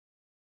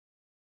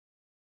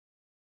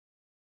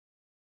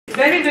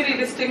very, very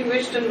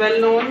distinguished and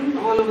well known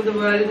all over the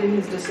world in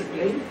his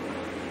discipline.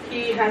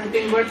 He has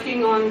been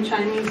working on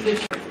Chinese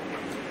literature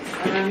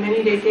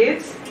many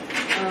decades,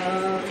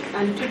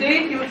 and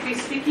today he would be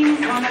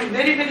speaking on a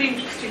very, very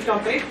interesting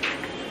topic: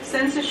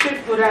 censorship,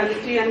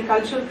 morality, and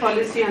cultural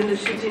policy under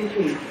Xi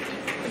Jinping.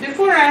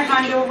 Before I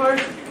hand over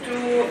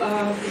to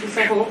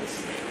Professor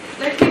Hockx,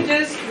 let me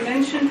just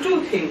mention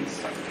two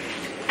things.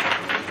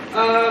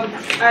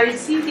 I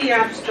see the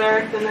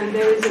abstract, and then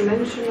there is a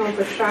mention of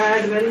a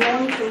triad well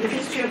known from the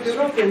history of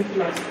European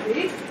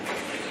philosophy.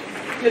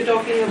 We're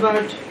talking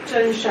about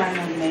Chen, Shan,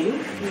 and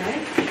Ming,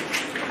 right?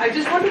 I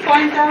just want to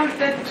point out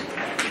that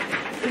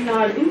in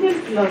our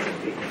Indian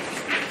philosophy,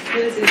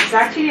 there is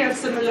exactly a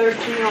similar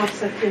theme of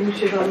Satyam,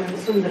 Shivam, and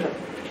Sundaram.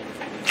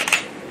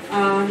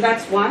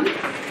 That's one.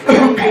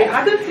 And the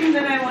other thing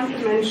that I want to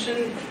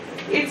mention,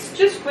 it's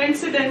just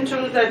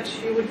coincidental that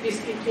you would be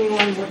speaking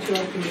on what you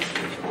are going to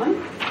speak on.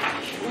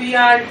 We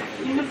are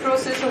in the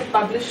process of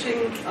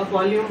publishing a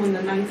volume on the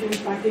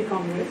 19th Party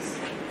Congress,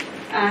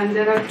 and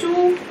there are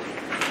two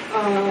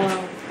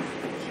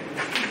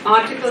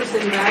articles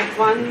in that.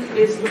 One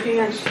is looking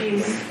at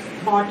Xi's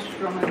thought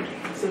from a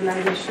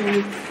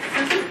civilizational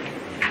prism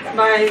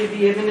by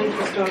the eminent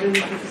historian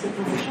Professor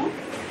Michel,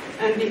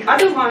 and the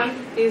other one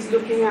is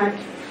looking at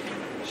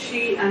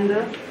Xi and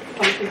the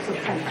politics of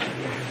culture,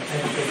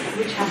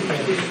 which happens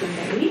to be written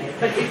by me,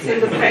 but it's in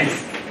the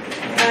press.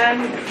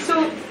 And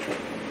so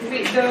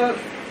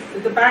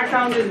the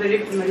background is very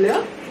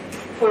familiar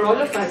for all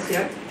of us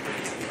here,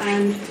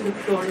 and the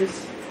floor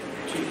is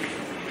to you.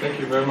 Thank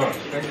you very much.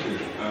 Thank you.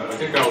 I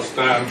think I'll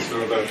stand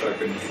so that I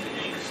can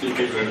see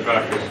people in the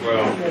back as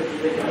well.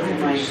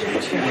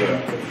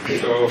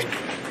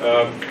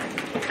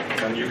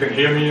 And you can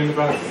hear me in the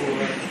back.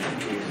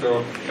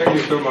 So thank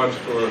you so much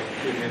for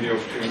giving me the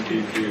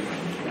opportunity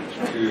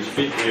to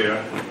speak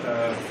here.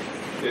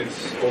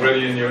 It's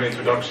already in your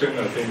introduction.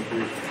 I think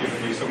you've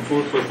given me some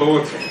food for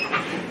thought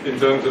in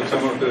terms of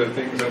some of the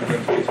things I'm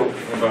going to be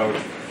talking about.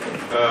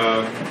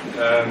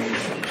 And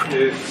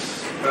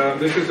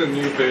this is a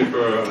new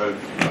paper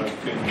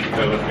I've been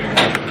developing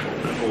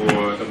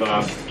for the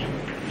last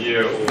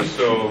year or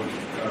so,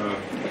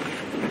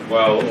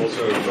 while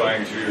also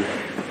trying to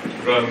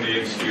run the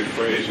Institute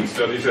for Asian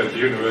Studies at the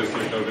University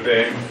of Notre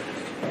Dame.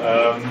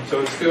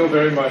 So it's still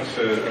very much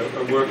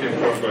a work in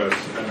progress,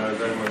 and I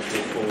very much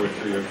look forward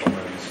to your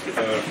comments.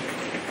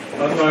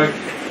 Unlike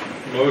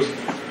most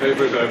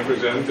papers I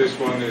present, this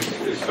one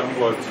is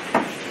somewhat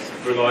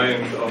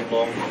reliant on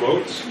long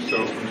quotes,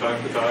 so from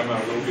time to time I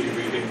will be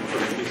reading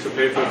from a piece of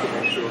paper to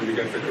make sure you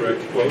get the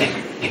correct quotes.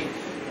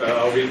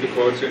 I'll read the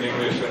quotes in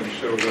English and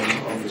show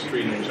them on the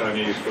screen in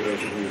Chinese for those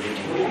of you who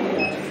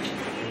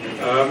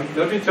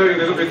let me tell you a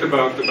little bit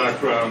about the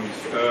background.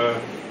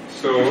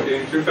 So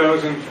in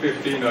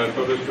 2015 I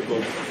published a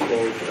book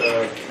called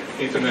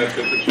Internet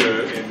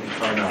Literature in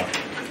China.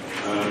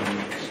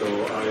 So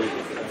I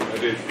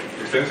did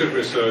extensive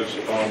research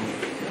on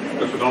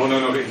the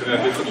phenomenon of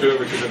internet literature,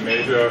 which is a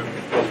major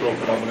cultural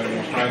phenomenon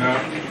in China,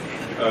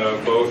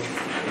 both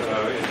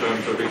in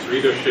terms of its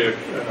readership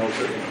and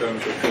also in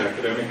terms of the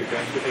academic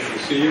attention it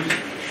receives.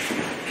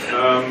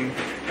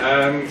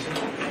 And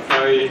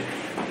I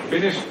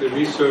finished the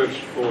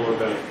research for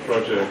that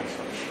project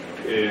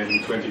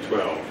in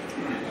 2012.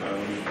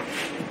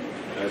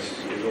 As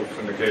is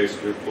often the case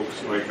with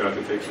books like that,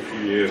 it takes a few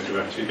years to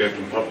actually get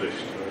them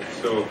published.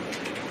 So,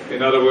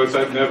 in other words,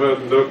 I've never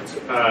looked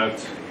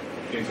at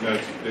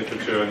internet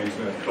literature and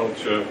internet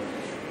culture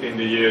in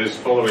the years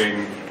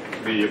following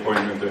the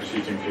appointment of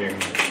Xi Jinping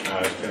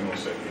as General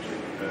Secretary.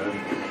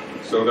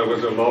 So there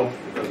was a lot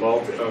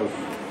of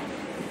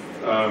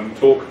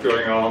talk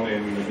going on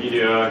in the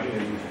media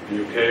in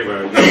the UK where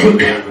I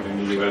live and in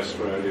the US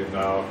where I live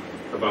now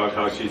about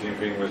how Xi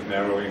Jinping was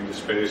narrowing the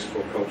space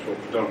for cultural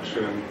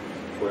production,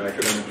 for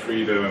academic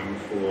freedom,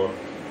 for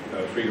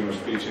freedom of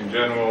speech in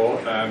general,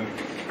 and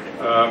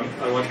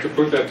I want to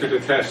put that to the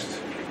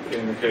test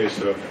in the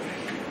case of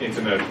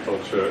internet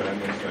culture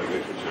and internet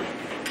literature.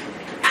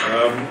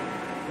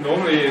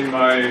 Normally in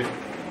my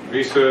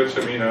research,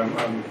 I mean,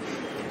 I'm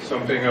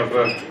something of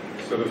a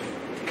sort of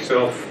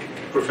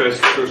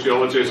self-professed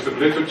sociologist of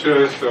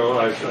literature, so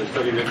I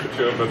study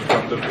literature, but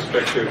from the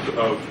perspective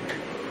of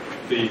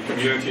the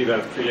community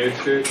that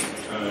creates it,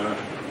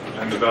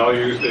 and the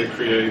values they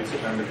create,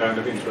 and the kind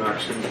of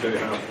interactions they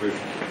have with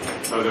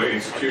other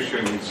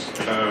institutions,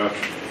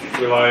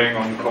 relying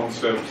on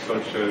concepts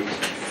such as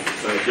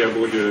Pierre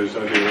Bourdieu's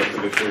idea of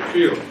the literary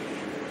field.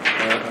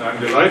 And I'm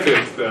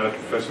delighted that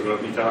Professor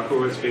Rodney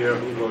Thakur is here,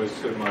 who was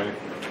my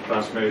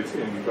classmate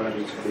in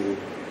graduate school,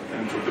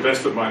 and to the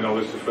best of my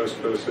knowledge, the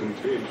first person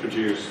to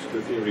introduce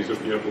the theories of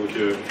Pierre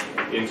Bourdieu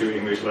into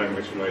English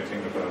language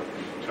writing about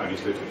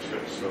Chinese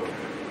literature. So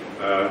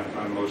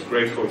I'm most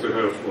grateful to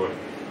her for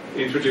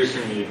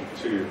introducing me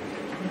to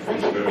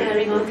Thank you for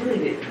carrying on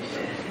doing it.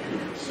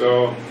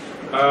 So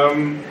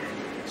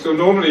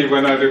normally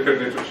when I look at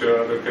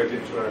literature, I look at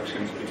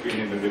interactions between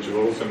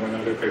individuals, and when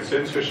I look at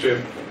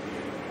censorship,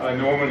 I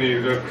normally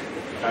look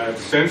at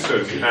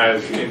censors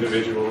as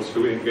individuals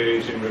who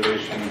engage in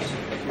relations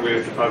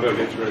with other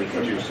literary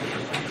producers.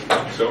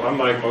 So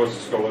unlike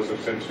most scholars of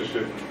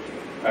censorship,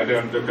 I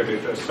don't look at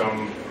it as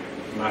some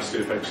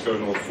massive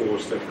external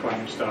force that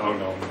clamps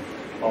down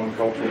on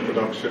cultural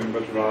production,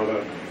 but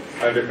rather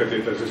I look at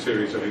it as a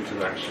series of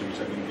interactions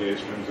and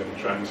engagements and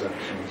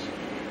transactions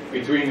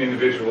between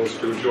individuals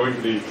who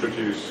jointly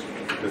produce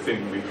the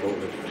thing we call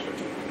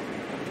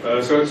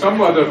literature. So it's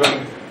somewhat of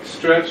a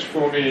stretch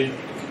for me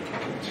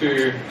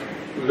to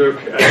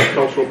look at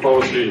cultural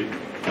policy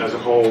as a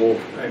whole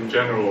in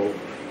general,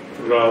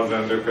 rather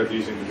than look at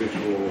these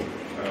individual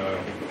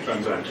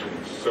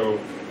transactions. So,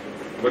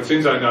 but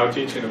since I now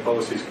teach in a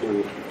policy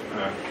school,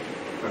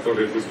 I thought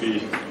it would be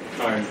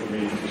time for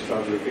me to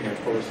start looking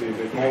at policy a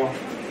bit more.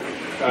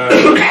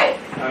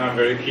 And I'm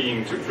very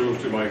keen to prove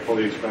to my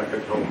colleagues back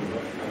at home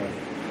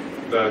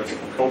that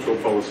cultural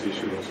policy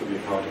should also be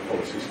part of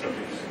policy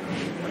studies.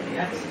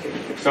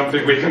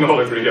 Something we can all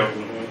agree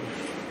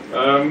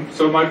on.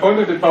 So my point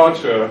of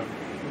departure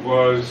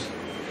was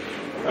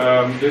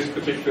this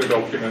particular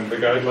document, the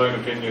Guideline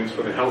Opinions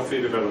for the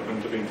Healthy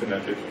Development of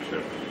Internet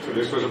Literature. So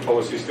this was a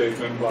policy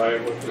statement by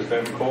what was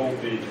then called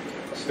the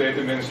State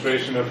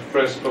Administration of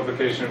Press,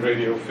 Publication,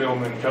 Radio,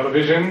 Film and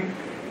Television,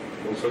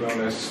 also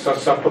known as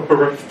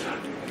SASAPPRT.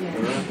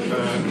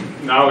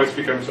 Now it's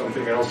become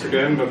something else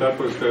again, but that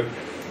was the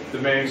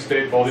main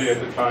state body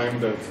at the time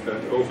that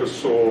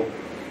oversaw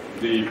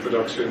the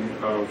production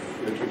of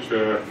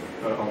literature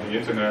on the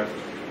internet.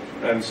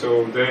 And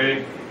so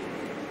they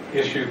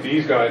issued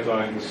these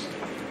guidelines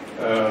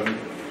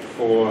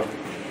for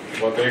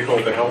what they call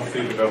the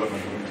healthy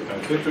development of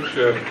internet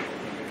literature.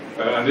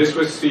 And this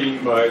was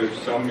seen by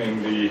some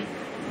in the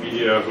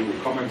media who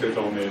commented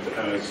on it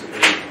as a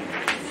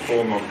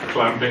form of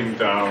clamping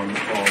down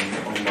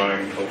on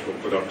online cultural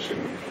production.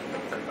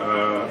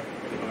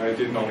 I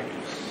did not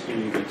see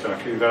it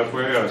exactly that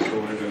way. I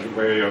saw it as a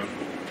way of,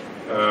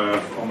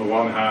 on the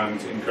one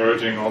hand,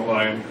 encouraging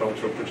online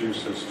cultural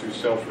producers to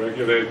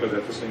self-regulate, but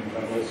at the same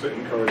time also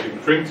encouraging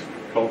print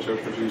culture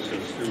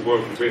producers to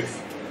work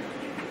with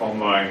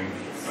online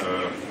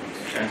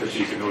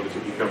entities in order to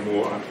become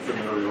more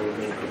entrepreneurial,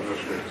 more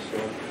commercial. So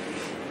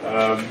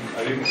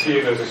I didn't see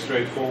it as a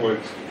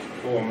straightforward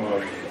form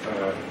of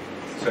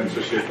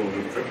censorship or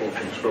triple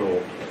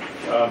control.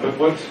 But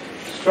what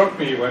struck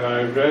me when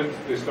I read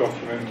this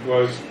document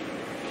was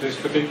this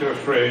particular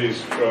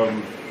phrase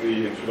from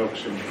the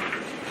introduction,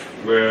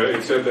 where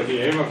it said that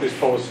the aim of this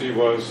policy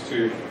was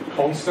to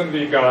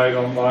constantly guide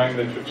online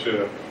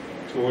literature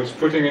towards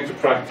putting into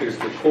practice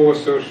the core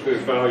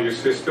socialist value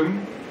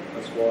system,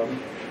 that's one,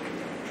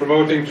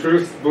 promoting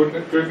truth,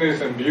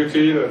 goodness and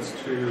beauty, that's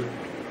two,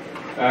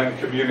 and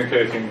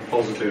communicating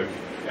positive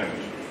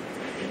energy.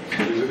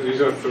 So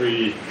these are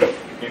three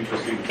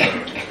interesting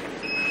terms.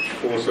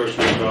 Core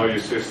socialist value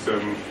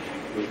system,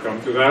 we'll come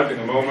to that in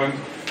a moment.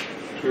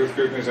 Truth,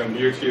 goodness and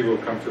beauty, we'll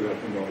come to that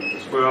in a moment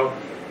as well.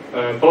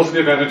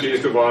 Positive energy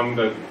is the one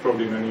that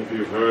probably many of you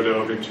have heard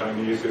of in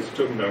Chinese. It's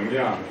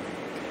zhengdengyan.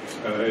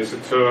 It's a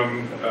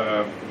term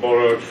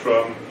borrowed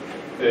from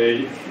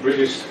a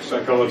British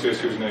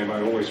psychologist whose name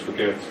I always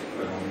forget.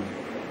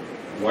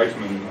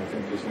 Whiteman, I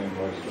think his name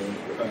was.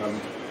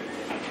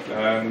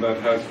 And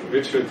that has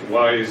Richard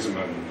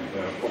Wiseman,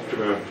 a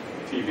popular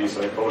TV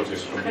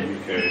psychologist from the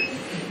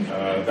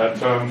UK. That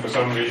term, for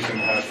some reason,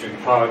 has been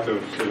part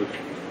of sort of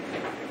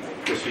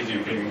the Xi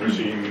Jinping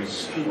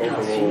regime's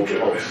overall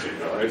policy.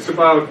 It's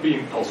about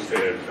being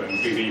positive and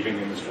believing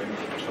in the strength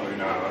of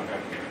China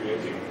and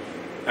creating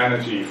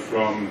energy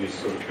from these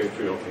sort of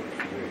patriotic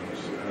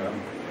things.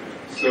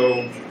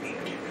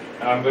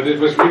 But it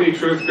was really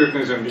truth,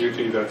 goodness and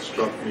beauty that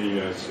struck me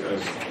as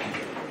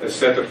a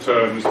set of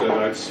terms that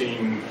I'd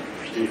seen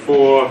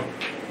before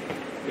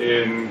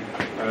in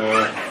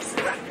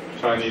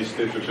Chinese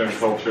literature and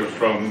culture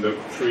from the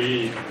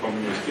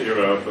pre-communist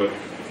era, but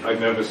I'd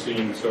never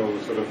seen so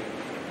sort of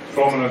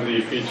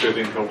prominently featured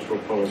in cultural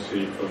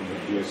policy from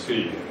the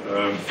PSC.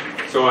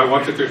 So I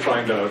wanted to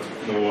find out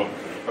more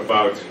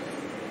about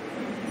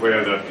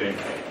where that came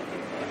from.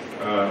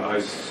 I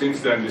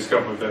since then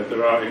discovered that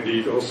there are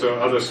indeed also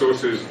other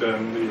sources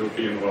than the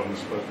European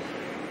ones, but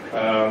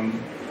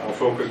I'll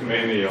focus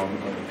mainly on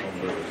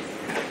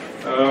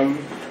those.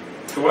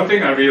 So one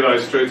thing I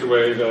realized straight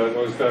away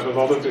was that a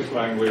lot of this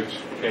language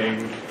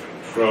came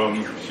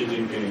from Xi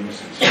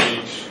Jinping's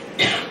speech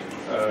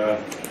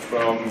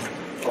from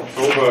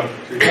October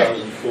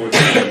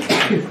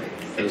 2014.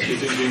 Xi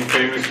Jinping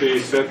famously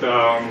sat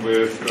down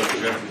with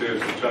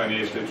representatives of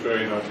Chinese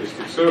literary and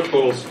artistic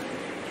circles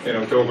in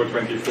October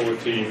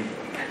 2014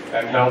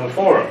 and held a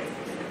forum.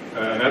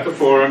 And at the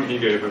forum he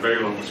gave a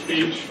very long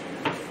speech,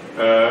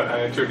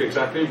 and it took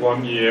exactly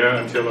 1 year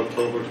until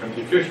October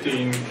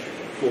 2015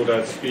 for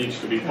that speech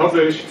to be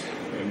published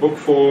in book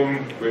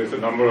form with a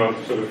number of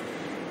sort of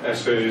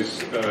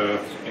essays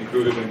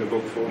included in the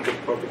book form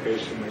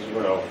publication as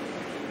well.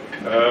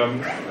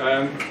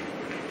 And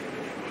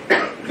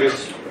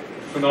this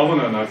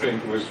phenomenon, I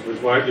think, was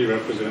widely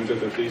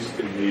represented, at least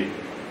in the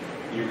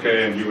UK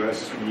and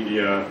US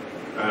media,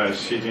 as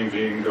Xi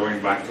Jinping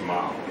going back to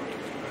Mao.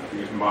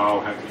 because Mao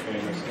had the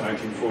famous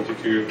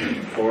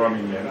 1942 forum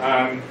in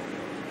Yan'an.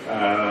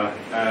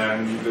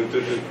 And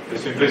the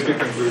simplistic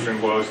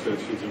conclusion was that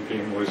Xi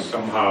Jinping was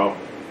somehow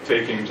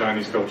taking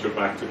Chinese culture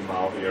back to the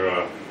Mao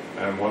era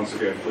and once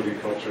again putting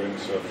culture in the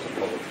service of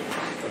politics.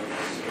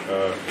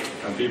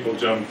 And people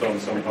jumped on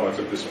some parts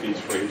of the speech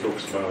where he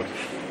talks about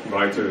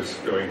writers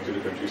going to the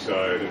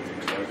countryside and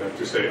things like that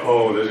to say,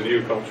 oh, there's a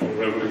new cultural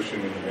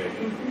revolution in the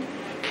making.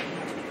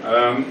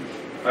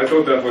 I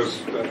thought that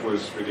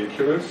was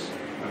ridiculous.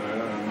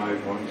 I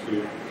want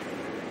to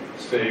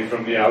say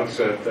from the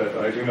outset that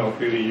I do not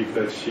believe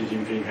that Xi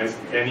Jinping has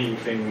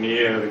anything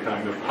near the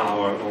kind of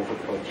power over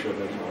culture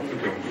that Mao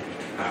Zedong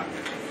had.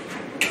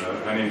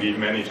 And indeed,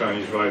 many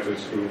Chinese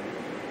writers who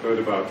heard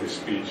about this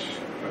speech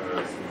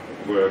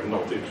were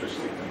not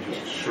interested and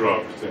just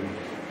shrugged and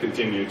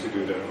continued to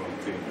do their own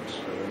things.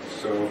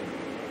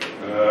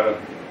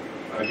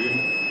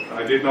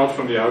 I did not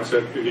from the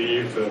outset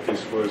believe that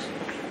this was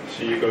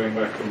Xi going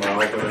back to Mao,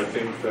 but I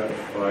think that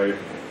by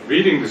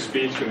reading the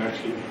speech and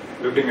actually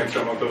looking at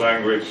some of the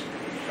language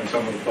and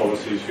some of the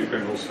policies, you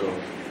can also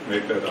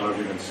make that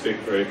argument stick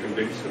very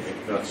convincingly.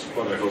 That's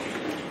what I hope to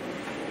do.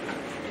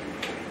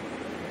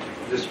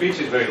 The speech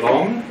is very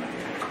long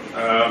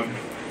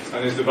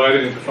and is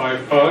divided into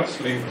 5 parts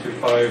linked to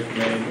 5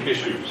 main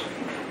issues.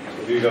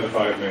 So these are the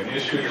 5 main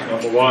issues.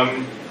 Number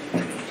 1,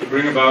 to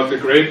bring about the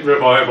great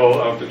revival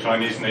of the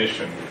Chinese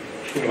nation.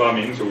 So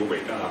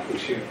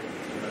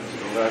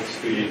that's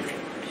the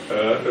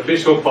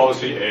official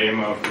policy aim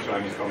of the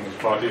Chinese Communist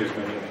Party, as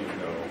many of you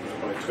know.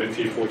 By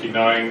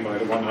 2049, by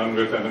the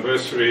 100th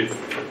anniversary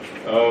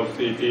of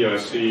the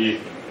PRC,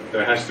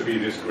 there has to be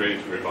this great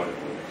revival.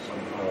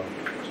 Somehow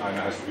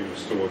China has to be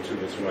restored to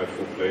its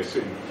rightful place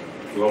in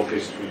world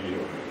history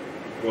or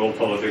world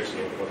politics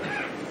or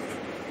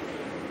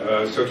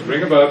whatever. So to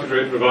bring about the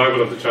great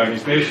revival of the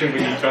Chinese nation, we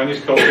need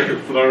Chinese culture to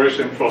flourish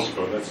and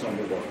prosper. That's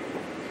number 1.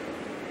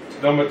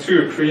 Number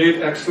 2,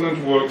 create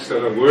excellent works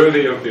that are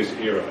worthy of this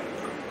era.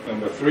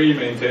 Number 3,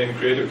 maintain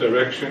creative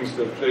directions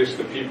that place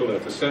the people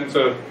at the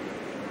center.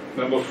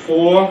 Number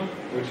 4,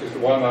 which is the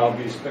one I'll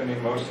be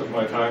spending most of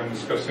my time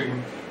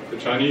discussing, the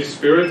Chinese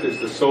spirit is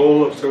the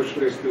soul of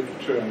socialist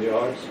literature and the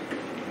arts.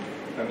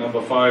 And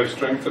number 5,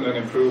 strengthen and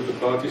improve the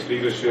party's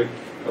leadership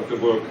of the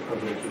work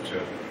of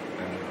literature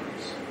and the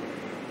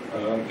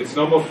arts. It's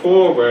number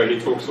 4 where he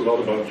talks a lot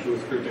about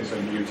truth, goodness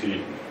and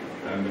beauty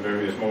and the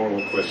various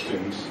moral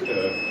questions.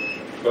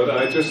 But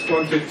I just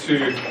wanted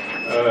to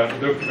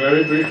look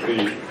very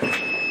briefly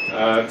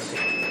at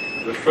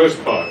the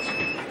first part.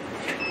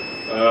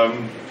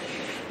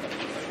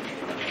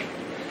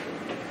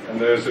 And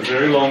there's a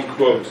very long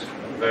quote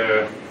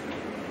there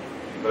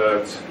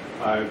that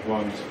I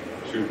want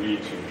to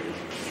read to you.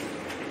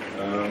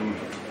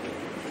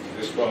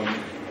 This one I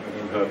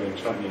don't have in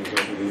Chinese,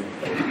 I believe.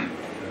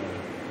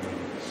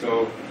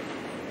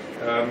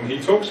 He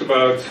talks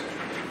about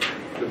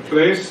the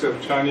place of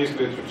Chinese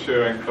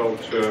literature and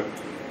culture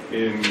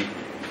in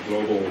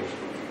global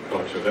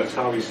culture. That's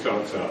how he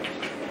starts out.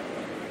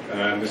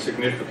 And the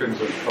significance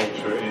of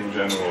culture in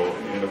general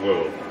in the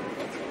world.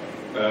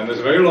 And there's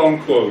a very long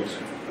quote,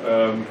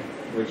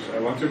 which I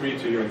want to read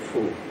to you in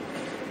full,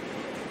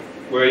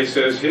 where he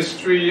says,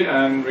 history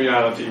and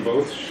reality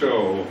both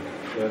show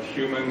that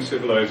human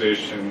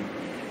civilization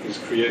is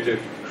created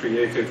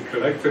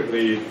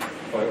collectively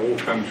by all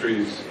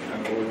countries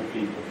and all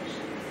peoples.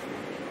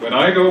 When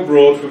I go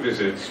abroad for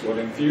visits, what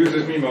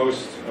enthuses me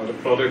most are the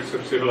products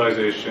of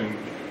civilization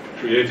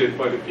created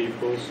by the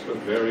peoples of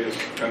various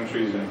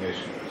countries and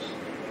nations.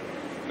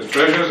 The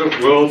treasures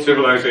of world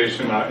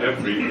civilization are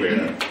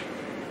everywhere.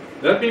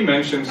 Let me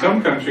mention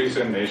some countries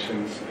and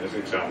nations as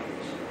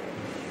examples.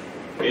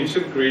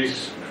 Ancient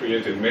Greece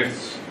created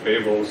myths,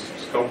 fables,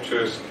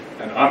 sculptures,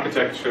 and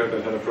architecture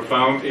that had a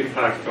profound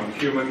impact on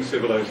human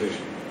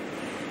civilization.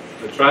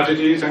 The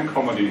tragedies and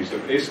comedies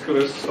of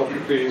Aeschylus,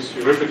 Sophocles,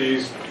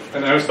 Euripides,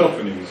 and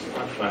Aristophanes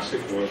are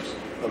classic works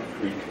of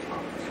Greek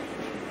art.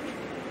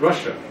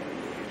 Russia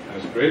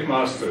has great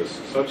masters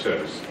such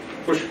as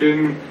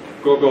Pushkin,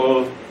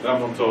 Gogol,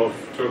 Lermontov,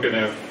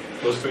 Turgenev,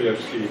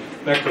 Dostoevsky,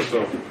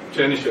 Nekrasov,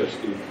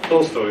 Chernyshevsky,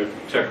 Tolstoy,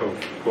 Chekhov,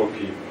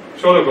 Gorky,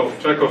 Sholokhov,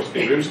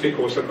 Tchaikovsky,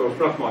 Rimsky-Korsakov,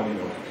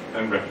 Rachmaninoff,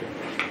 and Repin.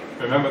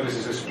 Remember, this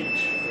is a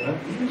speech. Yeah?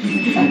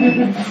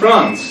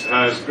 France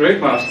has great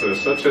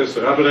masters such as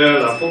Rabelais,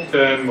 La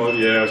Fontaine,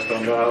 Molière,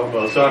 Stendhal,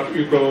 Balzac,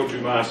 Hugo,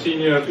 Dumas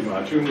Senior,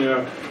 Dumas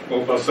Junior,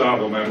 Maupassant,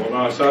 Romain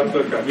Rolland,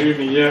 Sartre, Camus,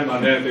 Millet,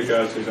 Manet,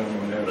 Degas, Cézanne,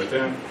 Monet,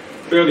 Redin,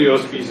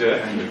 Berlioz,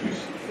 Bizet, and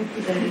Debussy.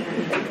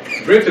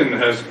 Britain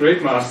has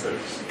great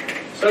masters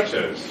such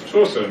as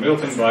Chaucer,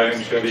 Milton,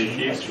 Byron, Shelley,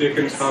 Keats,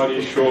 Dickens,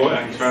 Hardy, Shaw,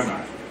 and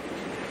Turner.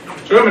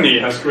 Germany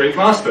has great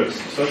masters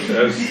such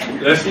as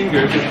Lessing,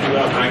 Goethe,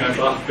 Schiller, Heine,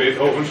 Bach,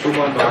 Beethoven,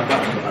 Schumann, Wagner,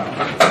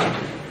 and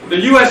Brahms. The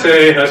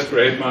USA has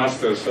great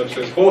masters such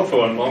as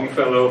Hawthorne,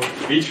 Longfellow,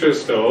 Beecher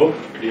Stowe,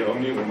 the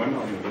only woman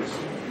on the list,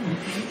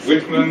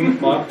 Whitman,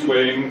 Mark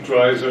Twain,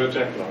 Dreiser,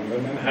 Jack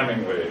London, and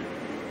Hemingway.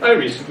 I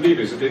recently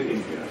visited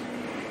India.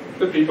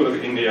 The people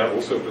of India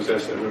also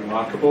possess a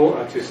remarkable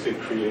artistic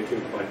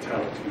creative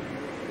vitality.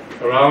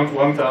 around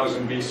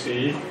 1000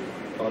 BC,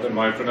 pardon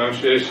my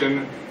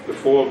pronunciation, the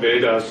 4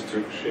 Vedas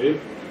took shape.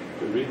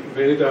 The Rig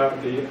Veda,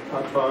 the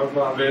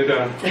Atharva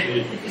Veda,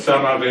 the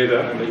Sama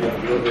Veda, and the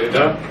Yajur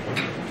Veda.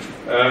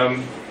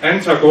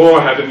 And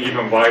Tagore had an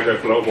even wider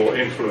global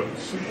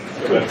influence.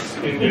 So that's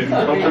Indian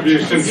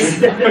contributions.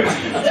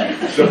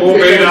 The 4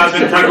 Vedas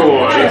and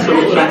Tagore. That's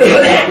sort of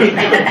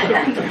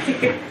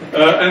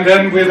and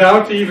then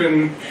without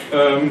even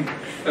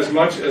as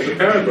much as a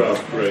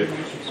paragraph break,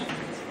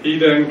 he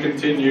then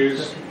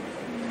continues.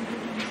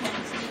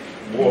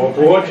 So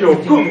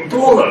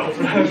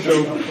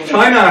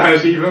China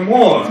has even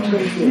more.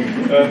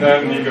 And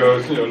then he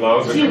goes,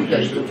 Lao Tzu,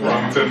 Confucius,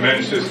 Wang Zhen,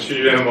 Mencius, Qi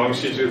Yuan, Wang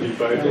Xi, Zhi,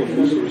 Bai, Du,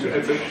 Fu, Su,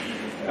 etc.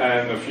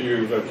 And a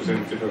few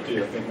representative of the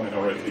ethnic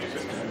minorities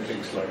and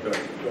things like that.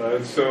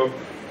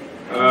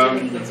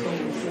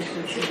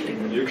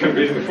 You can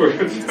read the book.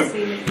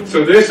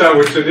 So this, I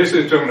would say, this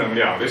is Zhongneng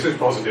Liang. This is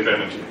positive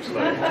energy. It's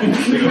like,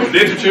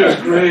 literature is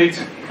great.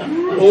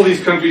 All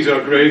these countries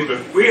are great, but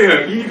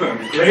we're even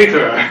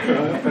greater.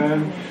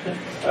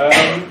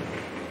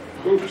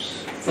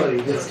 Oops.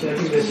 Sorry, just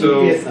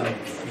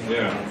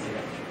yeah.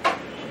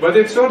 But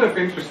it's sort of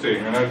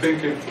interesting, and I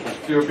think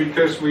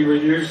because we were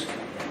used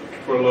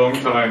for a long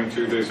time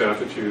to this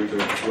attitude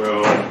of,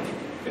 well,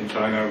 in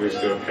China we're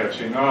still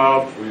catching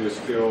up, we're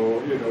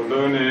still,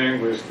 learning,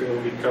 we're still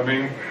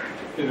becoming,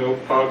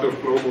 part of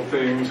global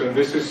things, and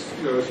this is,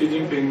 Xi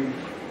Jinping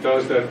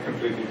does that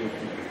completely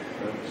differently.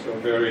 So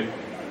very,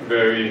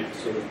 very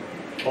sort of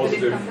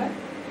positive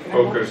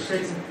focus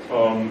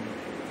on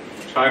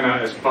China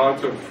as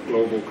part of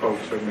global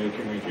culture,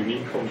 making a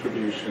unique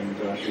contribution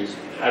that is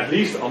at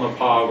least on a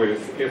par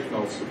with, if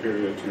not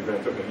superior to,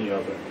 that of any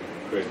other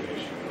great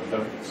nation.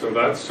 So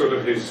that's sort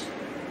of his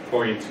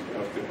point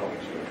of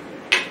departure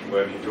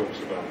when he talks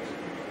about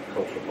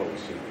cultural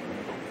policy,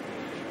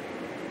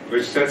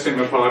 which sets him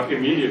apart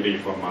immediately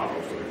from Mao,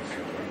 for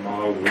instance.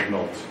 Mao would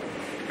not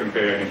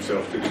compare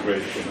himself to the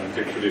great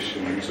romantic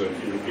traditions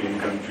of European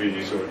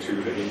countries or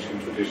to the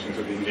ancient traditions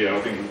of India. I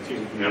think he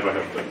would never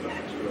have done that.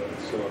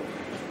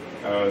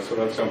 So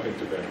that's something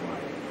to bear in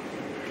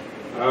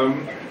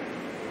mind.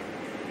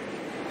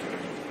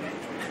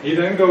 He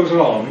then goes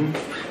on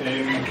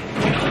in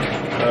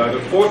the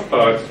 4th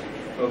part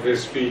of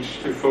his speech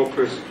to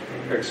focus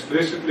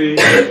explicitly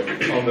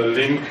on the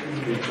link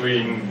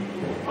between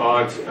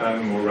art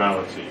and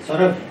morality.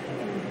 So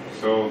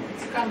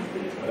it's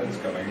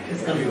coming.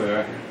 It's coming.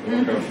 There.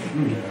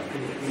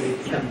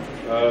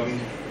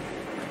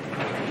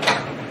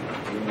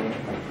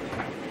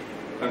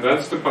 And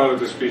that's the part of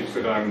the speech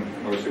that I'm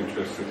most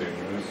interested in.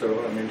 So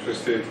I'm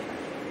interested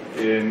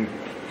in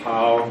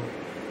how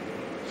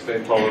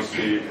state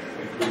policy,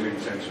 including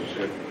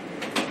censorship,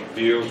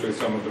 deals with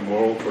some of the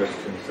moral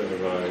questions that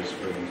arise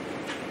when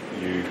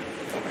you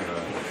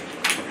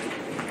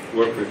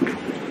work with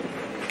literature.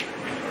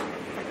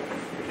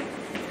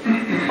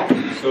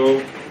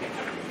 So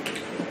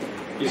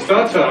he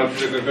starts out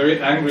with a very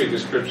angry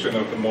description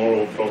of the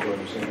moral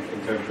problems in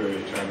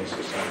contemporary Chinese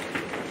society.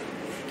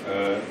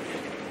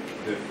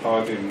 The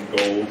part in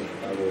gold,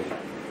 I will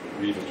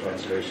read the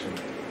translation.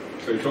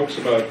 So he talks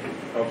about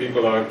how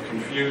people are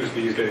confused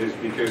these days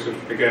because of,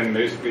 again,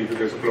 basically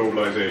because of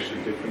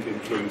globalization, different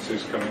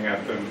influences coming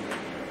at them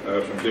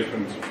from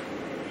different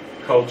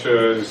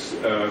cultures.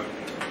 And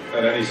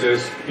then he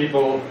says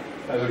people,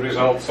 as a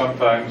result,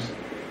 sometimes,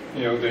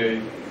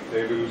 they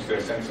lose their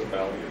sense of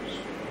values.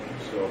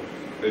 So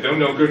they don't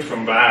know good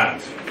from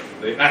bad.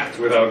 They act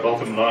without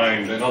bottom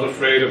line. They're not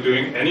afraid of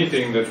doing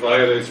anything that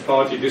violates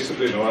party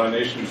discipline or our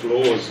nation's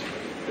laws.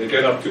 They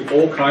get up to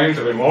all kinds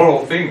of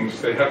immoral things.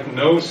 They have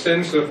no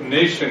sense of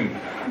nation,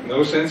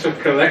 no sense of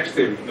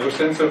collective, no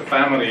sense of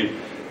family.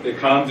 They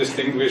can't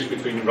distinguish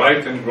between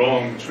right and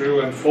wrong, true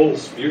and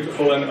false,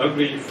 beautiful and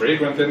ugly,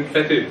 fragrant and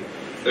fetid.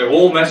 They're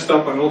all messed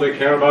up, and all they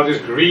care about is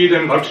greed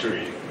and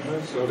luxury.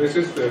 So this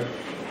is the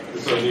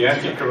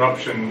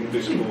anti-corruption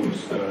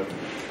discourse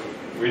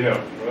we know.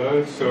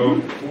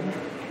 So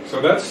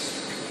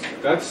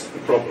that's the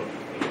problem.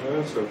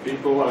 So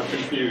people are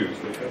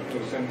confused. They have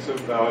no sense of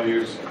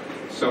values.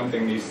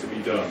 Something needs to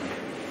be done.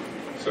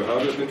 So how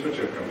does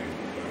literature come in?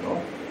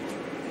 Well,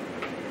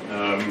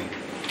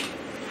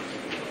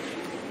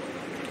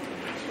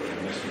 sorry,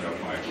 I'm messing up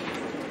my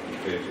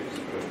pages.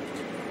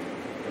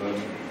 But,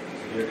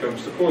 here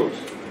comes the quote.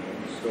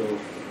 So.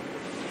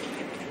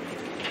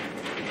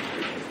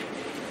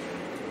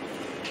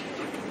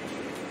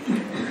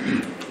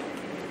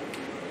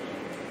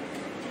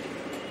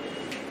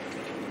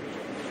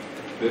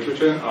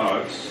 Literature and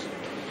arts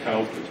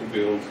help to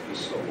build the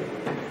soul.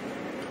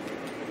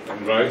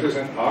 And writers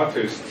and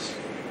artists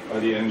are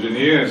the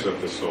engineers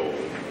of the soul.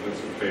 That's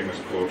a famous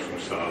quote from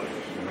Saleh.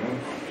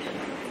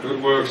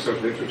 Good works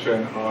of literature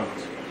and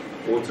art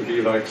ought to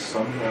be like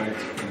sunlight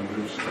in a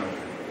blue sky,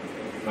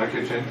 like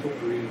a gentle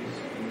breeze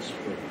in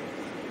spring.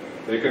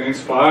 They can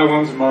inspire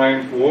one's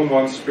mind, warm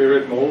one's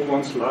spirit, mold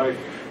one's life,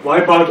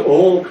 wipe out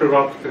all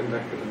corrupt and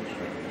decadent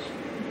trends.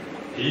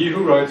 He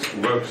who writes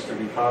works to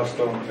be passed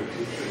on to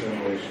future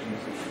generations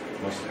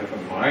must have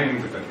a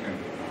mind that can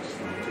be passed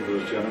on to to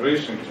those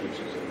generations, which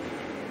is a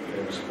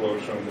famous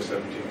quote from the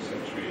 17th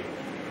century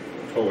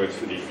poet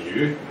Li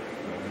Yu.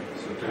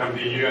 So to have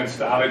Li Yu and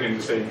Stalin in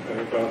the same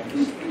paragraph,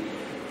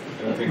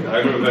 I don't think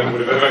either of them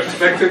would have ever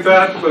expected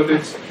that, but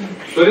it's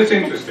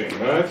interesting,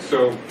 right?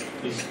 So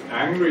he's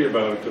angry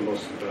about the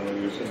loss of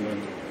values, and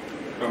then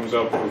comes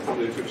up with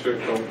literature,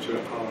 culture,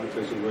 art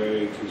as a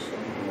way to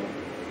somehow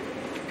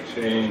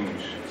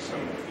change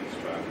some of these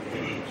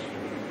values.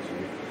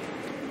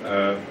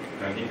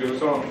 And he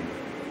goes on.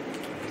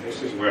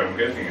 This is where I'm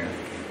getting at.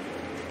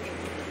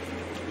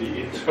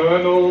 The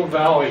eternal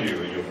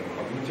value,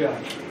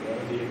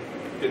 the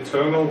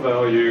eternal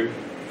value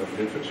of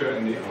literature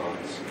and the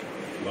arts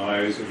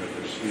lies in the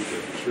pursuit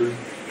of truth,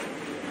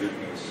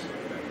 goodness,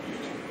 and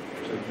beauty.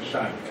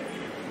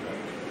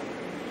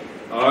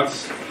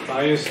 Art's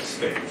highest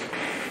state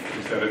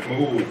is that it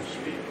moves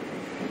people,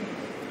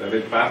 that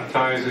it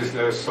baptizes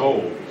their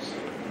souls,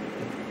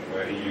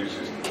 where he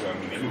uses the term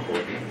灵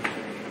魂,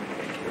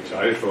 which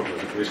I thought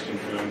was a Christian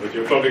term, but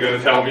you're probably going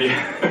to tell me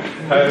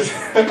has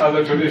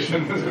other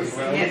traditions as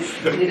well. Yes,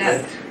 it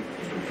does.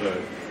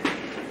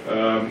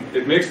 Right.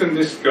 It makes them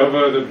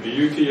discover the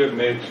beauty of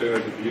nature,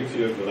 the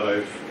beauty of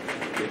life,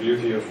 the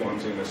beauty of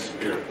one's inner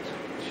spirit.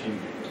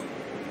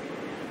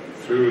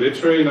 Through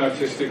literary and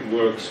artistic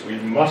works, we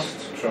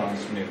must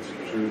transmit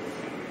truth,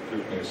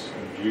 goodness,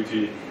 and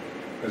beauty,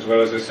 as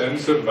well as a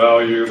sense of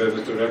value that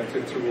is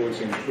directed towards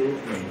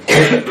improvement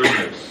and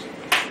goodness.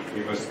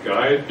 We must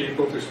guide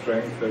people to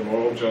strengthen their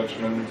moral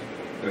judgment,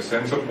 their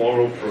sense of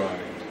moral pride,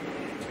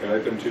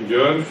 guide them to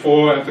yearn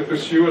for and to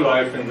pursue a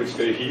life in which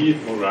they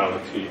heed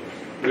morality,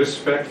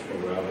 respect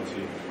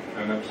morality,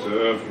 and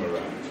observe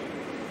morality.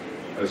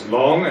 As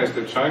long as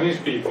the Chinese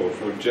people,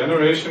 for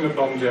generation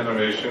upon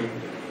generation,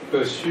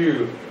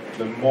 pursue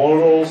the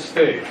moral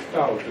state,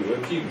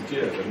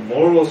 the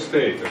moral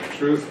state of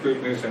truth,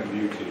 goodness, and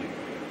beauty,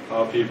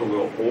 our people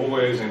will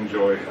always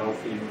enjoy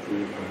healthy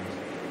improvement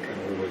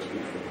and always be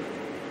free.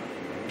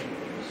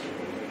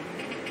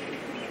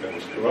 There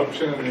is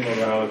corruption and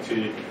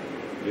immorality.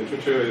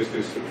 Literature is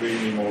this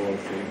supremely moral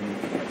thing.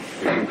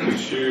 If you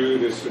pursue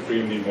this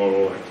supremely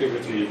moral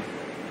activity,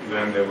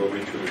 then there will be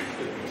truth,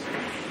 goodness,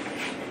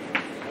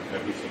 and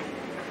everything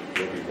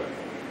will be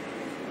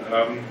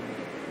well.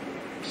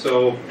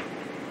 So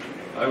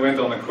I went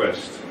on a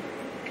quest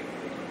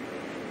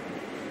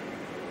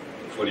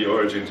for the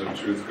origins of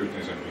truth,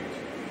 goodness, and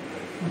beauty.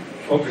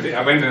 Obviously,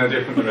 I went in a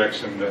different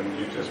direction than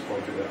you just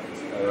pointed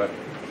out.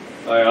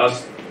 I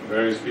asked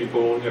various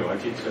people, I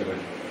teach at a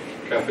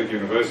Catholic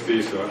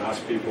university, so I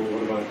asked people,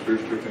 what about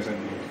truth, goodness, and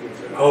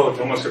beauty? Oh,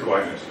 Thomas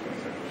Aquinas.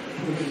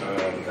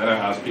 Then I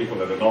asked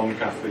people at a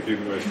non-Catholic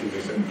university,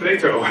 they said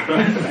Plato.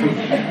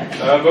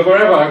 But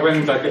wherever I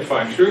went, I could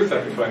find truth,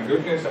 I could find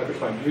goodness, I could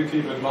find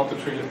beauty, but not the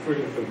three of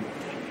them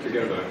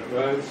together,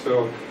 right?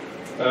 So,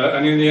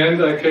 and in the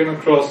end, I came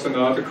across an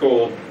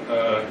article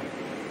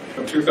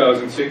from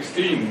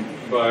 2016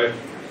 by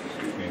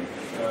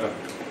a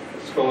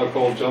scholar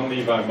called John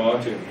Levi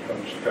Martin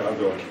from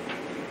Chicago,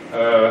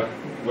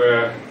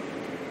 where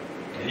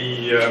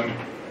he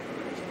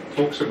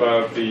talks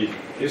about the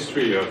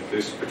history of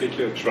this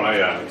particular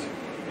triad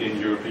in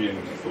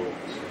European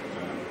thought.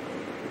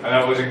 And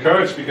I was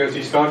encouraged because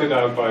he started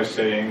out by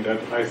saying that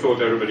I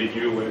thought everybody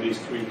knew where these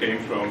three came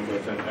from,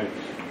 but then I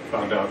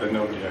found out that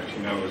nobody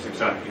actually knows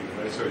exactly.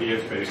 Right? So he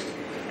had faced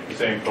the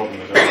same problem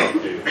as I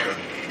did.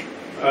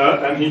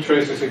 And he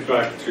traces it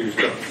back to the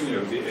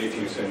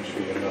 18th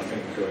century and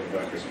nothing going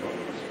back as far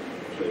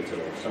as Plato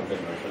or something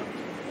like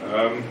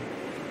that.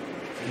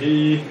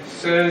 He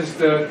says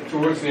that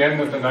towards the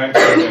end of the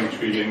 19th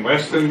century in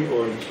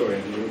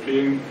in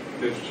European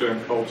literature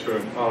and culture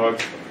and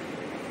art,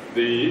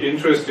 the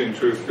interest in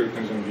truth,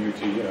 goodness, and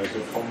beauty as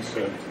a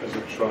concept, as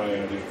a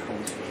triadic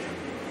concept,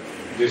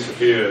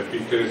 disappeared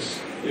because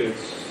it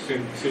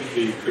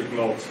simply could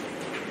not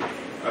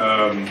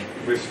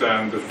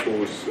withstand the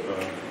force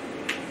of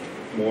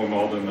more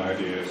modern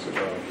ideas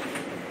about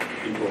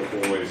people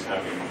always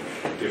having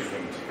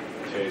different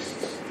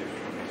tastes,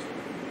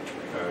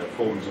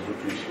 forms of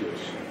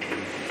appreciation.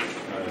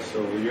 So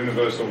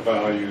universal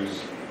values,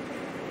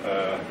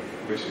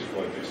 which is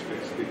what this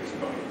basically is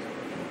about,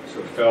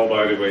 so fell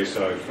by the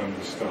wayside from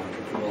the start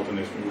of the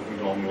modernist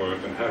movement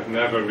onward and have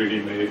never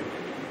really made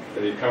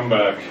a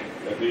comeback,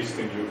 at least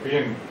in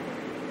European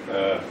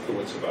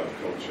thoughts about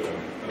culture.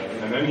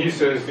 And then he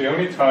says the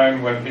only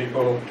time when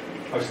people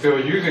are still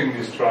using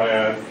this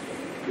triad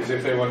is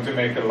if they want to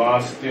make a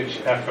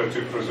last-ditch effort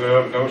to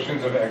preserve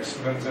notions of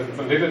excellence and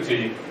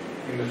validity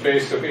in the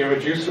face of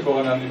irreducible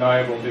and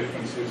undeniable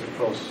differences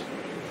across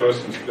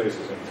persons,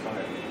 places, and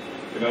time.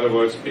 In other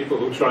words, people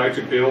who try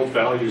to build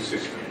value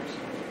systems,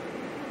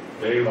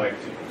 they like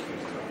to use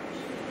these terms.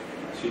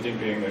 Xi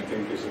Jinping, I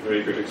think, is a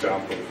very good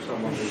example of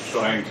someone who's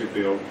trying to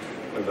build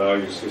a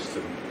value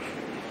system.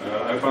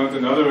 I found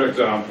another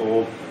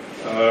example,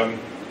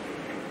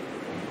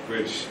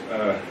 which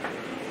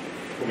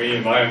for me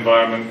in my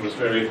environment was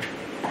very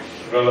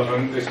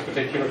relevant. This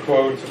particular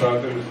quote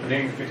about the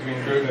link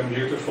between good and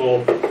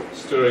beautiful,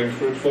 stirring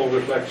fruitful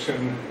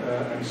reflection,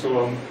 and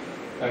so on.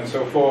 and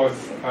so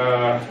forth,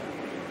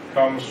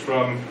 comes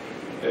from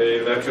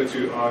a letter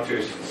to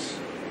artists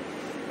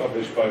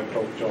published by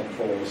Pope John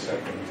Paul II in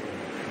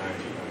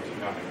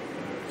 1999.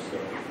 So,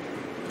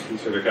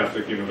 each at a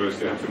Catholic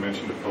university, I have to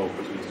mention the Pope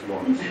at least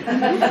once.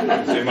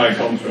 It's in my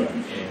contract.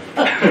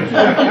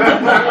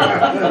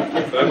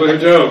 That was a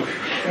joke.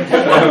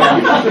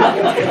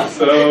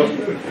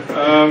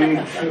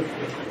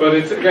 But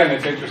it's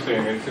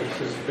interesting. It's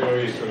this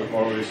very sort of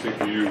moralistic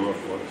view of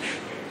what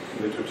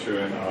literature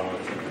and art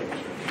and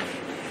culture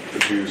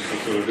produce,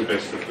 sort of the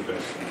best of the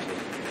best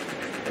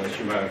that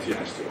humanity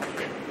has to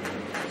offer.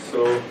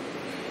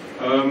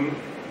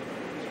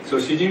 So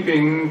Xi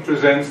Jinping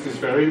presents this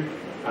very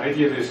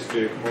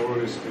idealistic,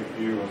 moralistic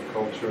view of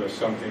culture as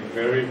something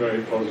very,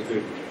 very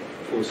positive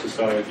for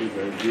society,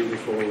 very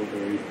beautiful,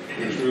 very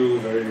true,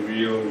 very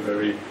real,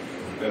 very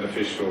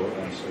beneficial,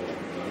 and so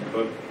on.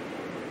 But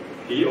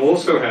he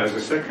also has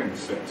a second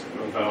set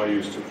of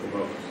values to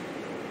promote,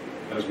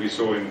 as we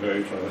saw in the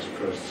very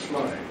first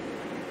slide.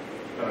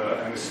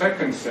 And the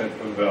second set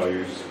of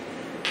values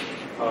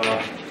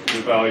are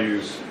the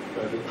values,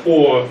 the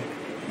core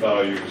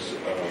values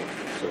of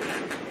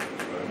socialism.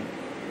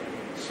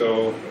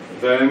 So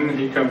then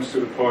he comes to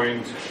the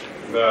point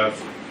that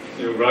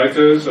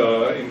writers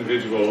are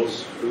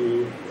individuals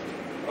who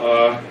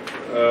are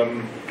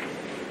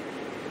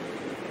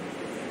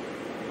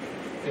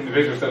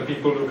individuals that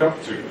people look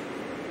up to.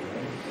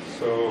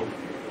 So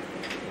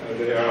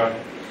they are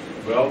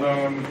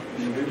well-known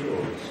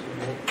individuals.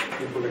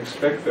 People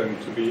expect them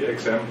to be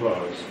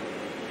exemplars.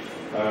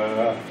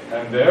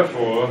 And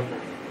therefore,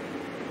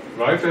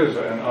 writers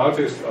and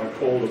artists are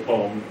called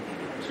upon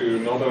to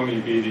not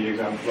only be the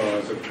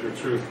exemplars of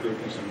truth,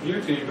 goodness, and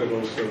beauty, but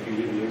also be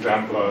the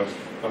exemplars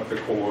of the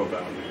core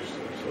values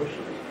of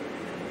socialism.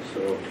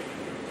 So,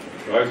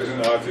 writers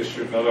and artists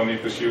should not only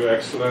pursue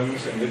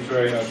excellence in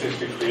literary and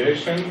artistic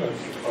creation,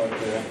 that's the part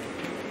there,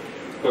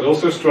 but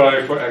also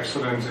strive for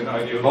excellence in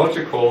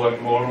ideological and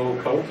moral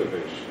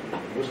cultivation.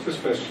 Most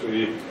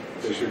especially,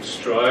 they should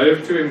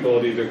strive to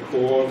embody the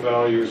core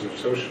values of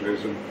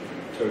socialism,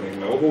 turning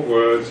noble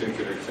words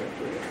into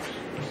exemplary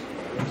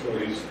actions. So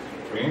he's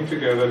bringing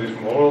together this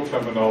moral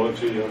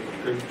terminology of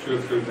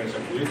truth, goodness,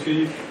 and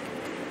beauty,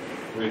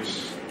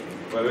 which,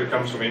 whether it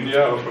comes from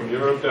India or from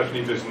Europe,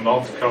 definitely does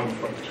not come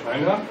from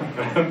China.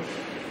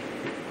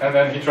 And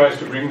then he tries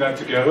to bring that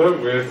together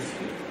with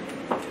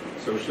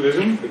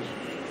socialism, which,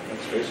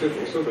 let's face it,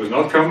 also does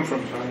not come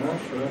from China.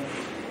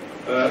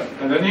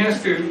 And then he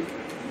has to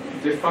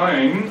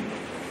define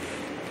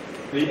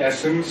the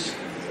essence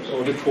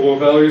or the core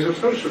values of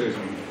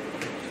socialism.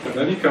 And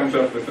then he comes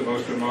up with the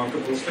most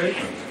remarkable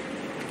statement.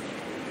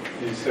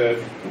 He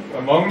said,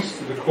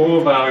 amongst the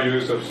core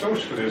values of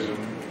socialism,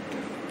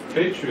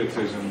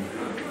 patriotism,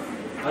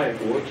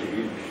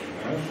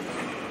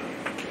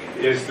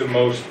 is the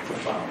most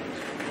profound,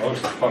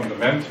 most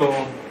fundamental,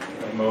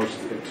 and most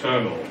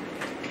eternal.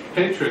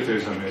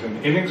 Patriotism is an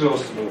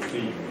inexhaustible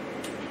theme.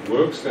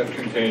 Works that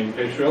contain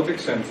patriotic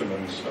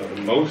sentiments are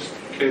the most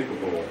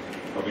capable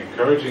of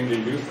encouraging the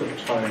youth of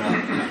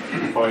China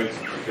to fight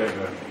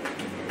together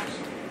in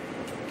unison.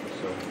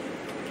 So,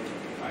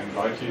 I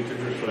invite you to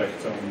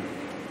reflect on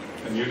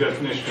a new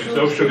definition of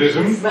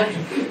socialism.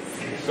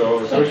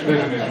 So,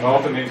 socialism is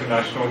not an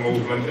international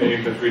movement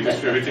aimed at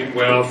redistributing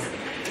wealth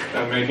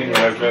and making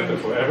life better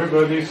for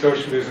everybody.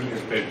 Socialism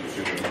is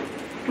patriotism.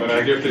 When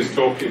I give this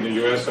talk in the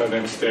US, I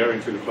then stare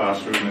into the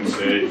classroom and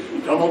say,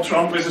 Donald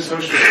Trump is a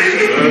socialist.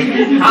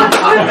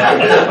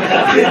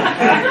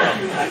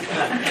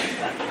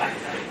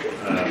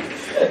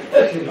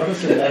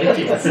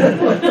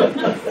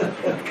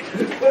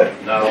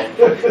 Now,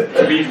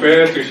 to be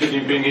fair to Xi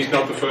Jinping, he's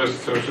not the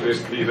first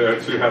socialist leader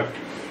to have,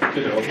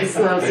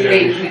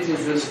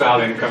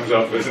 Stalin comes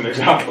up as an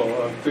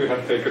example, to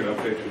have taken up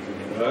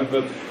patriotism. Right?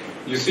 But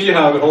you see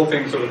how the whole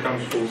thing sort of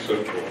comes full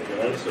circle.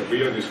 Right? So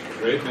we are this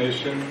great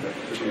nation that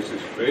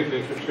produces great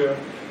literature,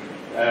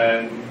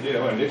 and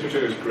and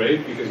literature is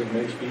great because it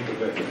makes people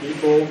better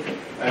people,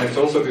 and it's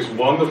also this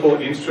wonderful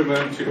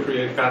instrument to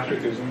create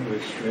patriotism,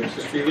 which makes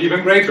us feel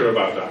even greater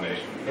about our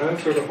nation. Right?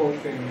 So the whole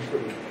thing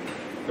sort of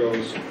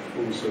goes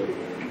full circle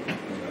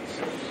in that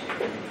sense.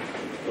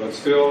 But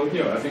still,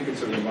 I think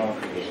it's a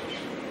remarkable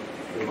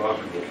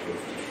book.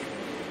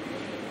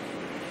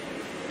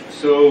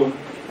 So,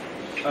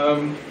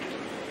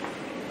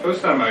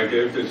 first time I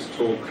gave this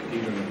talk,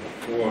 even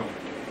more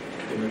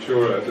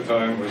immature at the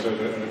time, was at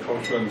a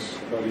conference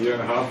about a year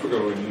and a half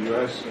ago in the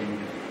US, and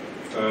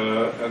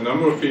a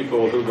number of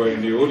people who were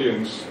in the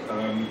audience,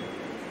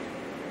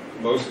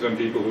 most of them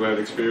people who had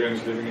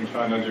experience living in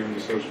China during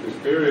the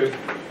socialist period,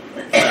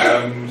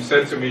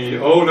 said to me,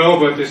 oh no,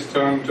 but this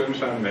term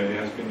Zhengshanmei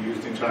has been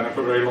used in China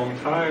for a very long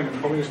time,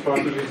 and Communist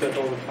Party use that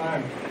all the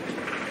time. I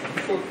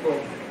thought,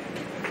 well,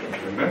 I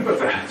don't remember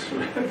that.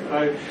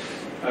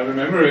 I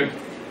remember it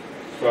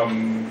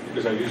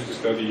because I used to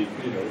study,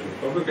 the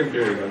Republican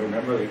period. I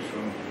remember it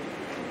from,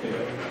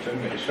 Chen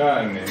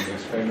Meishan in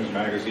this famous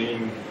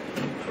magazine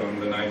from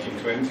the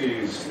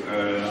 1920s.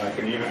 I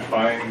can even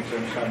find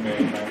Zhengshanmei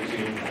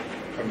magazine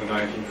from from the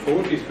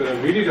 1940s, but I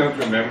really don't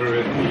remember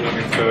it being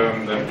a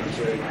term that was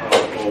very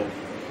powerful,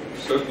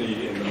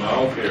 certainly in the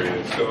Mao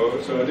period.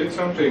 So I did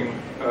something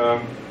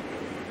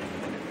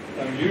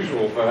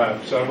unusual,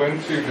 perhaps. I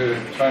went to the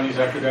Chinese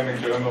Academic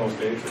Journals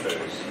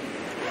database,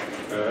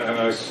 and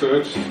I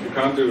searched. You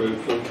can't do a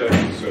full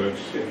text search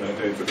in that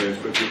database,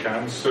 but you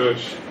can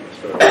search.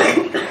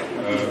 Thank you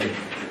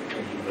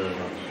very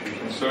much. You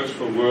can search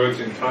for words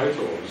in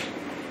titles.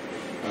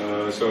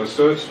 So I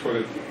searched for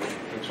the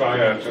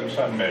triad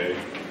Zhengshanmei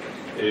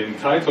in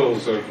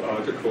titles of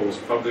articles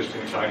published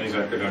in Chinese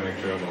academic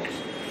journals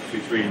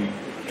between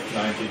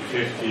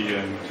 1950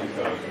 and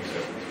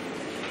 2007.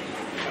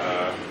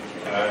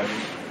 And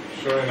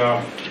sure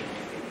enough,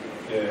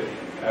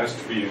 as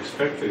to be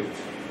expected,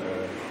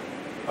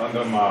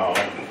 under Mao,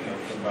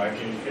 from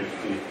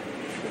 1950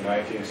 to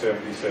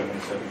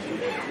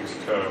 1977-78, this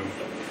term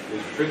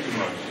is pretty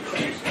much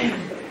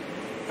constant.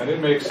 And it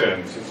makes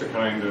sense. It's a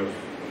kind of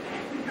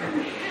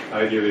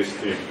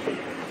idealistic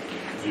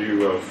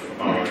view of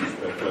art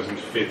that doesn't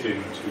fit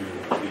into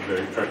the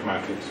very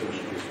pragmatic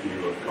socialist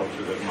view of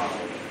culture that Mao,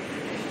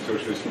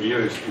 socialist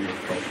realist view of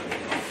culture.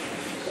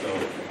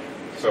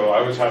 So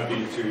I was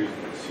happy to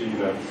see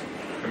that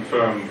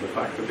confirm the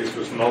fact that this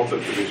was not a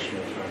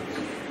traditional Chinese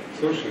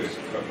socialist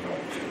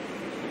terminology.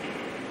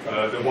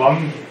 The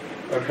one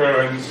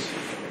occurrence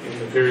in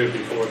the period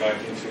before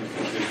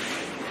 1966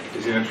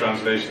 is in a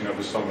translation of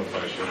a sonnet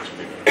by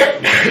Shakespeare.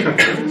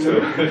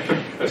 So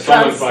a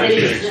sonnet by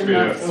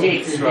Shakespeare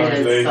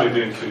translated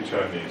into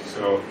Chinese.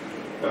 So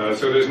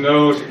there's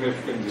no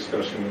significant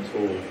discussion at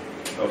all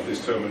of this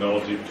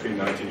terminology between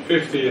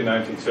 1950 and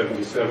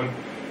 1977.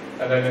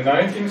 And then in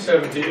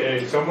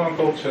 1978, someone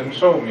called Chen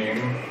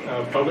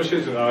Shouming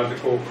publishes an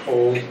article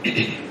called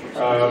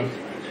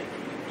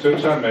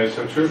Zhengshanmei,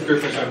 so Truth,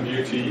 Goodness and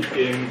Beauty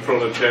in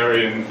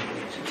Proletarian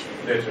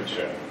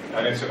Literature.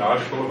 And it's an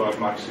article about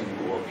Maxim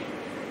Gorky,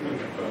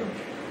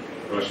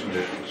 Russian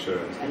literature.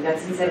 And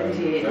that's in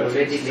 78 that's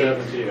already. in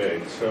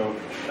 78. So,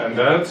 and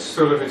that's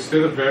sort of, it's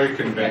still very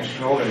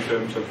conventional in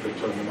terms of the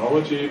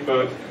terminology,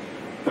 but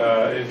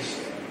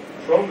it's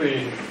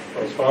probably,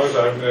 as far as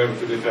I've been able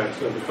to detect,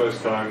 the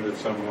first time that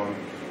someone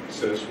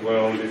says,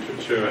 well,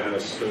 literature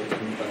has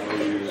certain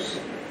values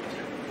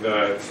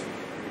that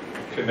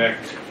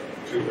connect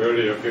to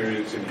earlier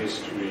periods in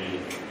history,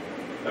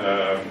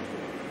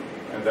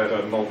 and that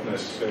are not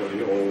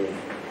necessarily all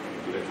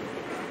political.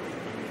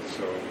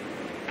 So,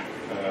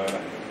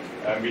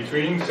 and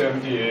between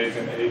 78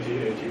 and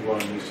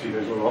 81, you see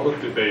there's a lot of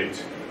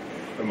debate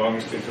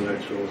amongst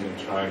intellectuals in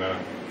China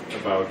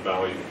about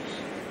values.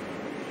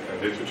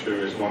 And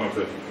literature is one of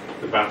the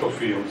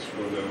battlefields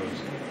for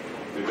those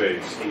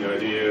debates. The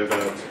idea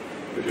that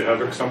if you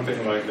have something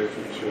like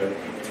literature,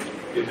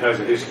 it has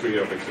a history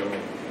of its own.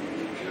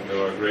 And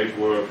there are great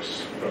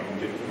works from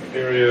different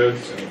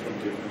periods and from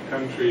different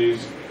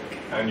countries,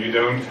 and you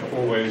don't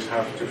always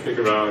have to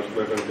figure out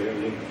whether they're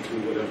linked to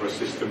whatever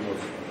system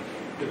of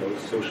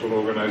social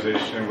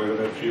organization, whether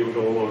they're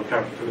feudal or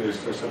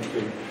capitalist or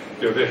something.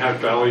 They have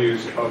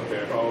values of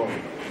their own.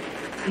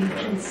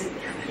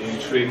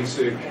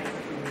 Intrinsic,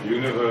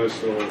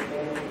 universal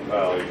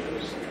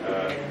values.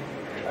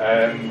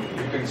 And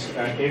you can,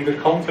 in the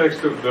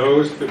context of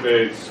those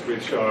debates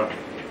which are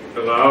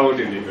allowed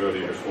in the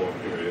early reform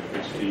period,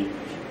 which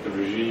the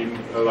regime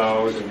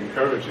allows and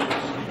encourages,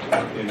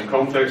 in the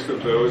context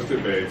of those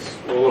debates,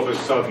 all of a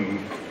sudden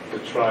the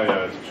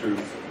triad,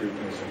 truth,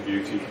 goodness and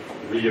beauty,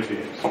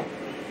 reappears,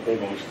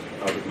 almost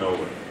out of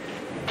nowhere.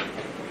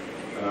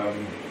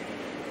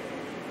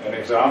 An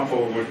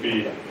example would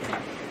be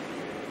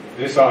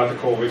this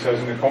article, which has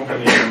an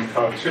accompanying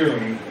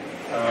cartoon.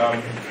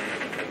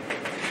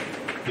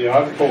 The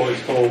article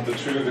is called The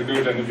True, the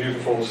Good and the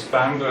Beautiful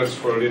Standards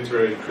for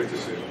Literary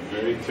Criticism.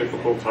 Very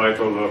typical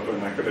title of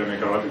an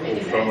academic article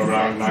from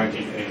around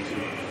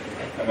 1980.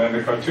 And then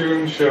the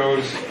cartoon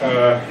shows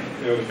the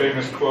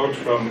famous quote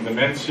from the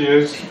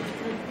Mencius,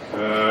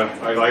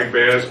 I like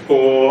bear's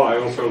paw, I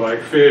also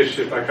like fish,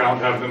 if I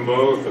can't have them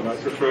both, and I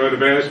prefer the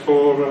bear's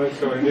paw, right?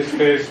 So in this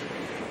case,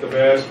 the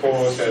bear's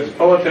paw says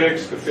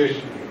politics, the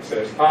fish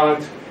says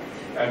art,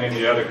 and in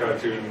the other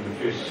cartoon, the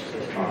fish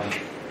says art.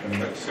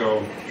 And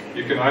so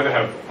you can either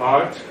have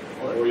art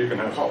or you can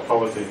have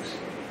politics.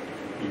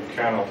 You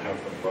cannot have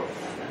them both.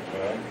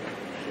 Right?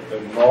 The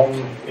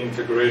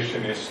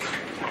non-integrationist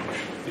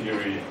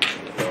theory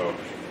of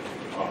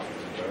art.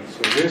 Right?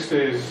 So this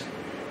is,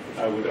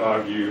 I would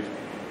argue,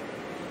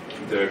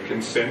 the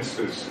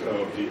consensus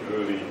of the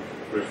early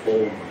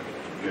reform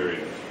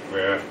period,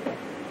 where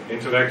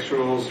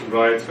intellectuals,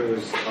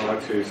 writers,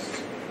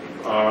 artists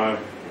are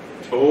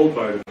told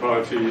by the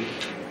party,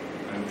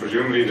 and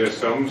presumably there's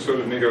some sort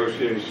of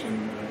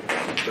negotiation,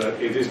 that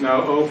it is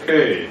now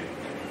okay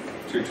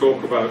to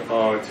talk about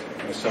art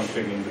as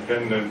something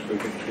independent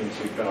with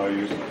intrinsic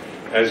values,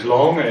 as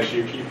long as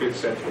you keep it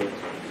separate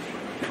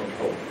from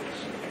politics.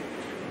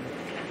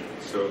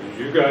 So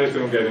you guys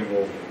don't get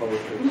involved in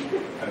politics,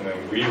 and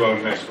then we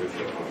won't mess with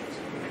your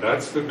art.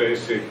 That's the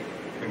basic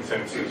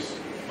consensus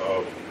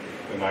of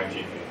the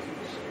 1980s.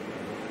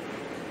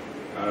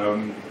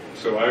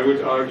 So I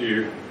would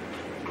argue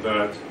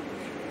that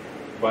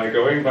by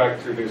going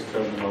back to this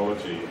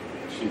terminology,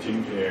 Xi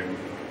Jinping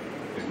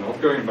is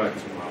not going back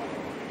to Mao,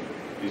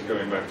 he's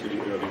going back to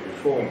the early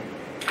reform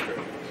period.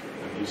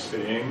 And he's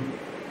saying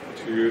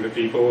to the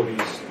people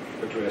he's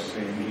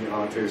addressing, the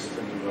artists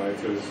and the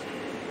writers,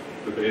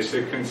 the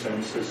basic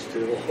consensus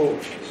still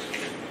holds.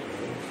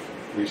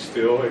 We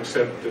still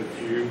accept that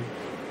few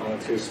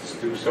artists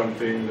do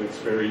something that's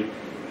very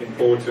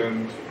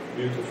important,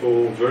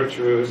 beautiful,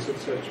 virtuous,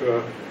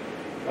 etc.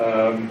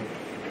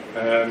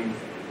 And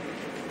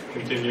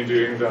continue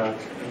doing that,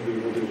 and we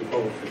will do the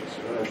politics.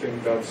 I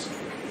think that's,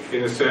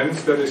 in a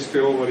sense, that is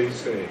still what he's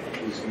saying.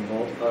 He's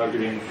not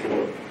arguing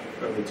for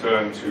a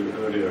return to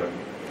earlier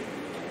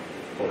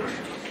politics.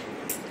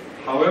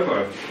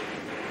 However,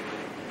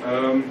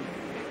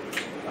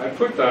 I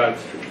put that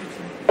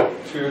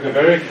to the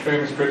very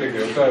famous critic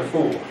Liu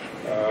Zaifu,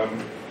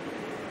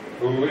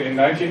 who in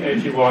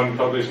 1981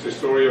 published the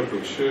story of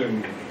Lu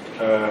Xun,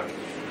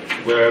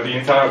 where the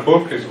entire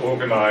book is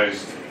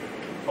organized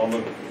on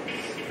the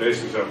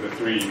basis of the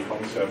three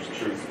concepts: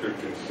 truth,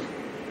 goodness,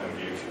 and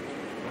beauty.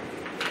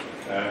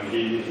 And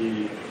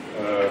he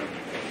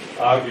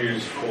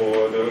argues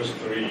for those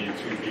three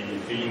to be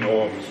the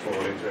norms for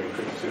literary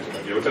criticism.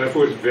 And Liu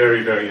Zaifu is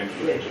very, very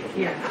influential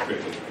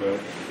critic. But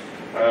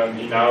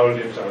he now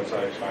lives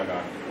outside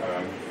China.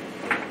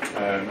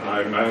 And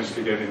I managed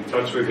to get in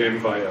touch with him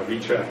via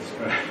WeChat.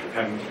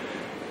 And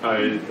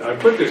I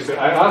put this,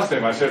 I asked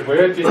him, I said,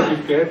 where did you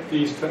get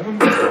these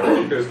terms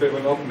from? Because they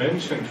were not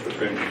mentioned for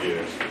 20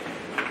 years.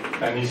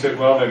 And he said,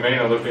 well, they may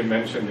not have been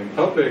mentioned in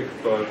public,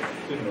 but,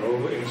 you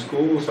know, in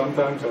school,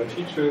 sometimes our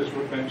teachers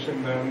would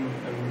mention them,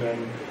 and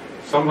then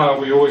somehow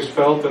we always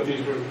felt that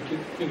these were,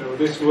 you know,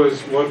 this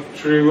was what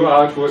true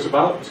art was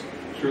about,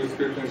 truth,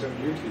 goodness, and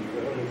beauty.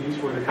 These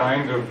were the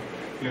kind of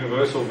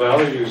universal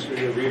values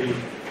we really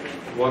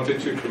wanted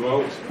to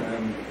promote,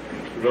 and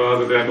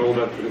rather than all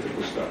that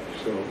political stuff.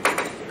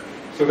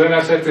 So then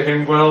I said to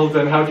him, well,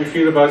 then how do you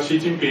feel about Xi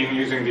Jinping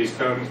using these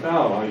terms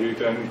now? Are you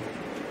then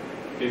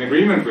in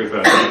agreement with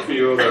that? I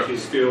feel that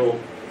he's still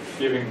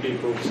giving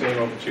people the same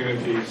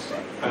opportunities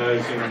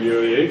as in the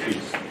early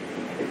 80s.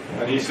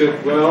 And he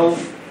said, well,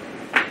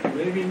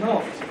 maybe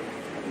not.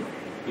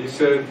 He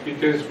said,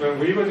 because when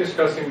we were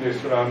discussing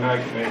this around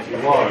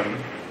 1981,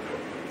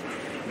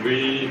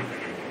 we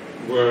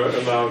were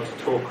allowed to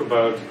talk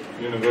about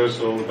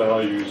universal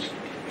values,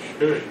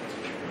 period.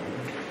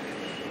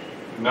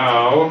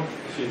 Now,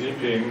 Xi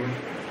Jinping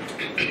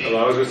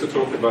allows us to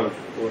talk about,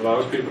 or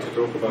allows people to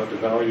talk about the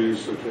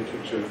values of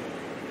literature,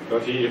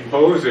 but he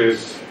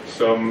imposes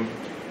some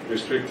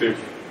restrictive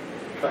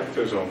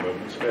factors on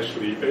them,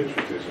 especially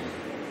patriotism.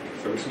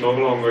 So it's no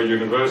longer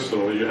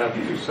universal. You have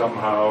to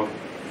somehow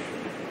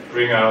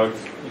bring out,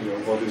 you know,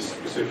 what is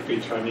specifically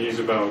Chinese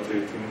about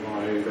it and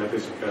why that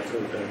is better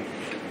than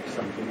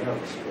something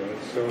else. Right?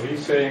 So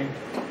he's saying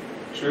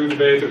true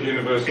debate of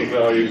universal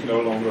values no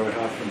longer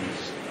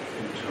happens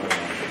in China.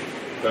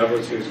 That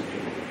was his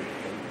opinion.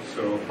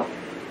 So,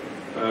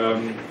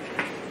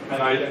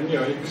 and you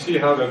know, you can see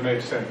how that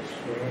makes sense.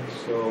 Right?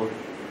 So,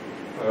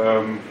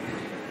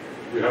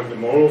 you have the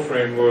moral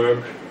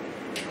framework,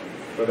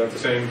 but at the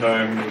same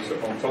time,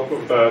 on top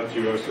of that,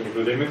 you are sort of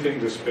limiting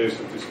the space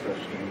of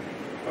discussion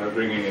by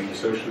bringing in the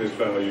socialist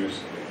values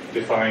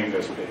defined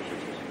as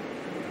patriotism.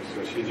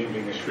 So Xi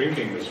Jinping is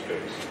shrinking the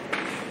space.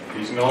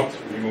 He's not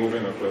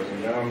removing or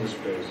closing down the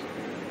space,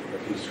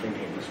 but he's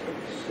shrinking the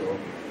space.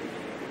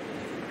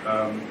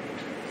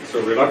 So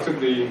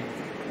reluctantly,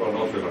 well,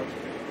 not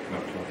reluctantly,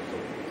 not at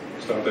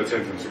all. Start that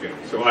sentence again.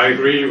 So I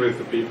agree with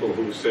the people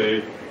who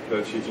say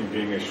that Xi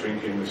Jinping is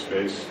shrinking the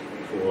space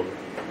for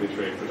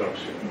literary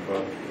production,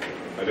 but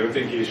I don't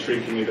think he's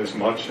shrinking it as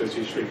much as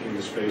he's shrinking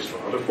the space for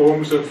other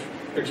forms of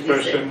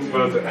expression,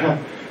 but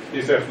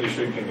he's definitely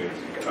shrinking it.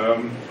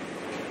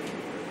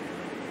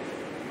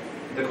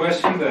 The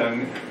question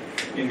then,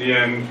 in the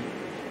end,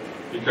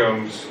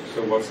 becomes,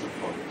 so what's the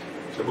point?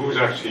 So who's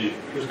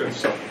going to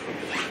suffer from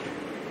this?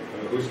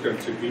 Who's going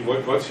to be,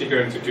 what's he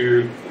going to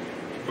do to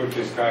put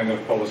this kind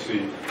of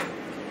policy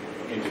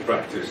into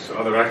practice?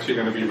 Are there actually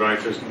going to be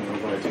writers who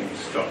are writing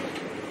stuff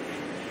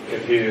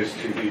that adheres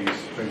to these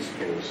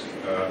principles?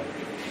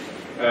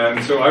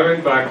 And so I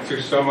went back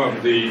to some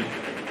of the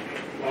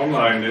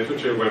online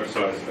literature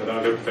websites that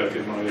I looked at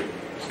in my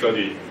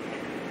study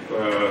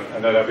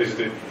and that I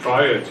visited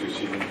prior to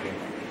Xi Jinping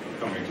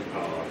coming to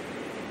power.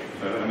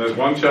 And there's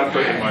one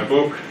chapter in my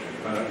book,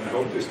 and I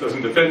hope this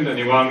doesn't offend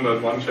anyone,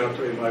 but one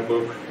chapter in my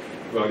book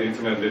about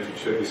internet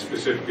literature is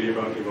specifically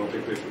about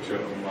erotic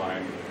literature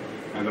online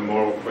and the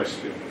moral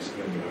questions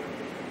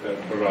that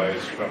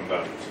arise from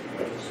that.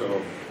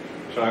 So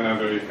China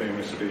very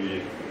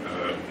famously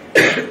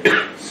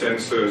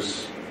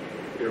censors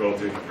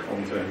erotic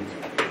content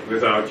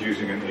without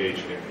using an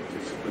age limit.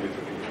 It's a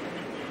political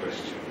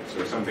question.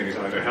 So something is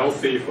either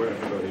healthy for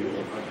everybody or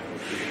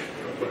unhealthy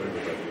for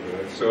everybody.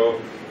 Right? So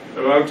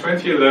around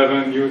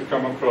 2011, you would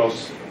come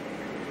across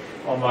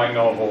online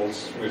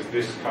novels with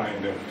this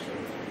kind of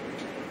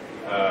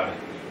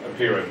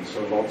appearance.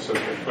 So lots of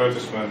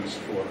advertisements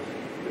for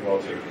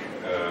erotic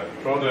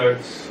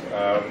products.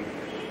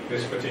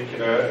 This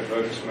particular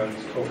advertisement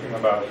talking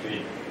about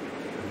the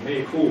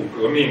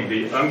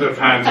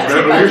underpants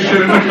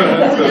revolution. I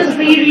was just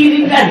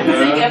rereading that and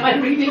saying, am I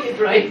reading it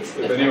right?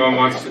 If anyone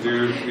wants to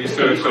do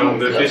research on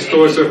the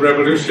discourse of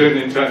revolution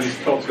in Chinese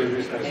culture,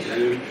 this has to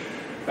do.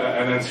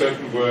 And then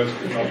certain words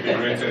could not be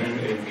written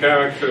in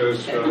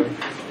characters.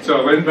 So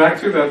I went back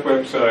to that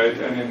website,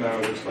 and it now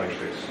looks like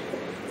this.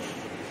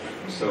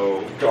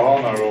 So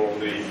gone are all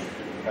the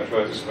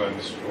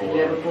advertisements for.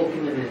 You have a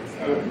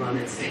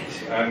Pokemon instead.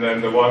 And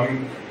then the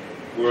one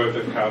word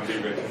that can't be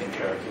written in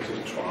characters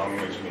is chuang,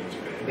 which means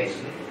base.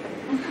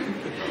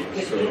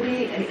 So, I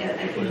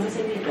can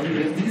send me a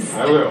copy of this.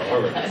 I will. I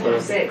want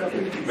to say a copy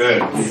of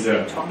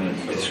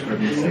this.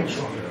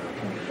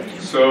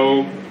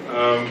 So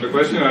the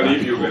question I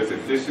leave you with,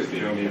 if this is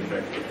the only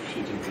effect of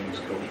Xi Jinping's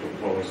cultural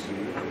policy,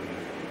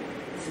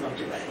 it's not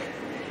too bad.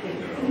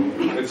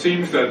 It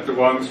seems that the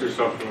ones who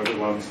suffer are the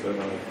ones that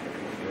are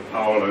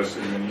powerless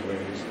in many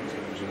ways in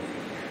terms of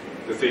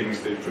the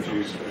things they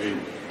produce, very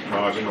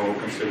marginal,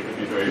 considered to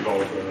be very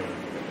vulgar,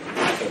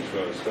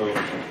 etc. So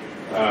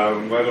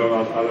whether or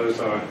not others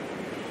are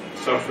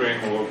suffering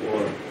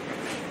or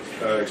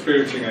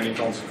experiencing any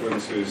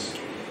consequences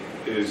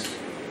is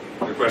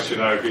the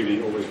question I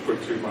really always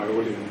put to my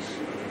audience.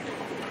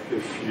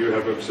 If you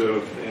have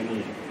observed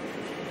any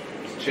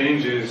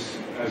changes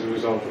as a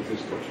result of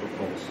this cultural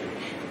policy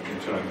in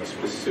China,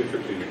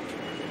 specifically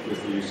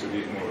with the use of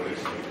these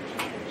moralistic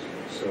terms.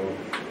 So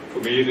for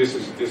me, this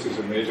is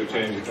a major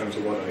change in terms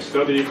of what I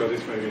study, but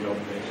it's maybe not a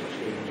major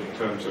change in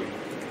terms of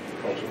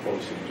cultural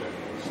policy in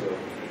general. So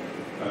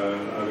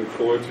I look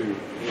forward to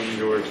hearing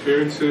your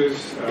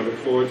experiences. I look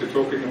forward to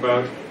talking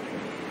about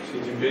Xi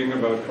Jinping,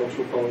 about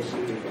cultural policy,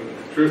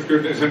 about truth,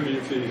 goodness, and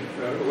beauty,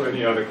 or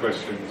any other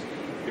questions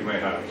you may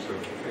have. So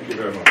thank you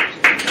very much.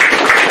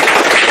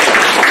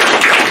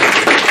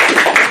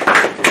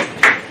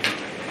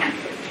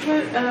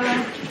 Well,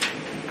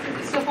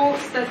 so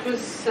Hockx, that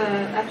was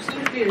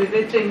absolutely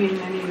riveting in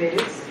many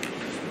ways.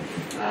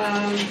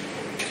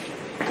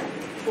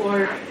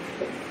 For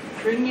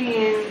bringing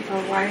in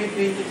a wide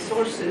range of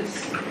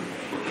sources,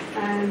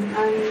 and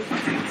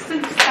I'm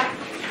still struck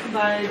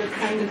by the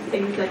kind of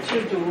things that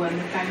you do and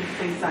the kind of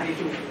things I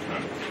do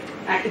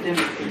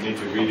academically. We need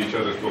to read each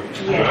other's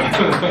books.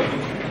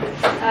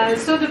 Yeah.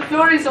 So the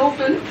floor is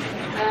open.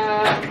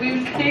 We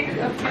will take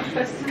a few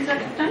questions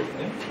at a time.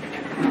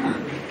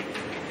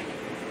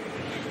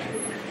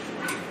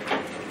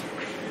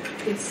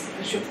 Yes,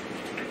 sure.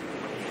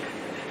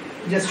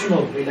 Just to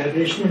know, the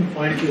elaboration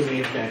point you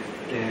made that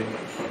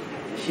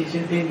Xi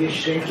Jinping is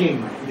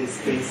shrinking this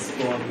space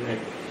for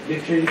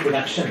literary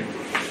production,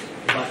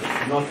 but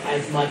not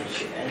as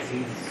much as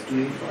he's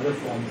doing for other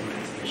forms of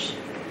expression.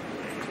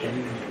 Can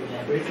you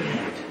elaborate on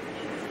that?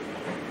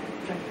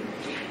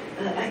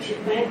 Actually,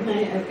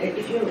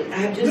 if you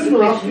have just a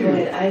question,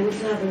 I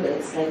also have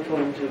a slight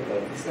point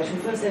of discussion.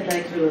 First, I'd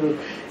like to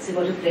say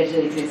what a pleasure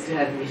it is to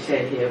have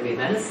Michel here with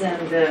us.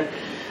 And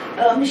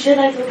Michel,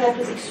 I thought that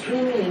was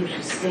extremely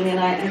interesting, and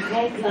I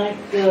quite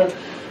like the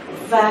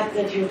fact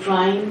that you're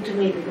trying to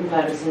make a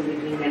comparison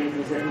between many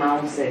things that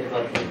Mao said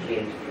about military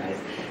enterprise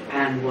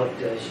and what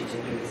Xi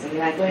Jinping is saying.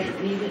 And I quite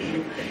agree with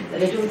you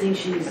that I don't think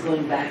she is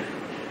going back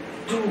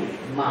to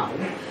Mao.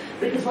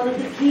 Because one of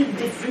the key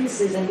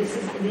differences, and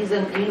these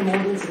are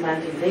modern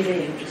semantics, very,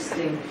 very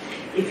interesting.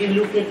 If you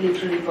look at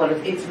literary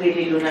politics, it's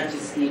really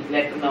Lunacharsky,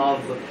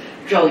 Plekhanov,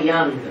 Zhao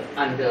Yang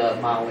under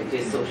Mao, it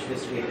is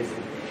socialist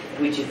realism,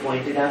 which he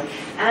pointed out.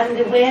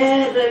 And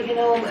where,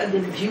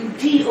 the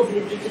duty of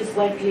literature is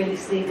quite clearly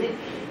stated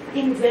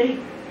in very,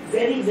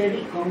 very,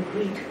 very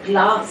concrete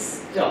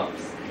class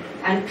terms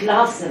and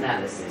class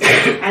analysis.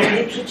 And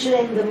literature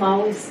in the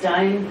Maoist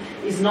time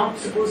is not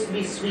supposed to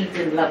be sweet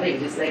and loving,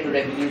 just like a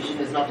revolution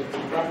is not a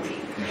tea party.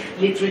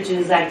 Literature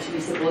is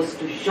actually supposed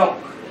to shock,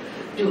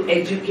 to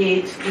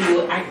educate,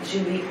 to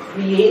actually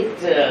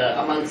create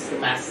amongst the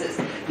masses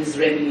this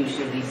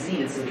revolutionary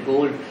zeal. So the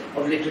goal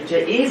of literature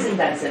is in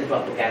that sense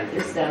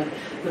propagandist, and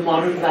the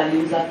moral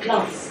values are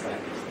class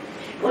values.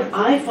 What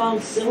I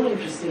found so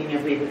interesting in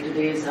your paper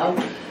today is how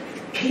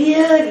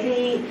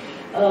clearly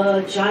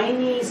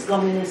Chinese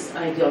communist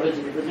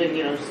ideology, because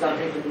when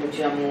starting from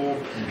Mujiamu,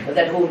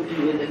 that whole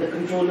period, the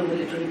control of the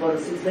literary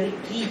policy is very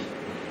key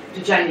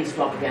to Chinese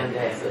propaganda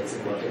efforts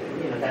and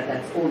whatever.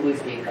 That's always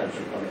been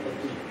cultural policy,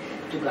 key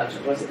to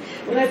cultural policy.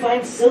 What I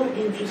find so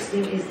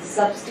interesting is the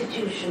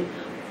substitution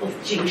of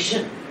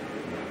Jingshen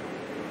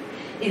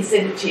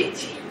instead of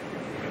Qieqi,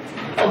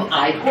 of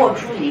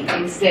I-quadrillion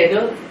instead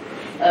of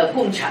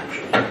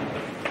Gongqiang.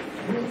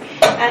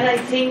 And I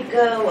think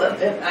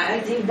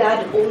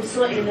that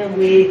also in a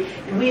way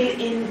will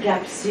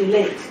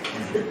encapsulate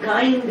the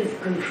kind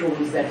of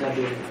controls that are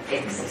being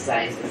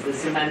exercised, as the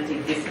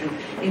semantic difference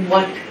in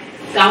what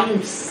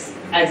counts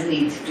as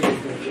need to be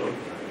controlled.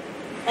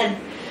 And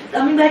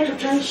coming back to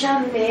Chen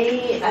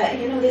Shan-mei,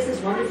 there's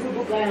this wonderful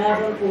book I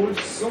have on old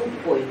Song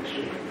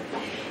poetry.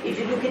 If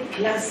you look at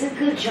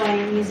classical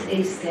Chinese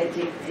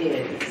aesthetic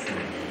theories,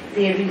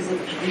 theories of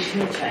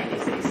traditional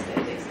Chinese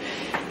aesthetics,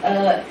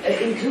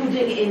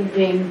 including in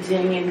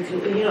painting,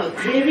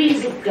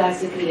 theories of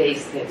classical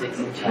aesthetics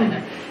in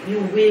China, you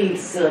will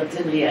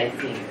certainly, I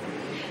think,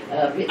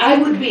 I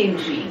would be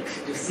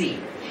intrigued to see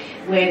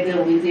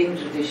whether within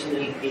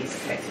traditional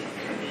aesthetic,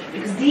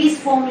 because these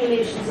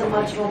formulations are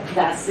much more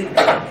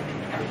classical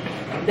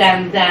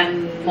than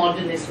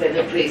modernist,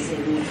 whether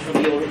tracing roots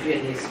from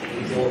European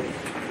histories or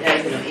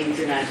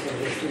international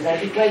histories.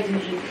 I'd be quite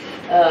intrigued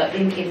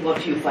in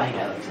what you find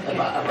out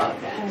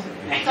about that.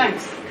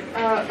 Thanks.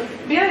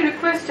 May I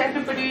request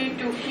everybody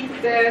to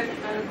keep their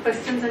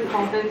questions and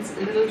comments a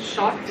little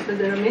short, because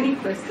there are many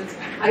questions.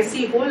 I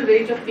see a whole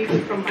range of people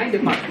from my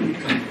department.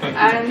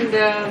 And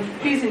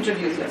please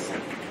introduce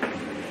yourself.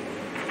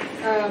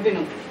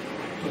 Vinod.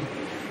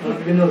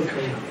 Vinod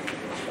Khanna.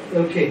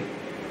 Okay.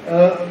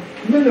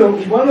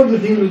 One of the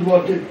things was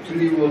what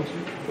actually was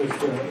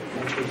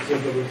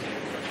said was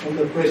on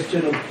the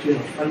question of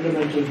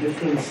fundamental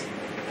difference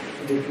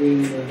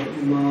between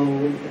Mao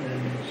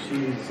and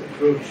Xi's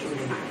approach,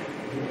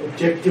 the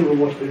objective of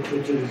what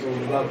literature is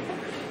all about.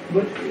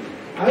 But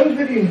I was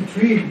very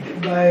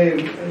intrigued by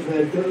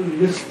the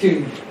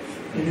listing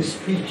in his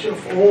speech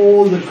of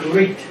all the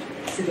great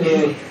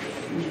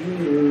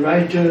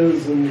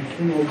writers and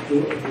of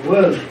the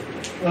world.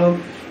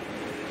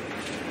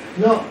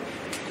 Now,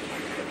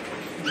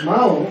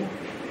 Mao,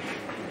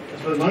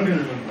 as far as one can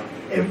remember,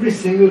 every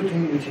single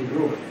thing which he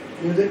wrote,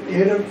 there was an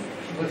air of,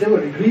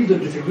 whatever, agreed or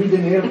disagreed,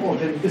 an air of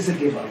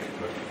authenticity about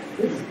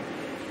it.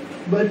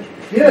 But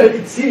here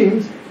it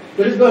seems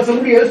that he's got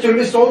somebody else to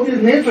list all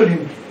these names for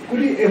him.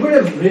 Could he ever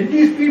have read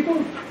these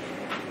people?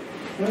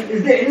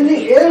 Is there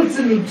anything else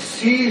in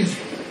Xi's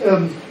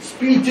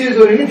speeches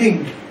or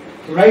anything,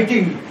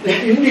 writing,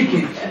 that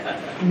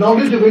indicates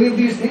knowledge of any of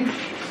these things?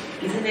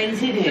 He's an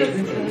engineer.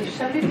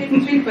 Shall we take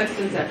 3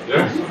 questions at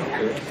Yes.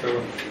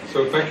 Okay.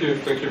 So thank you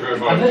very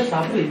much. I'm just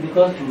suffering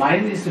because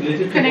mine is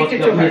related to Connected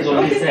what to Gavin has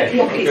already said.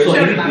 Okay, So sure,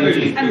 please, ma'am.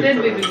 please, And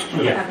then we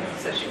will Yeah. have a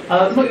session.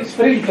 No, it's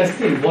very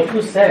interesting. What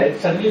you said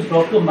suddenly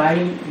brought to my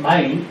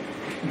mind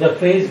the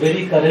phrase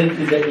very current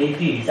in the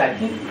 80s. I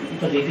think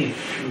it was 80s.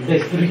 The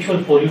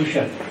spiritual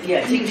pollution.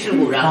 Yeah,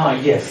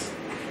 Yes.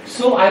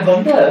 So I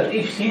wonder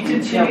if Xi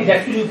Jinping is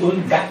actually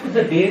going back to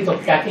the days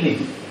of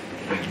tackling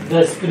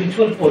the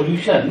spiritual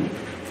pollution,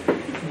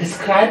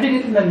 describing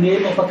it in the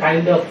name of a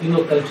kind of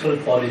cultural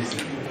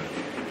policy.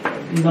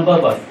 Number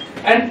one.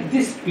 And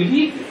this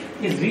belief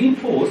is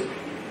reinforced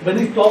when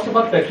he talks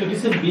about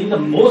patriotism being the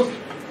most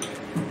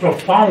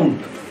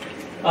profound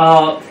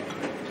part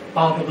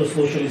of the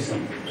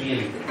socialism,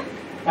 really.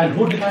 And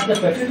who defines the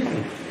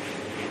patriotism?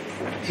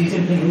 Xi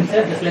Jinping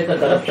himself, just like the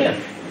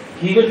corruption.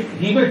 He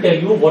will tell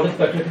you what is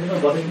patriotism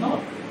and what is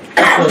not.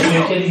 So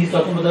essentially he's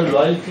talking about the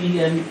loyalty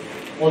and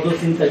all those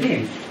things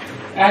again.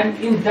 And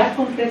in that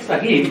context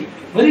again,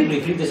 very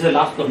briefly, this is the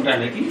last comment I'm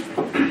making.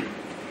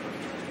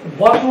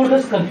 What role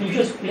does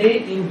Confucius play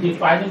in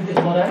defining these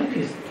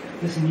moralities,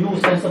 this new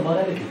sense of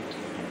morality?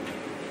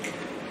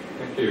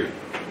 Thank you.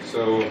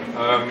 So,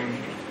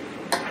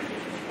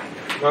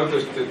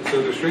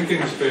 the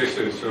shrinking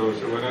spaces. So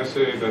when I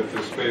say that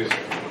the space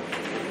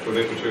for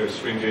literature is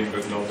shrinking,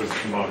 but not as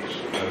much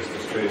as the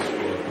space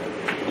for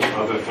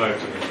other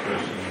types of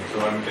expression. So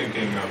I'm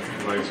thinking of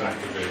rights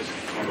activists,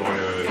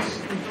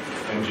 lawyers,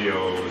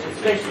 NGOs,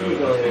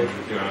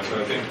 etc. So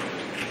I think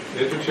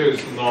literature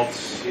is not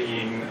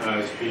seen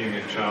as being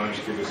a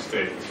challenge to the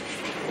state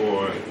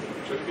or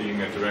just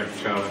being a direct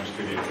challenge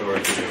to the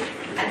authority of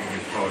the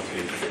Communist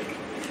Party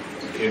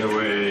in a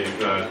way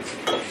that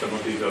some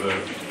of these other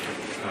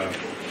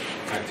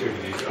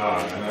activities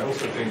are. And I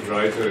also think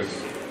writers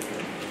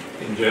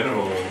in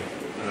general,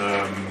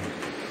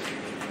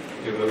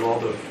 a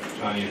lot of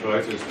Chinese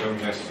writers don't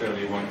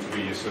necessarily want to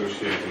be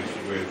associated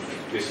with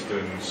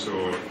dissidents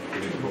or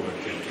political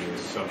activity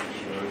as such.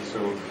 Right? So,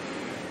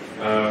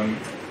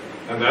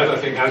 and that I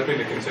think has been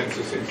the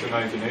consensus since the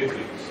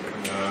 1980s.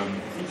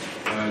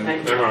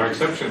 And there are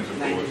exceptions, of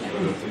course,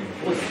 but I think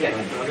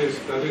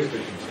that is the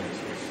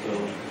consensus.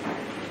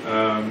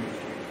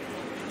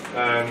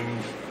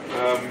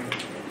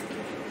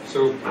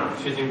 So,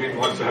 Xi Jinping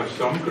wants to have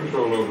some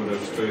control over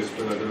that space,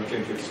 but I don't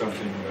think it's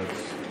something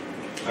that's.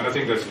 And I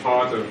think that's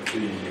part of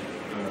the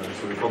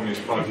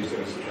Communist parties,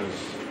 as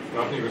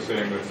Daphne was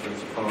saying,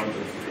 that's part of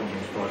the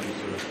Communist party's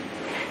sort of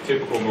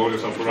typical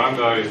modus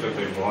operandi is that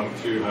they want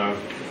to have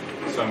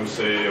some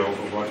say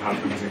over what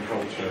happens in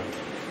culture.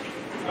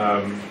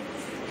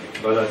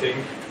 But I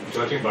think,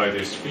 judging by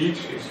this speech,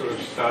 he's sort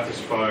of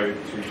satisfied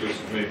to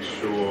just make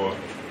sure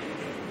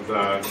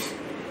that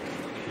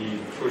he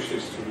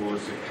pushes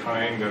towards a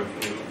kind of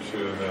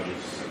literature that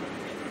is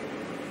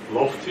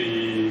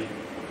lofty,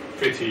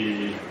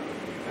 pretty,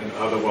 and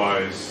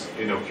otherwise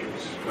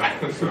innocuous.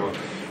 So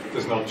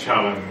does not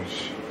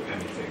challenge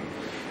anything.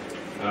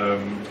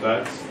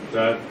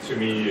 That to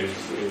me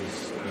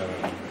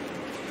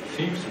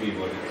seems to be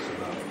what it's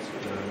about.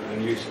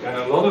 And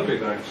a lot of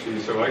it actually.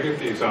 So I give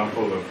the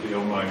example of the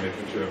online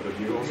literature, but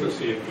you also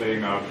see it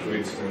playing out, for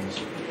instance,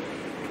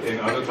 in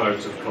other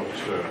types of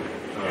culture.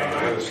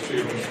 I had a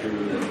student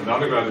an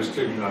undergraduate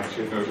student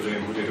actually at Notre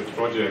Dame who did a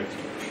project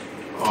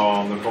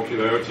on the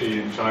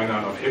popularity in China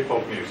of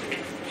hip-hop music,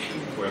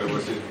 where there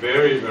was this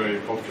very, very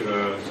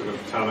popular sort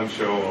of talent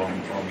show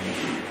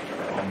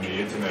on the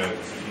internet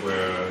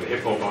where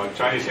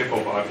Chinese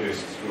hip-hop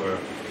artists were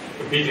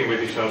competing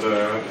with each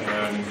other,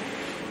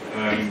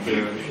 and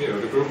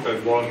the group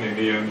that won in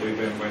the end, they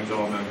then went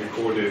on and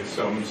recorded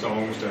some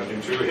songs that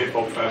in true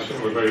hip-hop fashion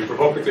were very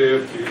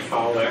provocative, used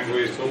foul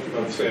language, talked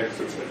about sex,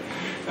 etc.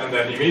 And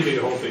then immediately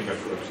the whole thing got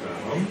closed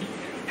down.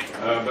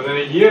 But then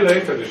a year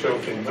later the show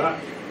came back,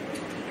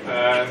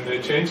 and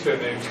they changed their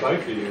name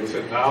slightly. They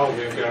said, now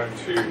we're going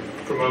to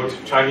promote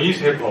Chinese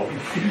hip-hop.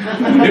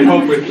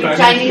 Hip-hop with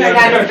Chinese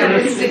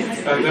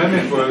characteristics. And then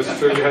it was,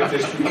 so you had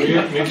this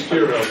weird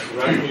mixture of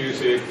rap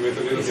music with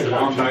a little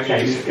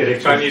bit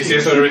of Chinese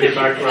scissor in the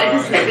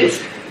background.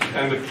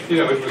 And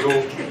it was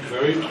all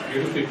very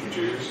beautifully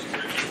produced.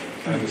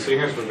 And the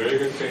singers were very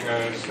good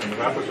singers, and the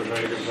rappers were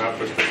very good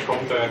rappers, but the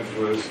content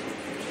was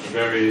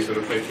very sort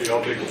of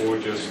patriotic or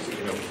just,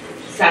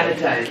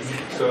 sanitized.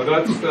 So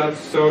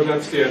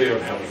that's the idea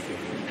of healthy.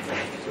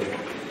 So,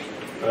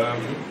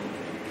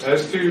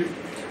 as to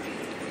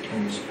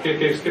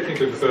skipping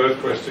to the third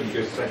question,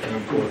 because second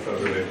and fourth are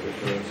related.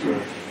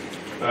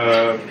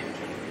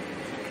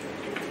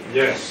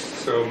 Yes.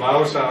 So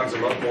Mao sounds a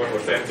lot more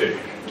authentic,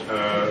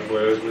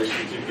 whereas with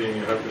Xi Jinping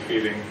you have the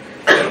feeling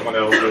someone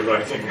else is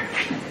writing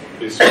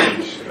his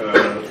speech,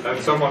 and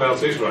someone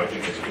else is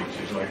writing his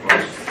speeches, like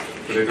most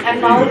political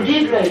And Mao leaders.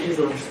 did write his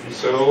own speech.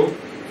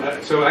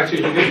 So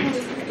actually he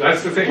didn't.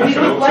 That's the thing.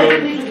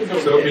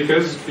 So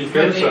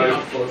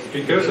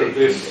because of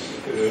this,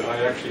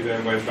 I actually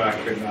then went back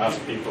and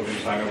asked people in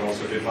China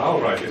also, did Mao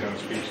write his own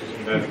speeches?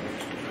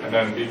 And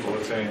then people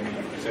are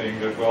saying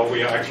that, well,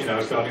 we are actually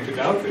now starting to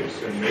doubt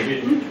this, and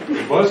maybe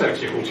it was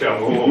actually Hu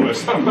Qiao or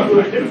someone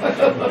like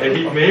that. And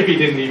he maybe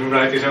didn't even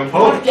write his own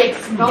poems.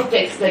 No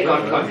text, they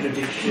got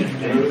contradiction.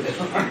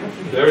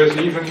 There is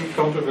even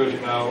controversy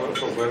now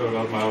of whether or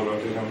not Mao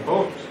wrote his own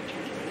poems.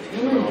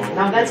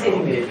 Now that's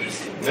getting very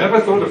interesting. Never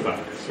thought of that.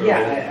 So,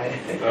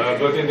 Yeah,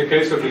 but in the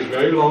case of this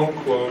very long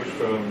quote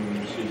from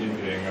Xi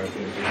Jinping, I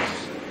think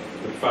it's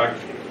the fact,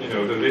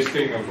 the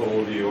listing of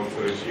all the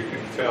authors, you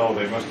can tell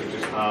they must have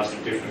just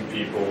asked different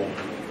people,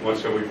 what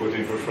shall we put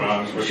in for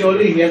France?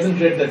 Surely he hasn't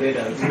read the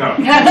Vedas. No.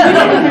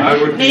 I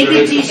would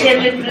maybe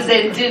Michel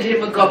presented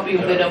him a copy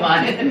of the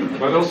Ramayana.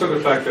 But also the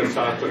fact that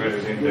Sartre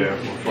is in there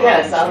for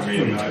France. Yes, I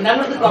mean, none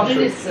of the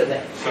communists are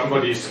there.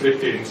 Somebody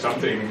slipped in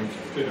something,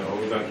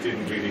 that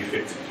didn't really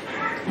fit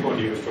what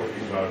he was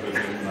talking about.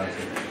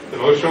 The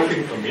most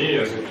shocking for me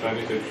as a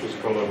Chinese literature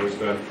scholar was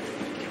that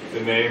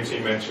the names he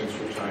mentions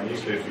for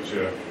Chinese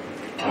literature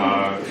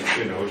are,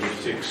 the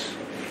 6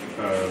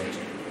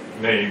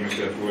 names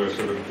that were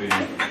sort of the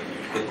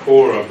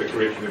core of the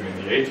curriculum in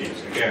the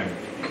 80s. Again,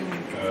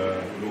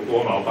 Lu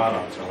Guo Mao Ba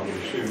La Cao, Lu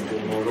Xun Gu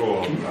Mo Ruo,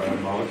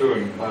 Mao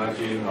Dun, Ba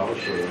Jin, Lao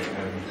Shi,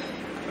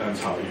 and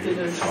Cao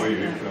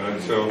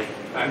Yu.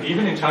 And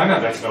even in China,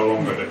 that's no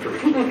longer the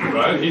curriculum,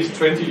 right? He's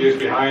 20 years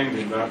behind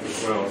in that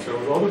as well. So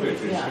a lot of it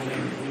is.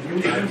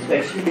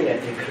 Especially, I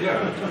think.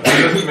 Yeah,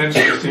 he doesn't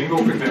mention a single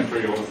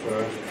contemporary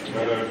author,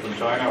 whether from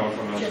China or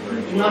from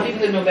elsewhere. Not even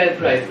the Nobel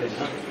Prize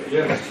winner.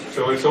 Yes,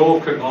 so it's all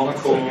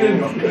canonical,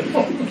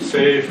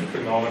 safe,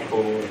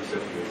 canonical, etc.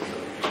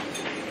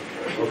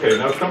 Okay,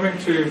 now coming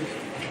to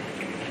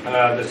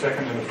the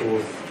second and the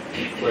fourth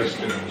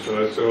questions.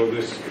 So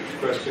this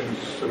question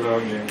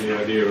surrounding the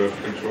idea of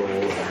control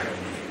and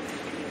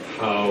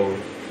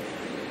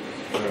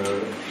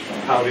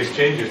how this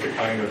changes the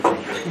kind of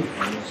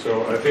control.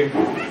 So I think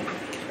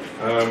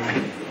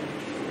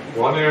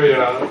one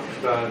area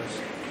that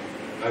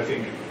I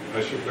think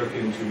I should look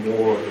into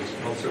more is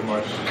not so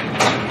much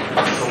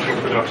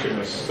cultural production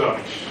as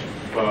such,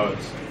 but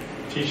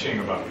teaching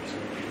about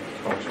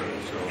culture.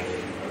 So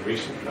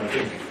I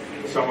think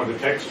some of the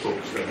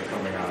textbooks that are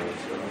coming out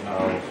are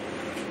now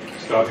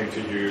starting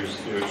to use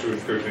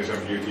truth, goodness,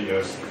 and beauty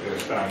as their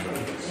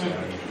standards,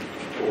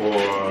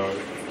 or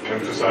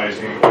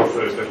emphasizing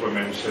authors that were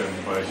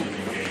mentioned by Xi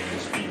Jinping in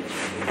his speech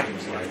and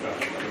things like that.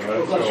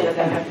 Right?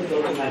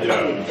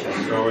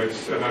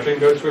 So and I think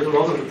that's with a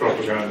lot of the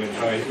propaganda in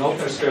China. He's not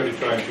necessarily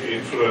trying to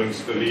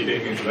influence the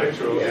leading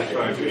intellectuals, he's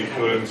trying to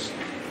influence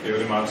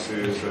the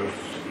masses of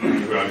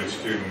graduate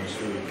students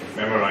who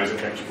memorize a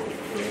textbook.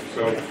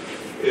 So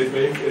it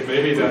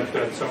may be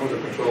that some of the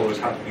control is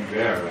happening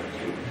there,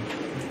 actually.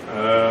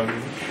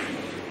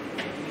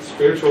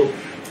 Spiritual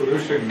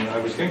pollution, I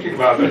was thinking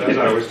about that as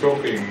I was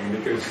talking,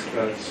 because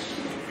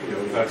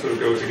that sort of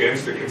goes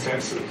against the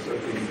consensus, I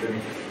think.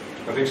 And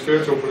I think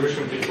spiritual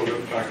pollution, people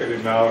look back at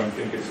it now and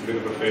think it's a bit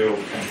of a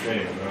failed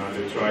campaign.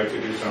 They tried to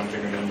do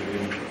something and then they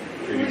didn't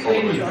really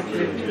follow it.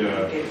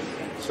 Yeah.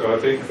 So I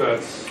think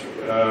that's,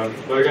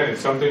 but again,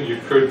 it's something you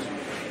could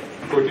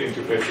put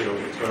into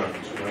patriotic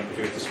terms, right?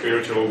 Because the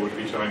spiritual would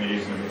be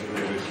Chinese and the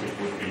materialistic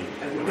would be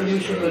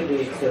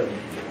Western.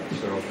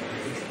 So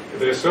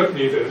there's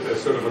certainly a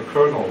sort of a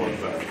kernel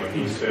of that when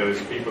he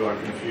says people are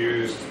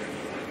confused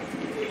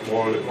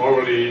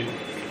morally,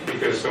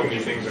 because so many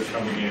things are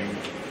coming in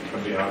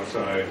from the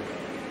outside,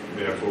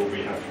 therefore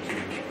we have to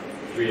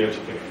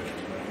re-educate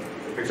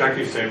them.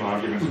 Exactly the same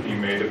arguments being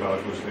made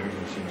about Muslims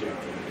in Xinjiang.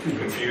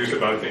 Confused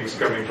about things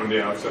coming from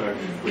the outside,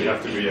 we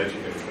have to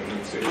re-educate them.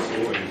 It's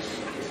always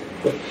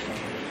the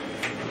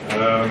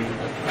same.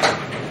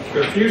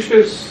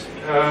 Confucius,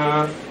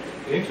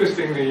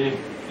 interestingly,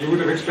 you would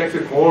have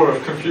expected more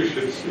of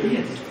Confucius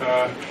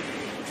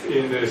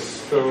in this.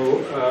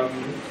 So,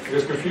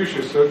 because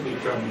Confucius certainly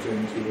comes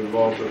into a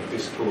lot of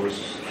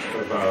discourse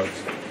about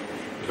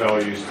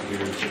values to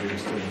do, for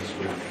instance,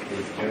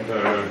 with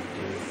gender,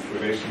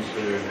 with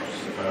relationships,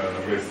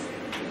 with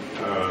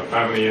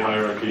family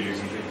hierarchies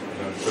and things like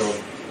that.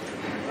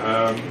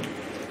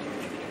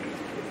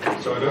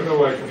 So I don't know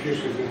why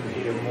Confucius isn't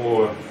here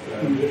more,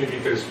 maybe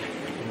because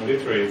from a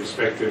literary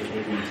perspective,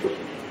 maybe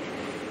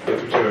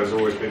literature has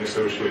always been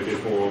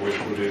associated more with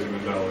Buddhism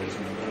and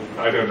Taoism.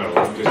 I don't know,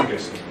 I'm just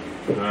guessing.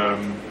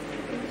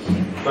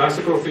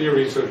 Classical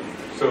theories,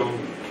 so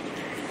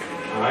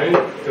I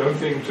don't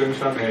think Zheng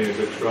Shanhe is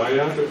a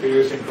triad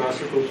appears in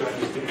classical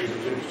Chinese theories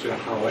of literature.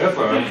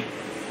 However,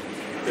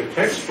 the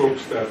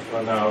textbooks that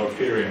are now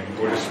appearing,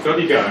 or the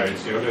study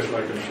guides, there's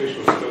like an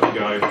official study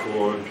guide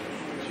for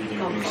Xi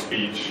Jinping's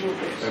speech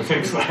and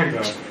things like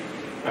that.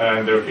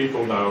 And there are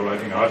people now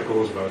writing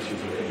articles about Xi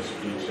Jinping's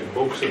speech and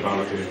books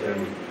about it.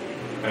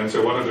 And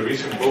so one of the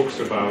recent books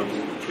about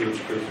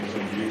truth, goodness,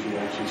 and beauty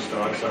actually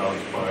starts out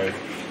by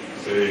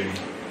saying,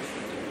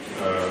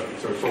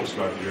 so it talks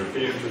about the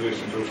European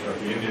tradition, talks about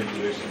the Indian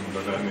tradition,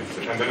 but then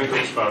it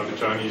talks about the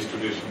Chinese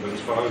tradition. But as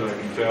far as I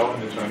can tell,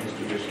 in the Chinese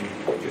tradition,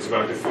 it's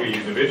about the three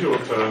individual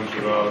terms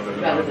rather than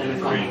about the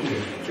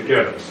three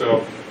together.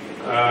 So,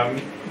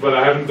 but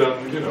I haven't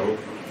done,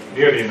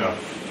 nearly enough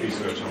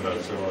research on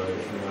that. So,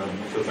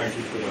 so thank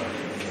you for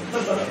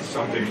that. That's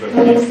something that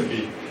needs to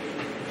be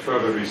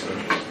further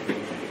researched.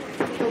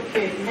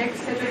 Okay, next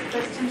set of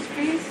questions,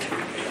 please.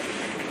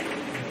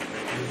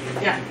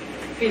 Yeah,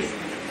 please.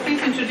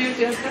 Please introduce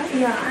yourself.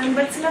 Yeah, I'm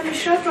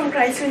Michel from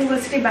Christ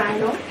University,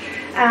 Bangalore.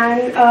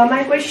 And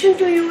my question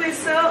to you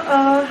is,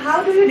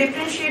 how do you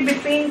differentiate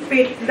between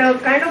the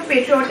kind of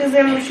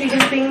patriotism Xi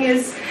Jinping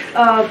is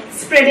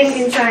spreading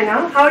in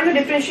China? How do you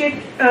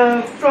differentiate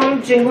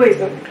from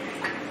jingoism?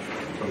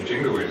 From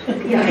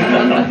jingoism? Yeah.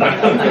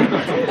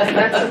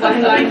 That's a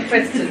one-line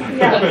question.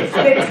 Yeah,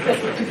 very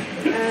specific.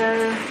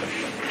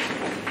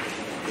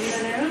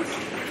 Anyone else?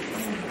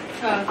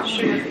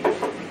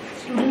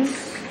 Students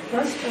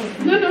first?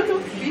 No,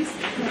 please.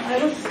 I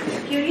was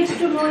curious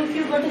to know if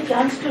you got a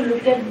chance to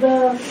look at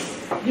the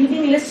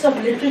reading lists of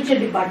literature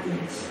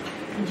departments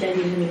in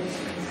Chinese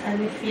universities,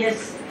 and if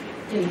yes,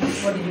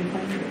 what did you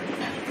find?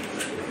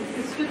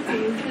 This will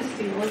be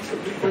interesting also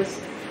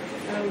because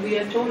we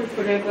are told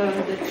forever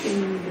that in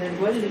the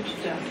world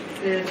literature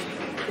they're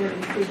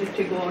included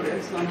Tagore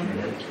as one of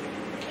the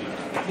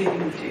reading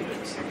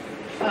materials.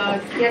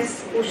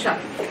 Yes, Usha.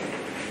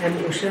 I'm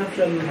Usha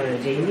from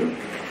JNU.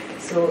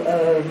 So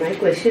my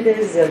question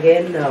is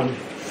again,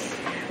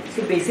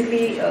 so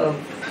basically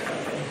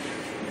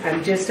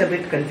I'm just a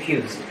bit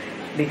confused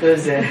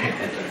because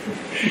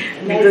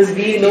because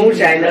we know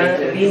China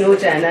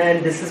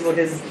and this is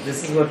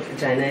what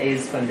China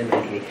is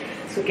fundamentally.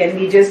 So can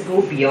we just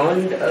go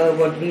beyond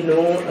what we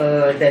know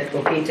that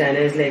okay, China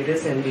is like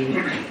this and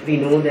we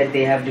know that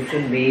they have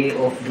different way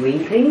of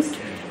doing things?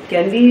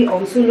 Can we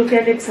also look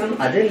at it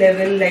some other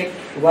level, like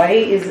why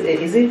is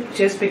it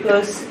just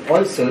because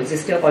also it's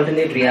just an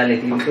alternate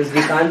reality, because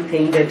we can't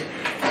think that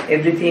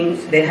everything,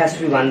 there has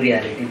to be one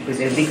reality because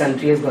every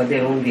country has got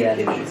their own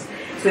realities.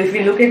 So if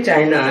we look at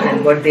China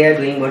and what they are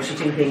doing, what Xi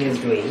Jinping is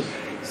doing,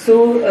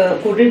 so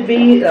could it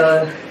be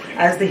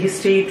as the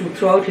history,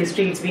 throughout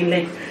history it's been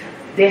like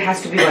there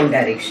has to be one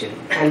direction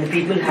and the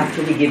people have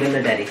to be given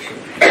a direction,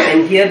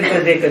 and here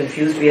because they're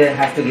confused we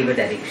have to give a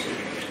direction.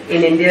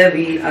 In India,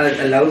 we are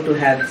allowed to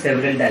have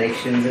several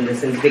directions in the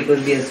sense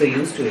because we are so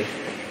used to it.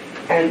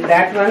 And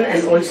that one,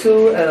 and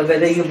also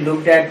whether you've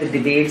looked at the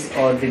debates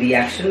or the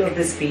reaction of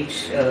the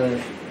speech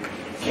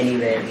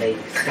anywhere, like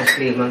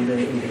especially among the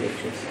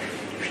intellectuals.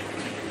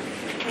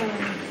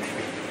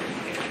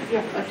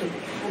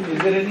 Is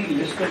there any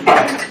list of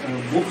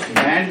books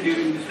banned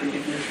during this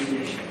particular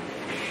situation?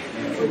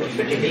 Which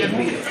particular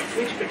period?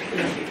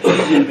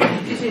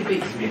 Xi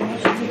Jinping.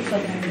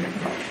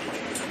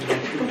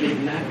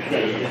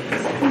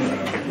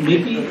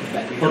 Maybe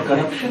for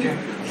corruption,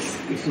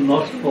 it's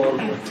not for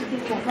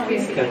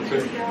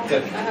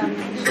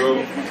So,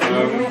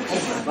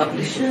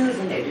 Publishers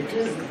and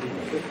editors.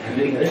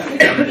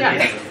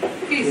 Yeah,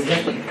 please.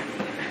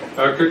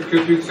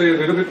 could you say a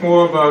little bit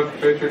more about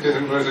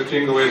patriotism versus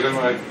jingoism?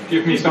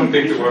 Give me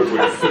something to work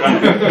with.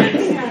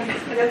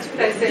 That's what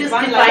I said. Just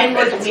One define line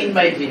what you mean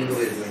by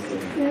jingoism.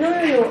 No.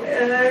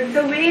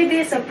 The way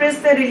they suppress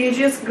the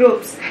religious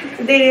groups,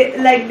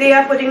 they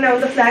are putting down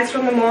the flags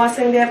from the mosque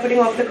and they are putting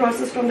off the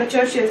crosses from the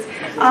churches.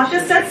 After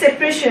such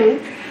suppression,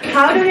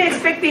 how do we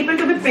expect people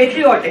to be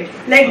patriotic?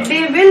 Like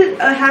they will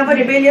have a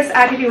rebellious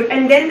attitude,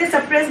 and then they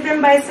suppress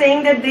them by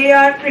saying that they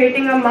are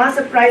creating a mass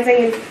uprising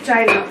in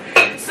China.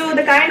 So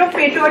the kind of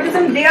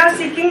patriotism they are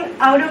seeking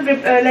out of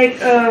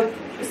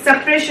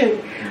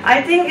suppression,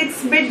 I think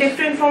it's a bit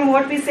different from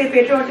what we say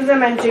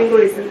patriotism and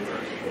jingoism.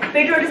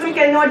 Patriotism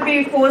cannot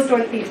be forced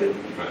on people.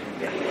 Right.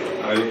 Yeah.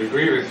 I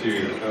agree with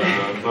you,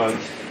 but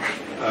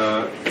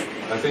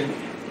I think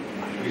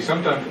we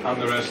sometimes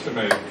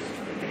underestimate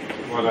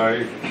what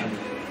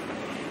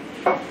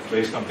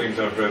based on things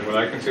I've read, what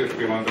I consider to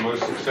be one of the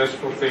most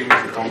successful things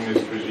the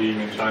communist regime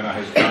in China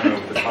has done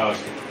over the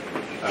past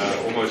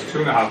almost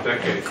 2.5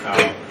 decades now,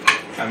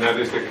 and that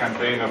is the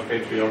campaign of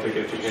patriotic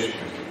education,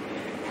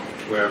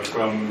 where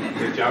from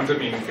the Jiang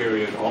Zemin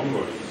period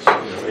onwards,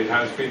 it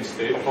has been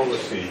state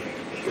policy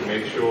to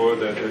make sure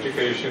that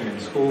education in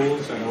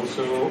schools and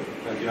also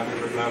at the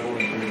undergraduate level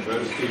in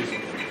universities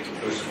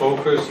was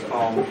focused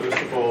on, first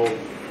of all,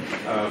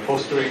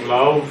 fostering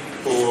love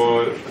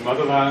for the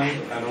motherland,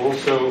 and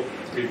also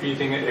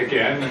repeating it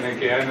again and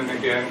again and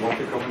again what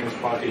the Communist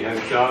Party has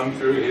done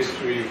through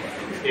history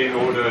in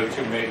order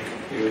to make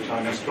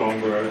China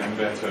stronger and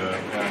better.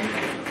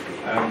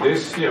 And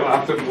this,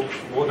 after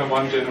more than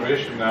one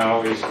generation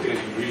now, is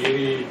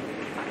really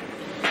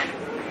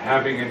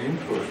having an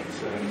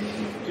influence. And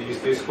these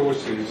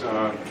discourses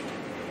are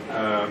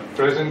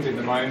present in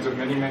the minds of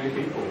many, many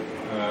people,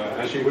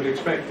 as you would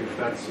expect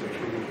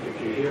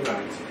if you hear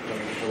that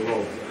a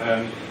lot.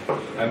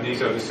 And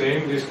these are the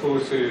same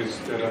discourses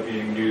that are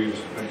being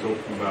used when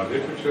talking about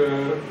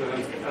literature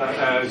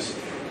as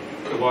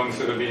the ones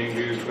that are being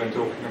used when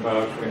talking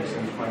about, for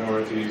instance,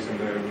 minorities and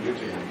their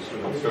religions.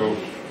 So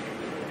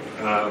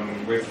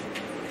with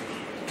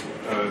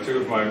two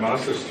of my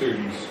master's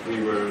students,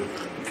 we were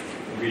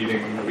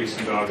reading a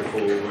recent article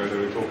where they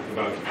were talking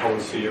about the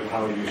policy of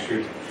how you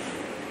should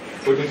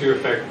put into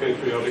effect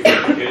patriotic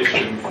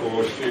education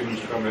for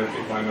students from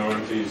ethnic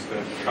minorities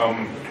that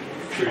come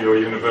to your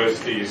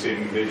universities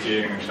in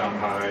Beijing and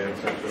Shanghai,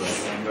 etc.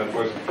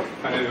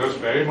 And it was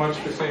very much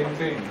the same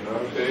thing.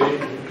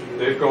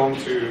 They've gone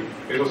to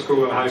middle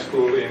school and high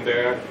school in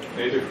their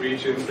native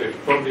regions. They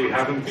probably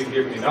haven't been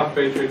given enough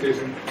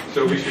patriotism,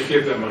 so we should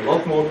give them a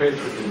lot more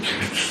patriotism.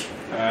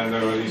 And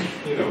there are these,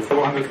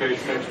 400-page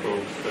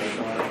textbooks that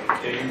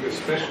are aimed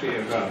especially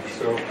at that.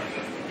 So,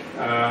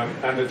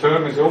 and the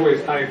term is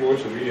always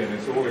Aiguozhi, and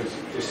it's always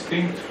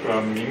distinct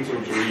from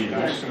Minzuzhi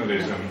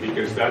nationalism,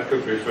 because that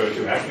could refer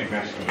to ethnic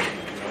nationalism.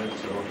 Right?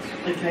 So,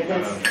 in fact,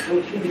 that's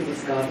totally been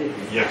discarded.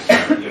 Yes.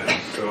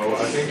 So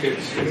I think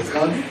it's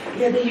discarded.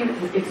 Yeah,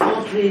 it's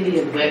not really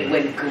a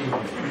welcome.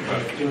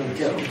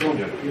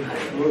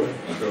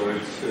 So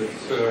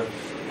it's.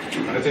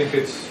 I think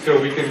it's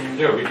so we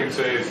can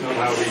say it's not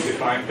how we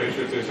define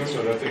patriotism,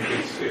 but I think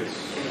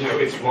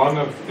it's one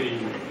of the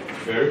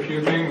very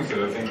few things that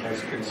I think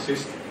has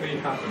consistently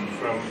happened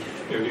from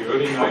the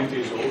early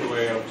 90s all the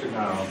way up to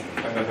now,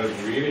 and that has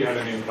really had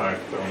an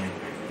impact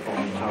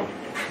on how,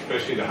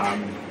 especially the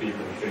Han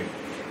people think.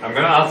 I'm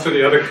going to answer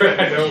the other question.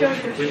 I know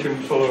we can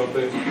follow up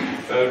this.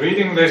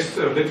 Reading list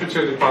of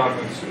literature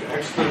departments,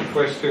 excellent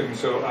question.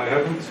 So I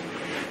haven't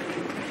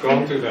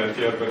gone to that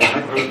yet, but I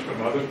have heard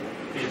from other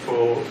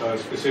people,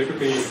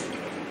 specifically,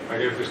 I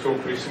gave this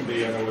talk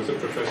recently, and there was a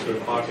professor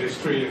of art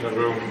history in the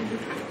room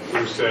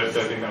who said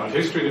that in art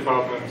history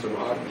departments or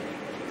art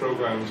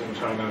programs in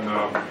China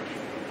now,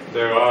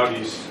 there are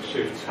these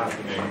shifts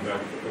happening,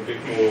 that a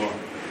bit more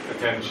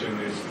attention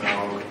is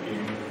now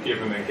being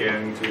given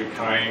again to the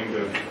kind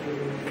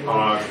of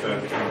art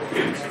that can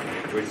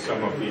fit with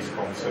some of these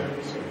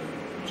concepts of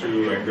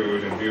true and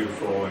good and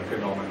beautiful and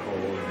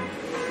canonical.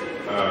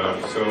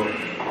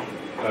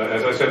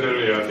 As I said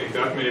earlier, I think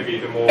that may be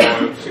the more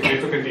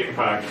significant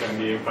impact than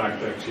the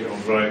impact actually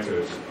on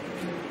writers.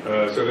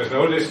 So there's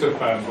no list of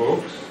banned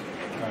books.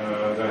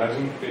 There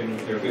hasn't been,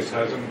 this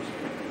hasn't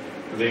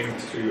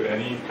linked to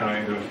any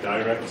kind of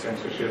direct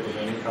censorship of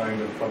any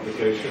kind of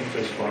publications,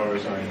 as far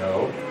as I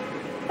know.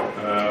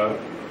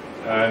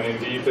 And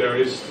indeed, there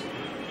is,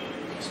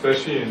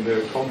 especially in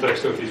the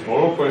context of these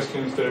moral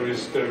questions, there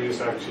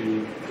is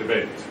actually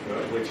debate,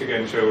 which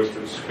again shows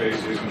that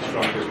space isn't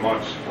shrunk as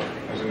much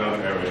as in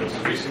other areas.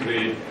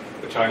 Recently,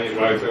 a Chinese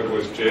writer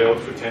was jailed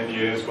for 10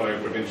 years by a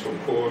provincial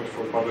court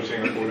for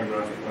publishing a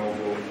pornographic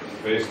novel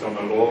based on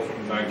a law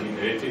from the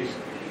 1980s.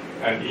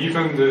 And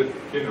even the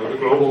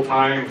Global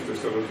Times, the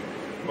sort of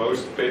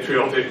most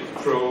patriotic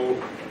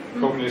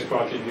pro-Communist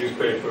Party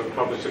newspaper,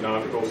 published an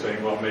article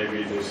saying, well,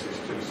 maybe this is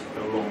just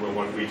no longer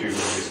what we do in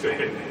this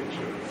day and age.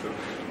 So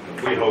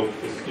we hope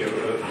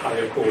a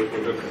higher court will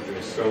look at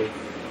this.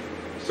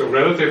 So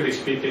relatively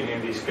speaking,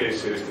 in these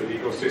cases, the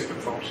legal system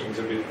functions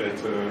a bit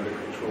better, the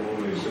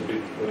control is a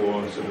bit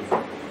more sort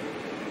of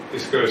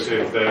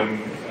discursive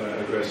than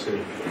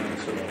aggressive, and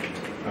so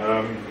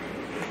on.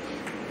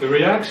 The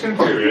reaction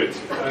to it,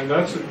 and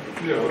that's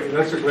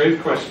a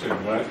great question,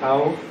 right?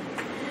 How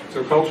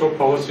So cultural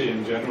policy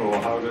in general,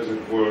 how does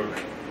it work?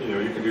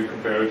 You can do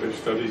comparative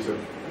studies of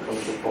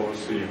cultural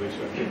policy, which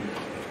I think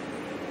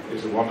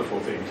is a wonderful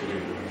thing to do.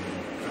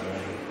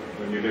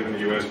 When you live in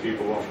the US,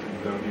 people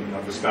often don't even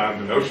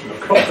understand the notion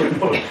of cultural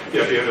policy.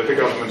 The idea that the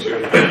government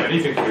should have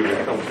anything to do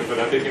with culture, but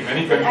I think in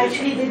many countries...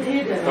 Actually, they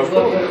did. Of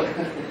course.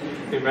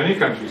 In many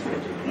countries they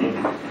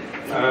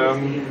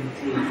do.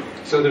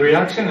 So the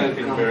reaction has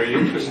been very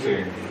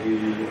interesting.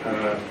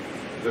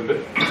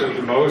 So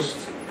the most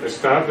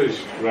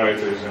established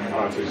writers and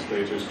artists,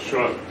 they just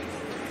shrug,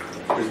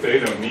 because they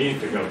don't need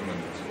the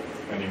government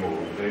anymore.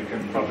 They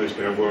can publish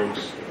their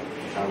works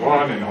in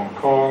Taiwan, in Hong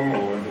Kong,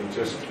 or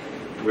just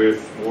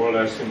with more or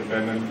less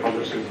independent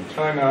publishers in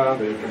China.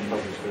 They can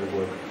publish their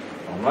work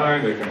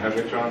online, they can have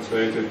it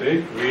translated.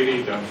 They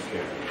really don't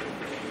care.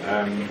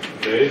 And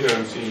they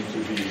don't seem to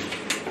be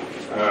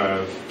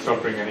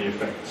suffering any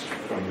effects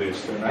from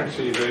this. And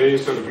actually they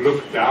sort of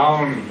look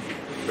down,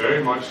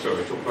 very much so.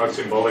 I talk about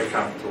symbolic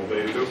capital.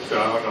 They look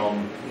down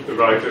on the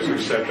writers who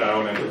sat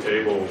down at the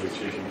table with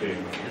Xi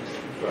Jinping.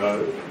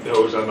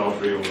 Those are not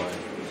real writers.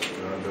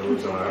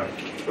 Those are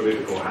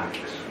political hacks.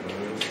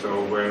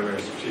 So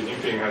whereas Xi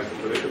Jinping has the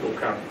political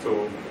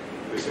capital,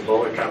 the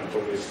symbolic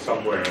capital is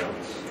somewhere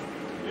else.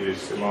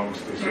 Is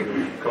amongst the sort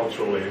of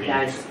cultural elite.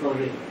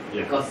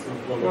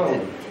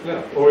 Cosmopolitan.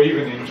 Well, or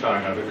even in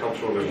China, the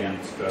cultural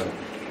elite that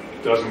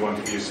doesn't want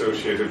to be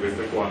associated with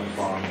the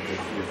Guanfang,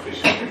 with the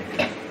official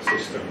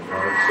system,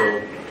 right?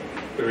 So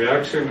the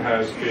reaction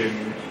has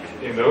been,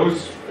 in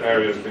those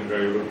areas, been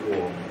very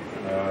lukewarm.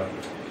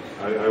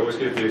 I always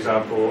give the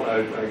example,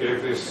 I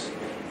gave this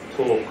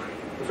talk,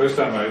 the first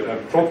time I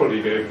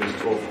properly gave this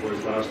talk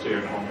was last year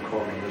in Hong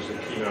Kong. It was a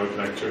keynote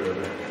lecture at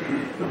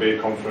a big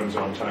conference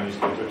on Chinese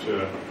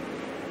literature.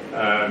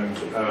 And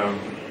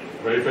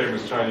very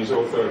famous Chinese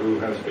author who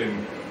has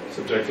been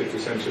subjected to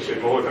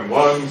censorship more than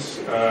once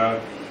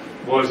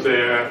was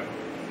there,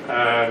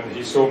 and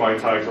he saw my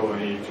title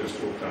and he just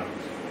walked out.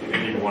 He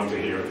didn't even want to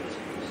hear it.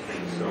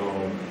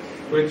 So,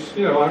 which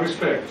I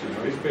respect.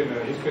 He's been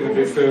a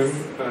victim.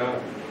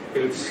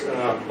 It's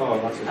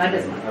what's his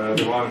name?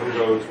 The one who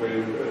wrote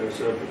with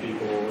Serve the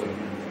People and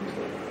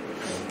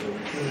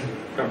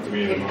come to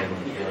me in a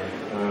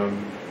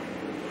moment.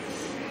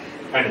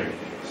 Anyway,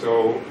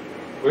 so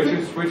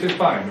which is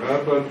fine,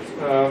 right? But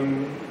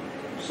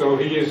so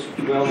he is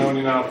well known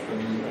enough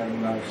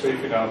and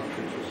safe enough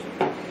to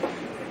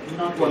just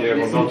not be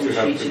able not to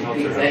have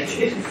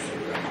to.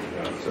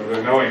 So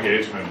there's no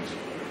engagement.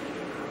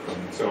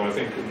 So I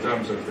think in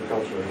terms of the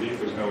cultural elite,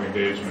 there's no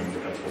engagement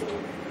at all.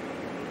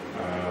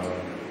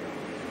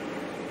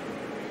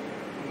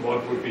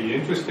 What would be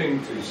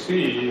interesting to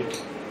see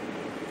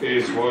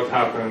is what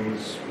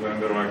happens when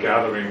there are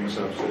gatherings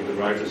of, say, the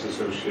Writers'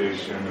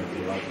 Association and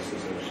the Artists'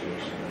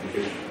 Association,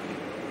 because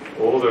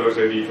all those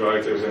elite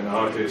writers and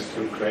artists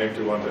who claim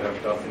to want to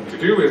have nothing to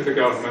do with the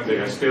government, they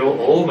are still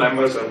all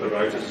members of the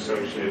Writers'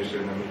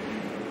 Association, and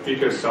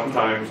because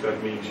sometimes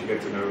that means you get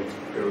to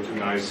go to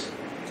nice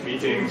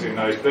meetings in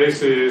nice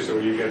places,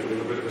 or you get a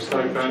little bit of a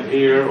stipend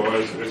here, or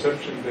a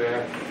reception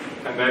there,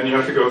 and then you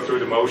have to go through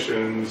the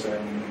motions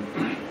and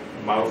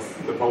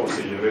mouth the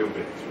policy a little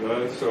bit,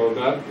 right? So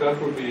that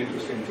would be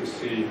interesting to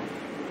see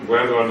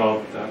whether or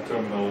not that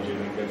terminology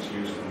then gets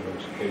used on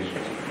those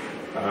occasions.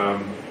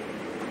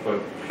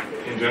 But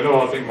in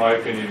general, I think my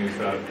opinion is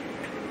that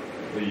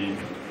the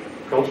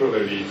cultural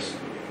elites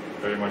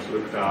very much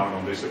look down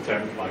on this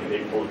attempt by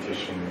a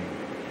politician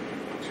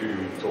to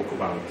talk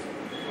about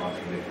art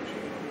and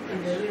literature.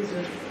 And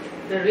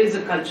there is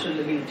a cultural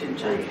elite in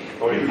China.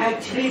 Oh, yeah.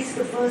 Actually, it's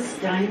the first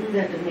time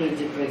that a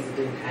major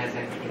president has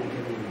actually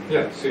intervened.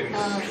 Yeah, since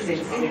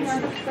Any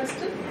other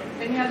question?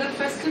 Any other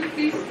question,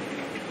 please?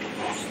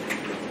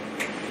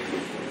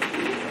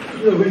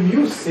 When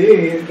you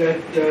say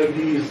that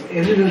these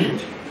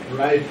eminent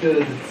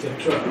writers,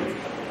 etc.,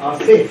 are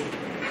safe,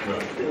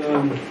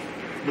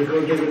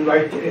 because they can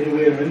write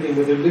anywhere and anything,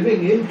 but they're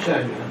living in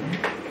China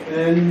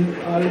and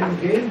are in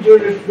danger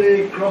if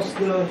they cross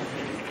the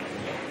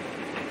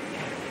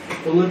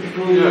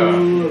political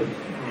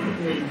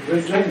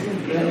red line.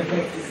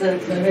 It's a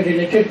very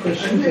related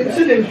question. And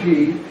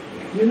incidentally,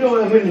 with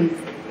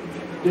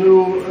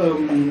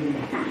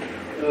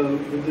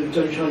the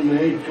Chanshan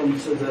Maid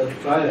comes as a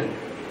triad,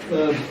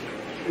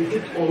 is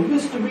it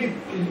always to be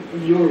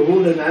your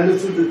whole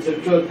analysis,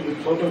 etc., to be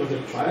thought of as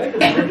a triad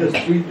and not as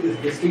three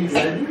distinct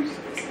values?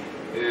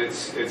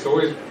 It's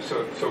always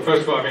so.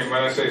 First of all, I mean,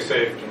 when I say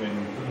safe, I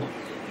mean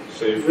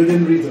safe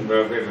within reason.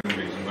 Well, within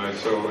reason, right?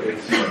 So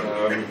it's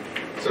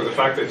so the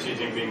fact that Xi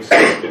Jinping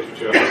says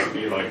literature has to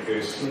be like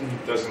this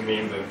doesn't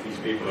mean that these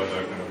people are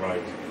not going to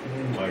write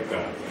like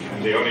that.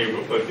 And the only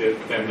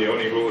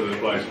rule that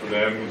applies for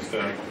them is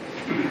that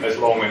as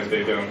long as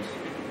they don't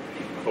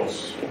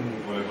cross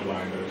whatever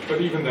line there is.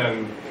 But even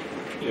then,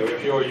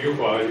 if you're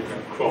Yuhua, you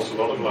can cross a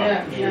lot of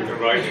lines. You can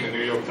write in the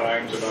New York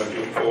Times about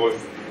June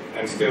 4th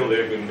and still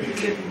live in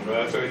Beijing.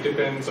 Right? So it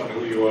depends on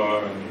who you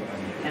are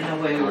and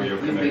how you're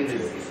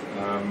connected.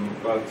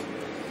 But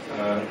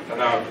And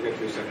now I forget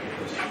your second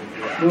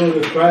question. No,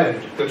 the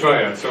triad. The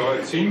triad. So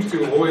it seems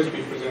to always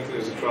be presented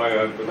as a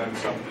triad, but then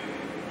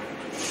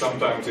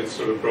sometimes it's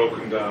sort of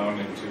broken down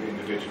into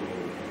individual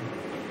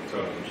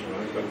terms,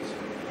 right? But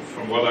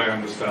from what I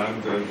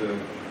understand, the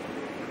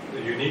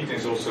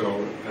uniqueness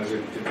also, as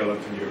it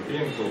developed in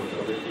European thought,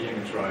 of it being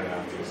a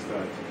triad is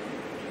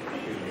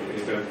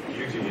that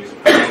beauty is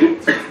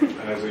added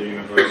as a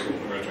universal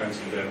or a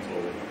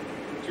transcendental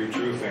to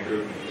truth and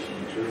goodness.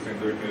 And truth and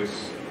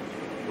goodness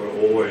were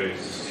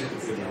always,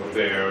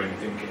 there in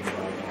thinking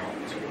about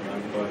art,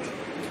 right?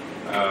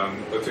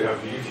 But to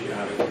have beauty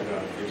added to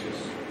that, which is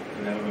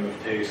an element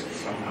of taste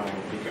somehow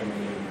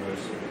becoming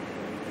universal,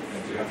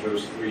 and to have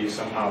those three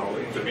somehow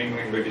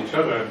intermingling with each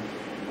other,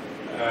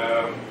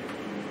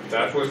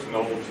 that was the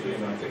novelty,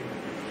 and I think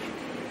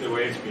the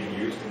way it's being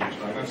used in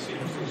China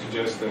seems to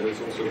suggest that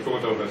it's also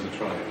thought of as a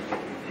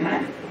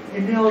triad.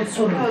 India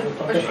also. Yeah,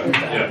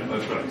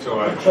 that's right.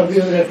 So we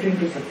are referring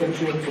to Satyam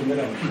Shivam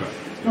Sundaram.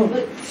 No,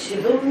 but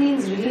Shivam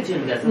means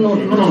religion, doesn't No,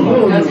 it?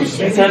 no.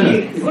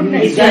 Eternity.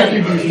 Goodness.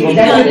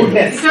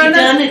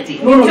 Eternity.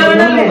 No.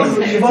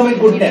 Shivam is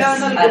goodness.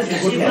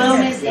 Shivam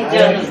is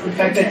eternal. In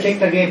fact, I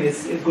checked again,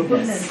 it's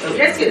goodness.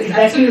 Yes, It's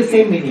actually the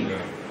same meaning.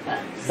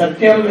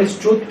 Satyam is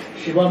truth,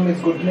 Shivam is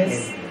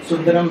goodness,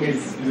 Sundaram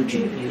is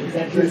beauty.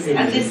 Exactly the same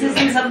And meaning. this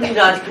isn't something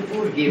Raj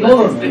Kapoor gave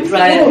No, us. no, It's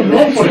betrayal.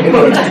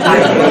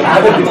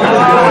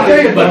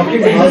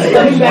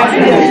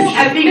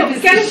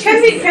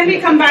 Can we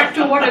come back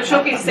to what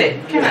Ashoki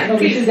said? Can I? No,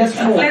 this is just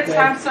more. Let's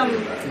have some.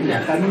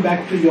 Coming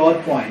back to your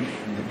point,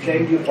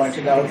 Trent, you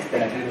pointed out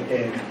that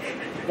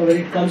when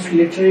it comes to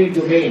literary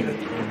domain,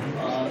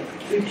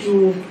 if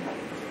you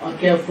are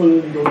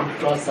careful, don't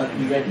cross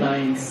certain red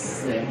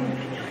lines,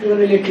 you are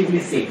relatively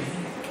safe.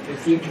 You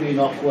seem to be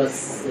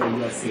innocuous,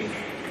 you are safe.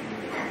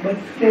 But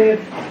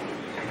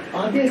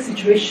are there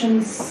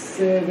situations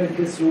when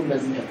this rule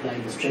doesn't apply,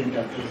 this trend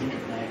doesn't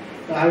apply?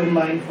 So I have in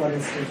mind, for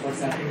instance,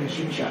 what's happening in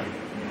Xinjiang,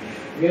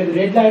 where the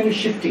red line is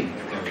shifting.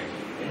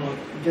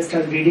 Just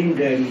as reading,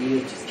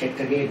 you just checked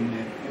again,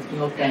 New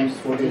York Times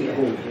 4 days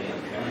ago,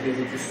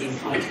 there's the same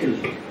article,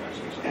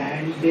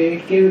 and they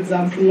gave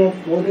example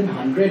of more than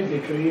 100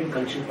 literary and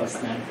cultural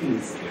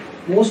personalities,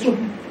 most of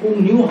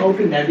whom knew how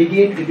to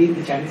navigate within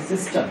the Chinese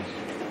system,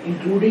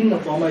 including the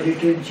former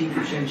editor-in-chief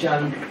of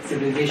Xinjiang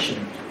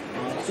civilization.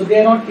 So they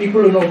are not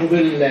people who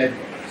will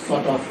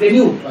sort of, they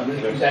knew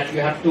that you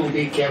have to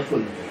be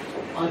careful.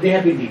 They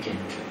have been detained.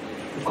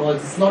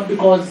 Because it's not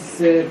because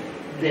they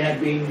have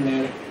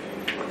been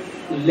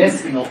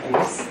less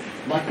innocuous,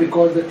 but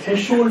because the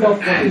threshold of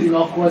what is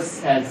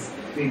innocuous has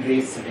been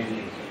raised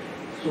suddenly.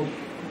 So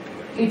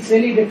it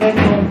really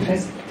depends on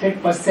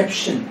threat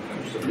perception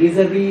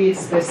vis-a-vis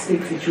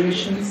specific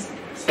situations,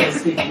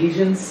 specific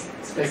regions,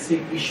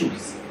 specific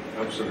issues.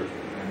 Absolutely.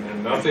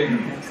 And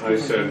nothing I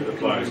said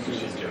applies to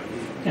Xinjiang.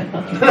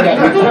 Because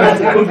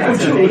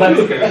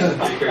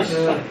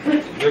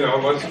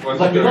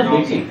what's going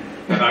on?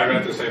 And I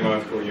read the same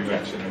article you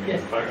mentioned.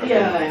 But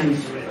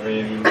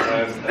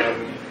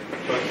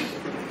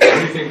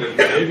anything that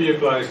maybe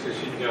applies to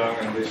Xinjiang,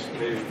 and this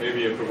may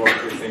be a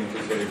provocative thing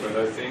to say, but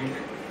I think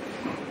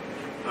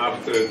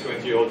after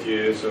 20 odd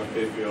years of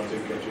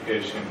patriotic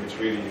education, which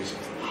really is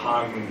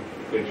Han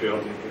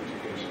patriotic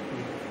education,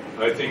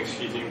 I think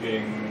Xi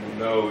Jinping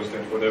knows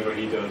that whatever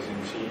he does in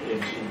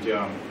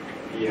Xinjiang,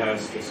 he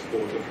has the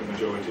support of the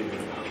majority of the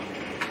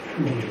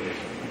population.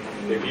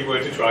 If he were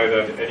to try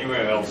that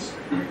anywhere else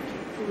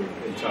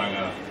in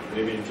China,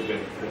 maybe in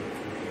Tibet,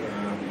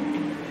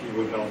 he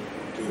would not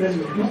do this.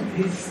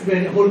 His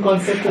the whole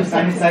concept of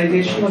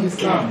Sinicization of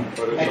Islam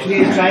actually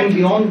is trying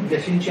beyond the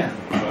Xinjiang.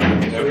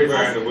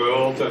 Everywhere in the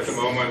world at the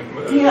moment,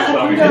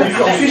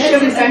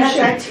 officially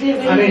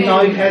sanctioned. I mean,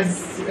 now it has,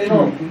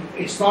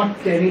 it's not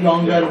any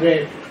longer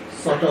a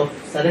sort of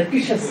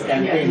surreptitious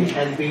campaign. It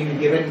has been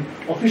given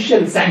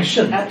official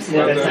sanction.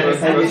 Absolutely.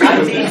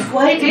 It's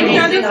quite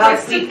amazing how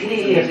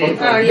quickly it is.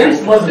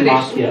 Just one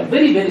remark here,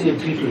 very, very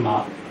brief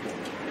remark.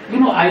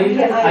 I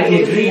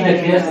agree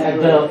that yes, at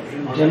the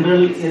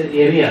general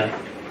area,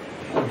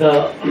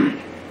 the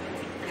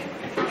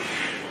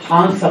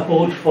Han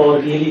support for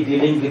really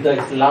dealing with the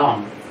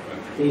Islam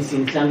in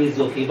Xinjiang is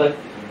okay, but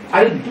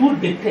I do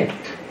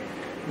detect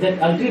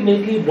that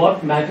ultimately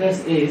what matters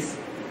is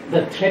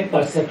the threat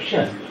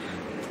perception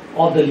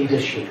of the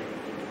leadership.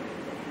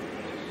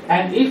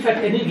 And if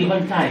at any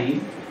given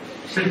time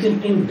Xi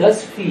Jinping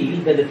does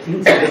feel that the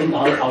things are getting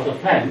out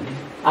of hand,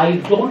 I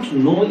don't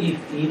know if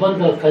even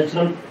the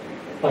cultural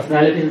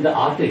personalities and the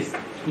artists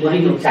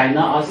living in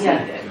China are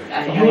safe.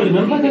 You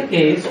remember the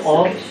case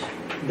of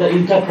the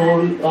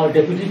Interpol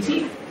deputy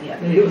chief?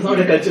 He was not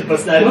a cultural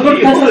personality. He was not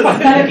a cultural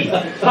personality.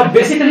 But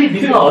basically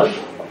because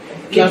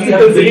if you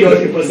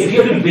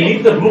have to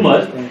believe the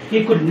rumors,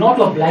 he could not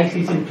oblige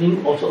Xi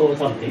Jinping also over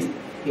something.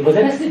 He was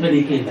arrested when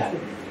he came back.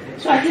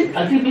 So I think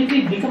ultimately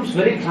it becomes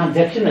very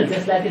transactional,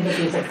 just like in the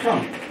case of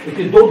Trump. If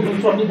you don't do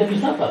from me, then you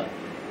suffer.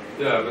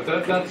 Yeah, but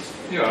that's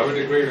I would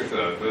agree with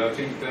that. But I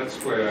think that's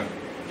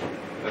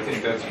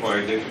why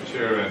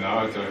literature and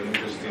art are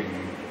interesting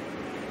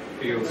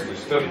fields to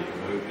study,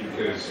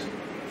 because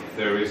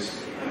there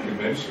is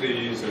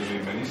conventionally, so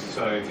in many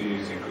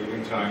societies,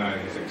 including China,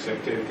 it is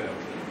accepted that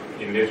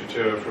in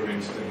literature, for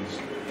instance,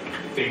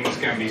 things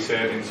can be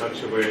said in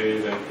such a way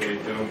that they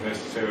don't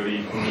necessarily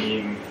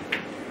mean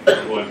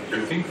what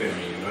you think they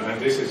mean. And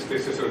this is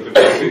sort of the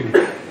basic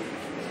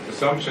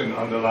assumption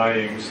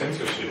underlying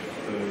censorship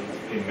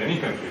in many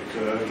countries,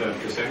 that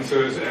the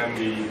censors and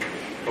the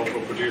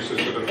cultural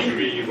producers sort of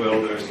agree,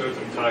 well, there are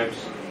certain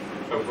types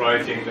of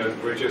writing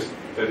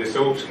that is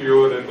so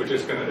obscure that we're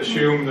just going to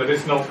assume that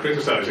it's not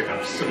criticizing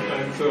us.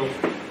 And so,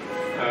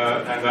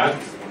 and that,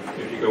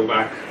 if you go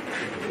back,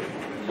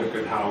 look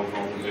at how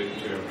modern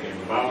literature came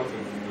about,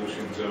 and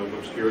notions of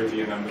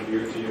obscurity and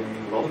ambiguity,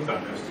 and a lot of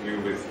that has to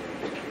do with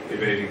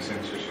evading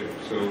censorship.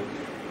 So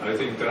I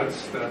think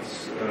that's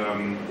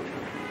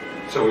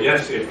so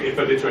yes, if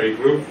a literary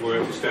group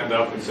were to stand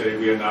up and say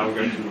we are now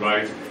going to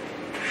write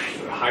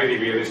highly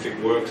realistic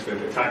works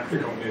that attack the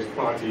Communist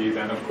Party,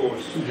 then of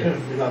course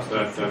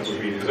that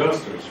would be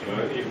disastrous,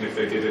 right? Even if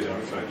they did it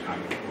outside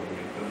China.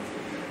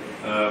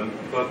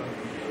 But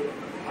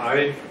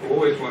I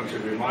always want to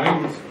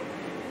remind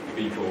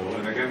people,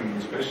 and again,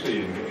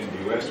 especially in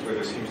the US, where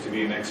there seems to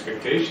be an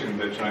expectation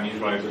that Chinese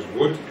writers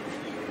would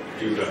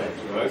do that,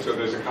 right? So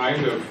there's a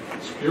kind of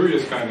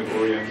spurious kind of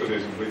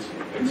Orientalism which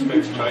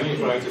expects Chinese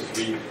writers to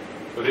be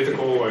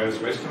political, whereas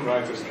Western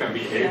writers can be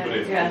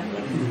apolitical.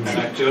 And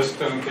I just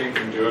don't think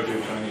the majority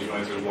of Chinese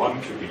writers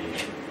want to be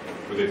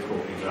political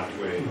in that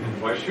way.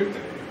 Why should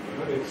they?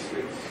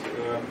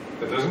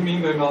 That doesn't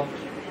mean they're not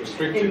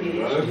restricted,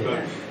 right?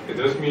 But it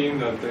does mean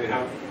that they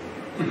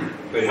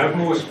have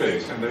more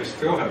space, and they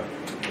still have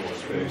more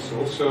space.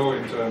 Also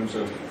in terms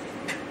of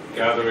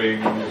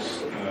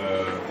gatherings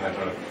that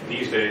are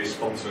these days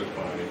sponsored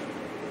by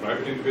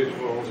private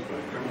individuals, by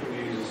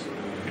companies,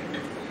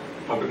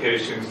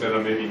 publications that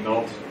are maybe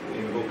not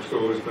in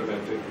bookstores, but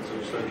that they can sort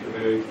of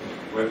circulate,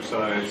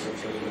 websites,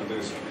 etc.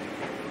 There's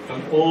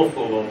an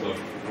awful lot of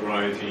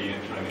variety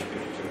in Chinese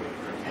literature,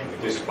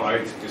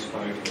 despite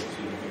what Xi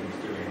Jinping is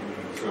doing.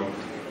 So,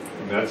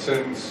 in that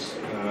sense,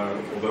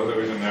 although there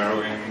is a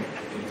narrowing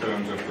in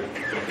terms of the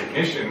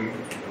recognition of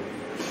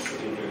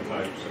particular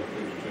types of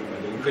literature, I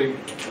don't think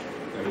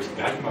there is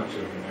that much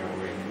of a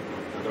narrowing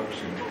of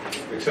production,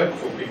 except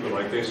for people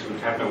like this who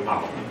have no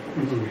power.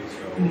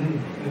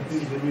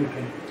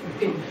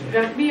 Okay,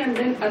 Rafmi and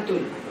then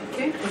Atul.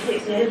 Okay?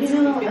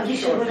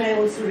 Michel, what I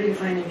also really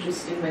find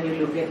interesting when you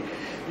look at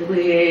the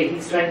way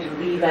he's trying to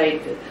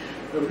rewrite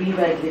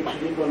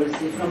literary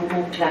policy from a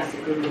more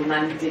classical,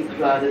 romantic,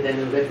 rather than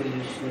a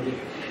revolutionary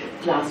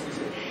class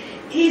perspective,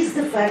 is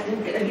the fact,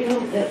 and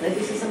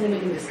this is something we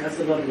can discuss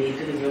a lot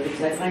later as well,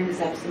 because I find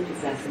this absolutely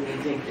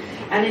fascinating.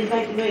 And in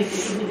fact,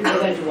 if you go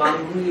back to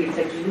Wang,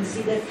 etc., you'll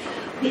see that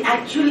the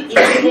actual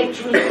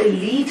intellectual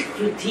elite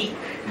critique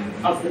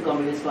of the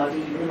Communist Party,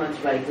 even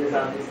amongst writers,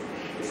 artists,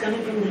 is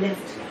coming from the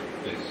left.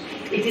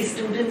 Yes. It is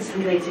students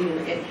who are writing,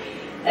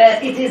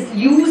 it is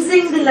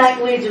using the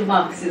language of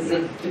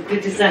Marxism to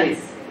criticize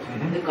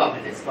the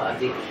Communist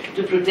Party,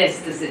 to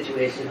protest the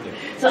situation.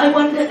 So I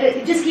wonder,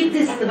 just keep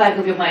this in the back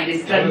of your mind,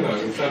 is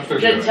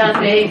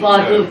Tranchan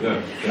part of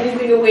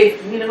moving away,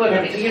 you know what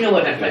I'm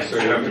trying to say. So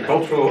you have the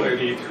cultural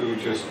elite who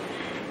just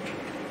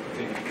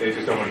think they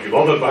just don't want to be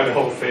bothered by the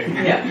whole thing.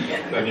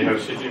 Then you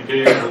have Xi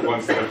Jinping who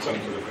wants to have some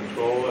sort of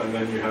control, and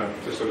then you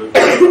have the sort of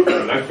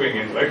left-wing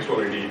intellectual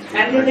elite who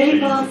and a very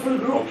powerful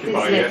group is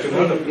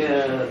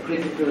left-wing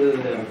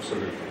critical.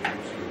 Absolutely.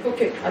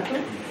 Okay,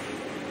 Atul?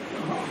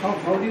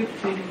 How do you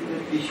think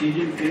that the Xi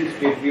Jinping's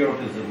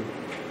patriotism,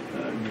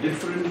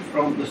 different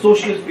from the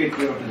socialist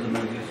patriotism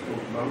as you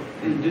spoke about,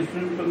 is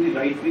different from the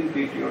right-wing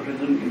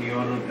patriotism in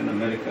Europe and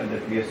America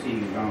that we are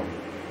seeing now?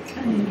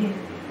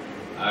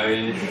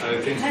 I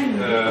think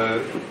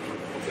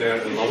there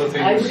are a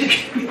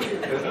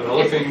lot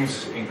of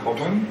things in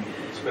common,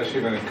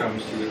 especially when it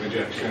comes to the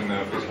rejection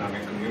of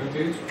Islamic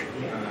communities.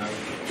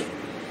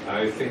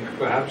 I think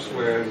perhaps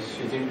where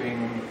Xi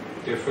Jinping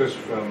differs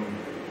from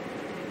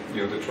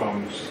the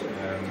Trumps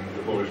and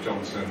the Boris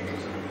Johnsons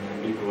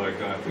and people like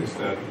that is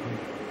that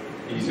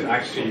he's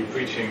actually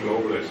preaching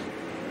globalism.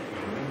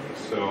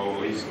 So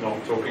he's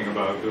not talking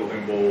about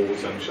building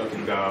walls and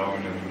shutting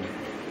down, and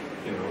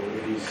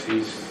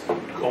he's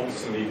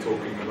constantly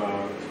talking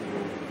about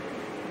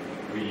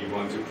we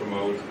want to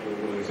promote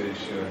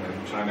globalization,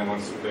 and China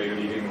wants to play a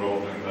leading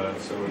role in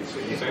that. So it's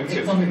in a sense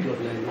economic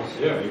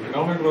globalization. Yeah,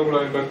 economic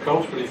globalization, but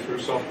culturally through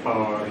soft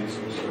power, he's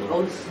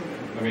also.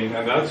 I mean,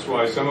 and that's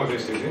why some of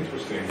this is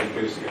interesting,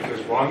 because if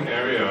there's one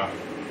area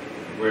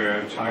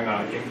where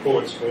China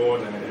imports more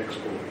than it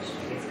exports,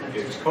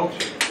 it's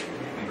culture,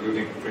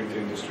 including print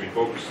industry,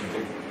 books, and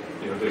things.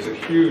 There's a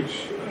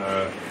huge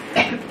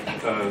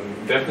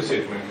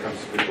deficit when it comes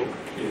to the book,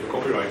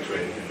 copyright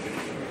trade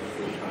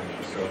in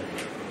China. So,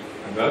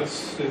 and that's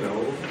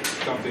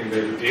something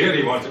they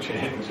dearly want to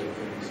change. I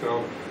think.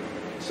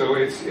 So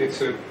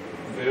it's a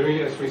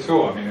very, as we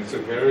saw, I mean, it's a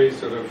very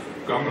sort of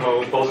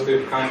gung-ho,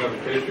 positive kind of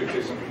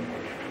patriotism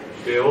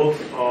built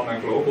on a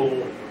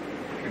global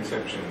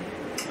conception.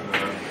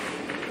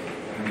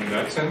 And in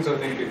that sense, I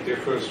think it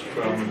differs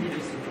from,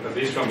 at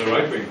least from the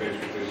right-wing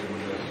patriotism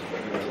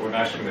or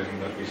nationalism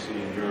that we see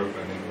in Europe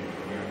and in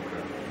America.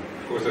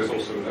 Of course, there's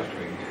also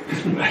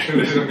left-wing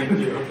nationalism in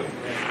Europe.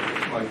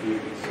 Might be a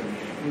bit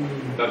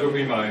similar. That would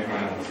be my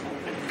answer.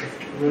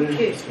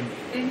 Okay.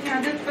 Any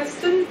other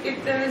question?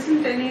 If there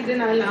isn't any,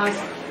 then I'll ask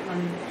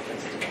one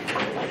question.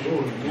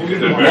 You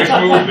did that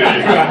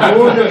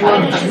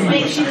very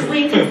smoothly. She's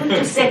waiting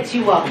to set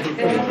you up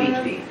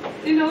completely.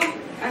 You know,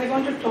 I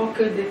want to talk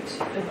a bit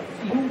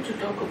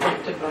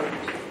about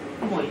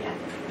Mo Yan.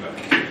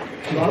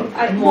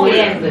 Mo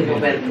Yan, the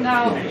Nobel.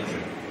 Now,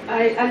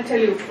 I'll tell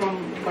you from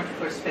what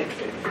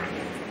perspective.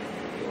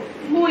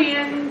 Mo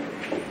Yan,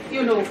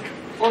 you know,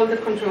 all the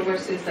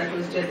controversies that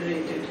was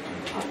generated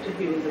after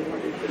he was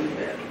awarded the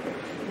Nobel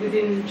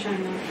within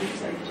China,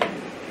 outside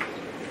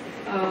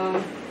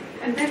China.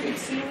 And then it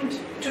seemed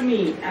to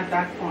me at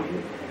that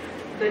point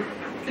that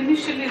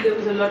initially there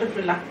was a lot of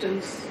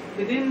reluctance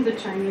within the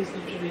Chinese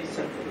literary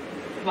circle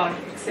about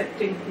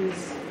accepting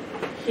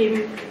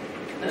him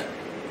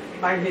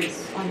on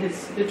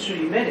his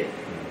literary merit.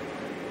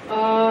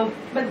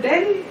 But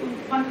then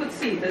one could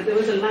see that there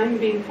was a line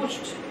being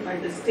pushed by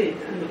the state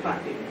and the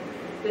party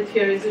that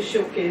here is a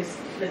showcase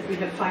that we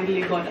have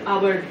finally got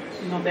our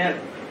Nobel,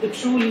 the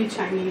truly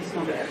Chinese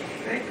Nobel,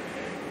 right?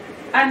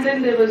 And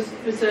then there was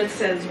research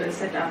cells were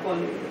set up all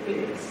over the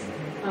place.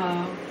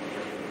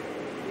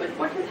 But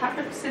what has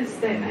happened since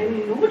then? I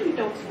mean, nobody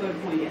talks about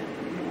Mo Yan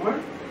anymore,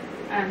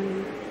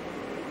 and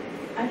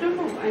I don't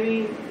know. I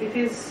mean,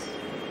 it's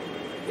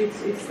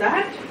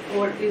that,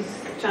 or is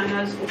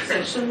China's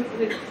obsession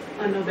with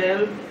a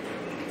Nobel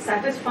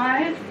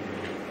satisfied?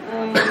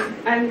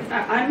 And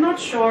I'm not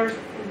sure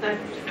that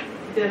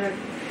there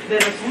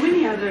are so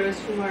many others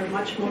who are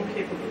much more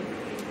capable,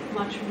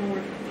 much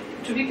more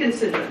to be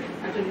considered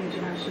at an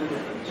international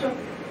level. So,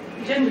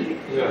 generally.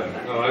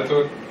 Yeah, no, I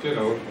thought,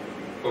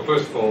 well,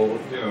 first of all,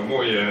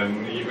 Mo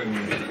Yan, even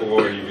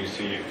before he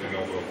received the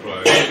Nobel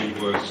Prize, he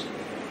was,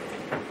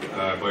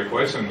 by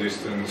quite some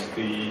distance,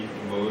 the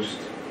most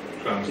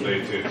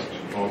translated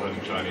modern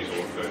Chinese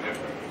author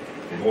ever.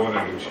 More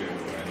than Lu Xun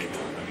or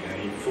anyone. I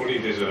mean, he fully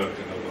deserved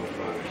the Nobel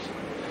Prize.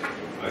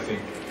 I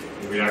think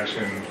the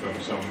reaction from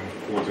some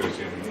quarters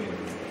in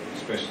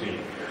especially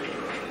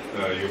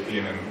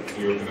European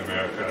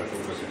America, I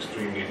thought was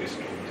extremely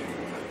disappointing.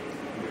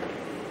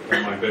 I've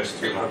done my best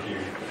to argue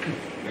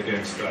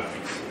against that.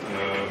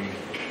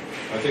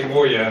 I think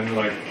Mo Yan,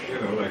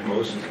 like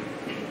most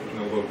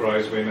Nobel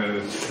Prize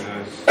winners,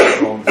 has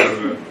gone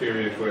through a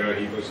period where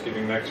he was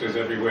giving lectures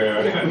everywhere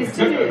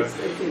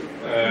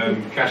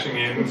and cashing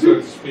in, so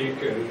to speak.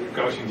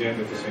 Gao Xingjian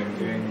did the same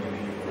thing when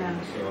he won.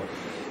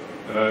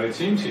 So it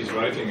seems he's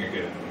writing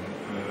again.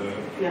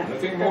 I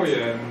think Mo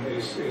Yan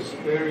is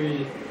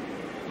very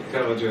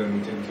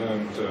intelligent in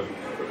terms of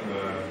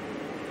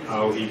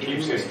how he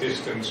keeps his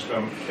distance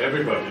from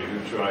everybody who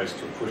tries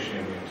to push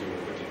him into a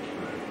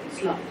particular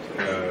slot.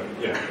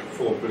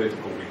 For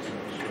political reasons.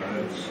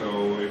 Right?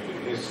 So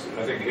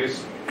I think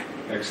his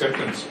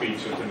acceptance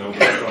speech of the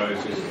Nobel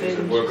Prize is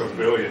a work of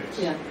brilliance.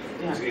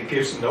 It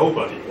gives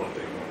nobody what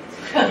they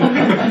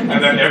want,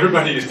 and then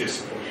everybody is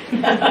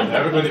disappointed. And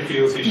everybody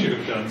feels he should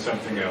have done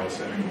something else.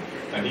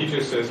 And he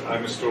just says,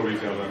 I'm a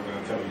storyteller, I'm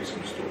going to tell you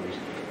some stories.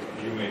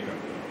 You make them.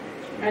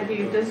 And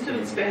he doesn't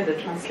even spare the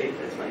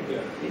translators, right?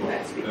 In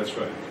that speech. That's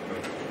right.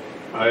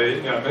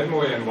 I met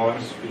Mo Yan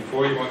once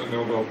before he won the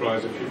Nobel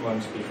Prize, a few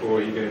months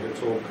before he gave a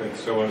talk at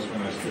SOAS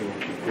when I still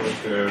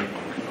worked there.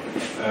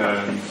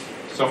 And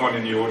someone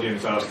in the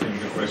audience asked him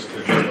the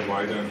question,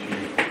 why don't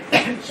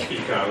you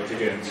speak out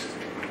against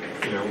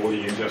all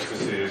the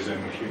injustices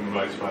and human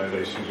rights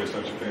violations? You're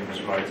such a famous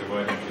writer,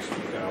 why don't you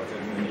speak out?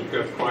 And he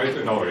got quite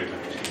annoyed,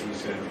 actually. He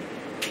said,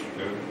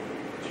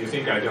 do you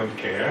think I don't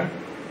care?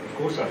 Of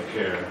course I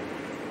care.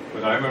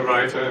 But I'm a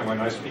writer, and when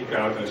I speak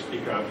out in a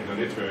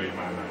literary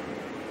manner,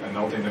 and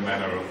not in the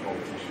manner of a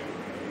politician.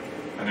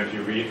 And if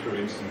you read, for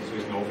instance,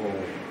 his novel,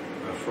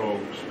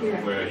 Frogs,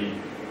 where he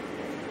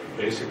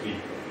basically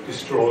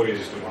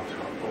destroys the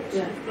one-child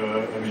policy.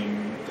 I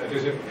mean, that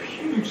is a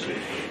hugely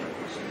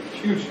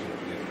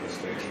political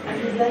statement.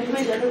 And his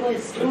language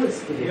otherwise still is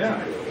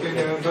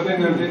political.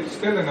 But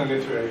still in a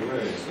literary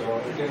way. So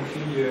I think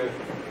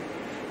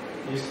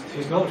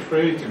he's not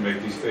afraid to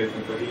make these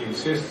statements, but he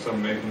insists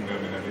on making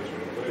them in a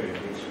literary way,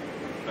 which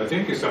I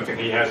think is something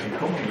he has in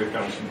common with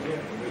Gao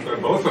Xingjian.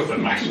 Both of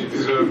them actually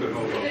deserve the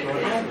Nobel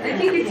Prize. I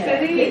think it's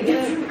very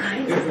different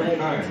kinds,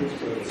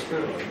 but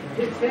still.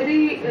 It's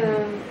very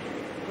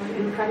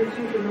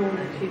encouraging to know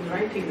that he's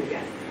writing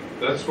again.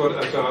 That's what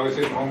I was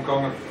in Hong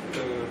Kong a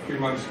few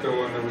months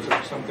ago, and there was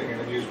something in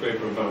the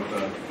newspaper about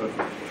that, but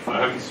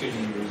I haven't seen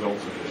the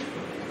results of it.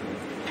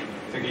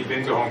 I think he'd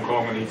been to Hong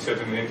Kong and he'd said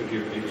in an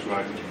interview that he was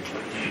writing.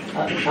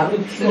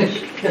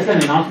 Just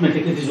an announcement,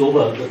 it is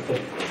over.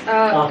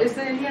 Is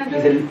there any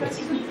other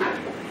question?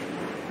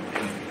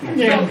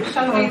 Yeah.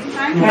 Shall we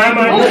thank him?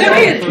 There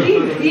is.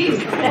 Please,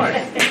 of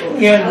course.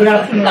 Yeah, good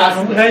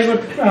afternoon. Very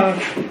good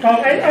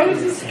talk. I was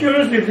just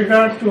curious with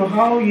regard to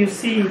how you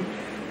see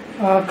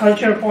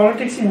culture,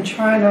 politics in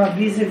China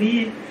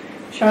vis-a-vis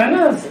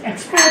China's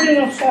exporting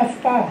of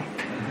soft power,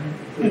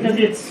 because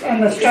it's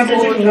on the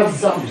strategic level.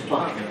 Soft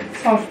power.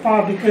 Soft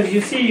power, because you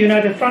see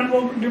United Front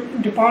Work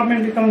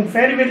Department becoming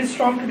very, very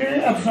strong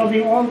today,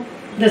 absorbing all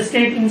the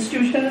state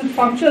institutions and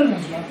functions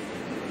as well.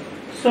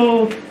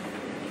 So,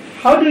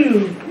 how do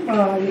you,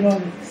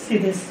 see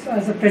this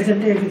as a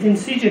present day within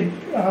Xi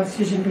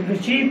Jinping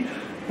regime?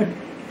 But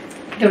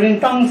during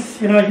Tang's,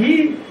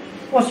 he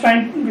was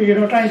trying to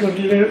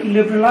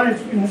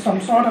liberalize in some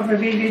sort of a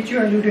way which you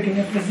alluded in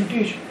your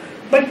presentation.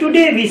 But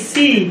today we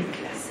see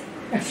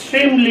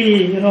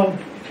extremely,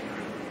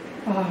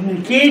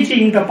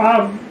 caging the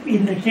power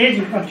in the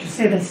cage, what you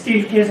say, the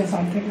steel cage or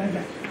something like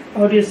that.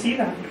 How do you see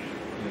that?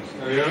 Yes,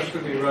 no, you're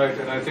absolutely right,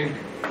 and I think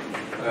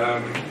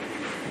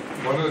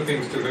one of the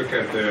things to look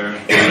at there,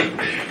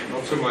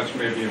 not so much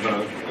maybe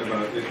about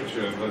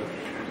literature, but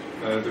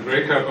the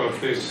breakup of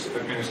this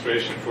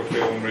administration for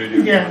film, radio,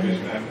 and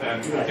television,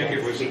 and I think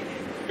it was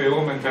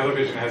film and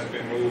television has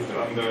been moved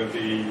under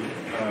the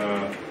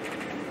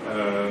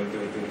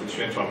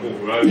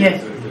right?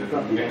 Yes.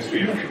 The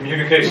Ministry of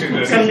Communication,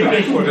 or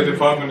the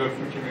Department of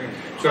Communication,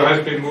 so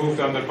has been moved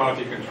under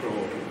party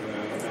control,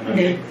 and I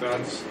think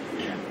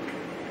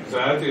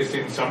that is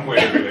in some way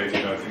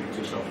related, I think,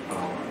 to soft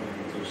power,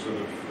 to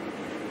sort of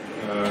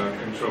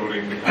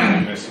controlling the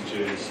kind of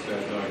messages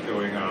that are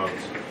going out,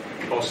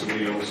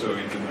 possibly also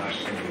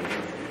internationally.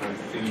 I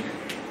think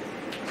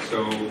so.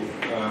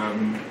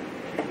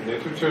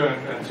 Literature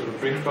and sort of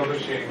print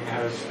publishing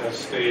has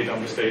stayed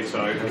on the state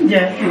side, has on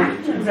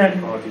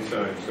the party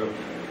side. So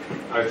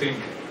I think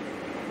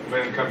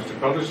when it comes to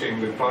publishing,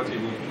 the party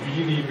would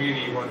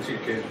really want to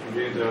get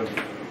rid of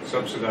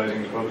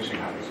subsidizing the publishing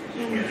houses.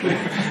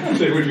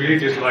 They would really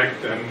just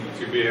like them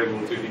to be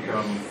able to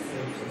become,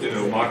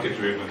 market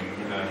driven.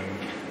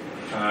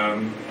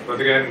 And but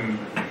again,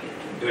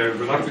 they're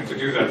reluctant to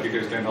do that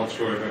because they're not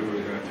sure if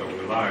everybody's going to toe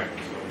the line.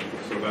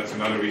 So that's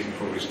another reason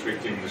for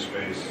restricting the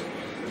space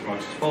as much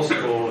as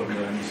possible, and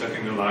then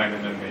setting the line,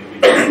 and then maybe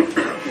letting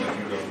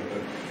go.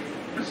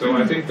 So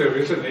I think there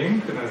is a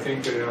link, and I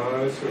think there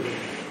are sort of,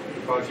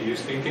 the party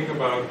is thinking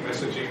about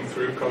messaging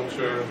through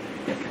culture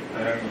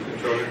and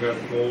controlling that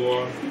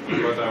more,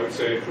 but I would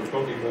say it would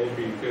probably more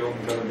be film,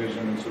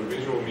 television, and sort of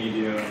visual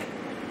media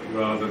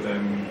rather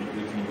than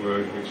written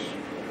word, which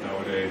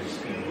nowadays,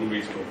 who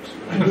reads books?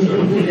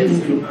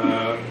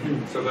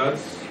 So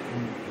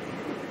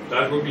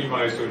that would be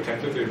my sort of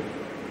tentative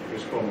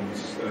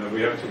response.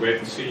 We have to wait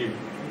and see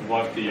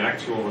what the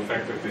actual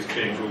effect of this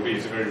change will be.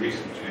 It's a very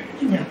recent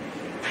change. Yeah.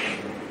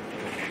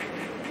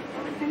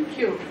 Thank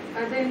you.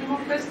 Are there any more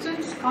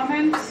questions,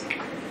 comments?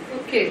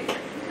 Okay.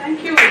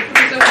 Thank you,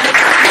 Professor.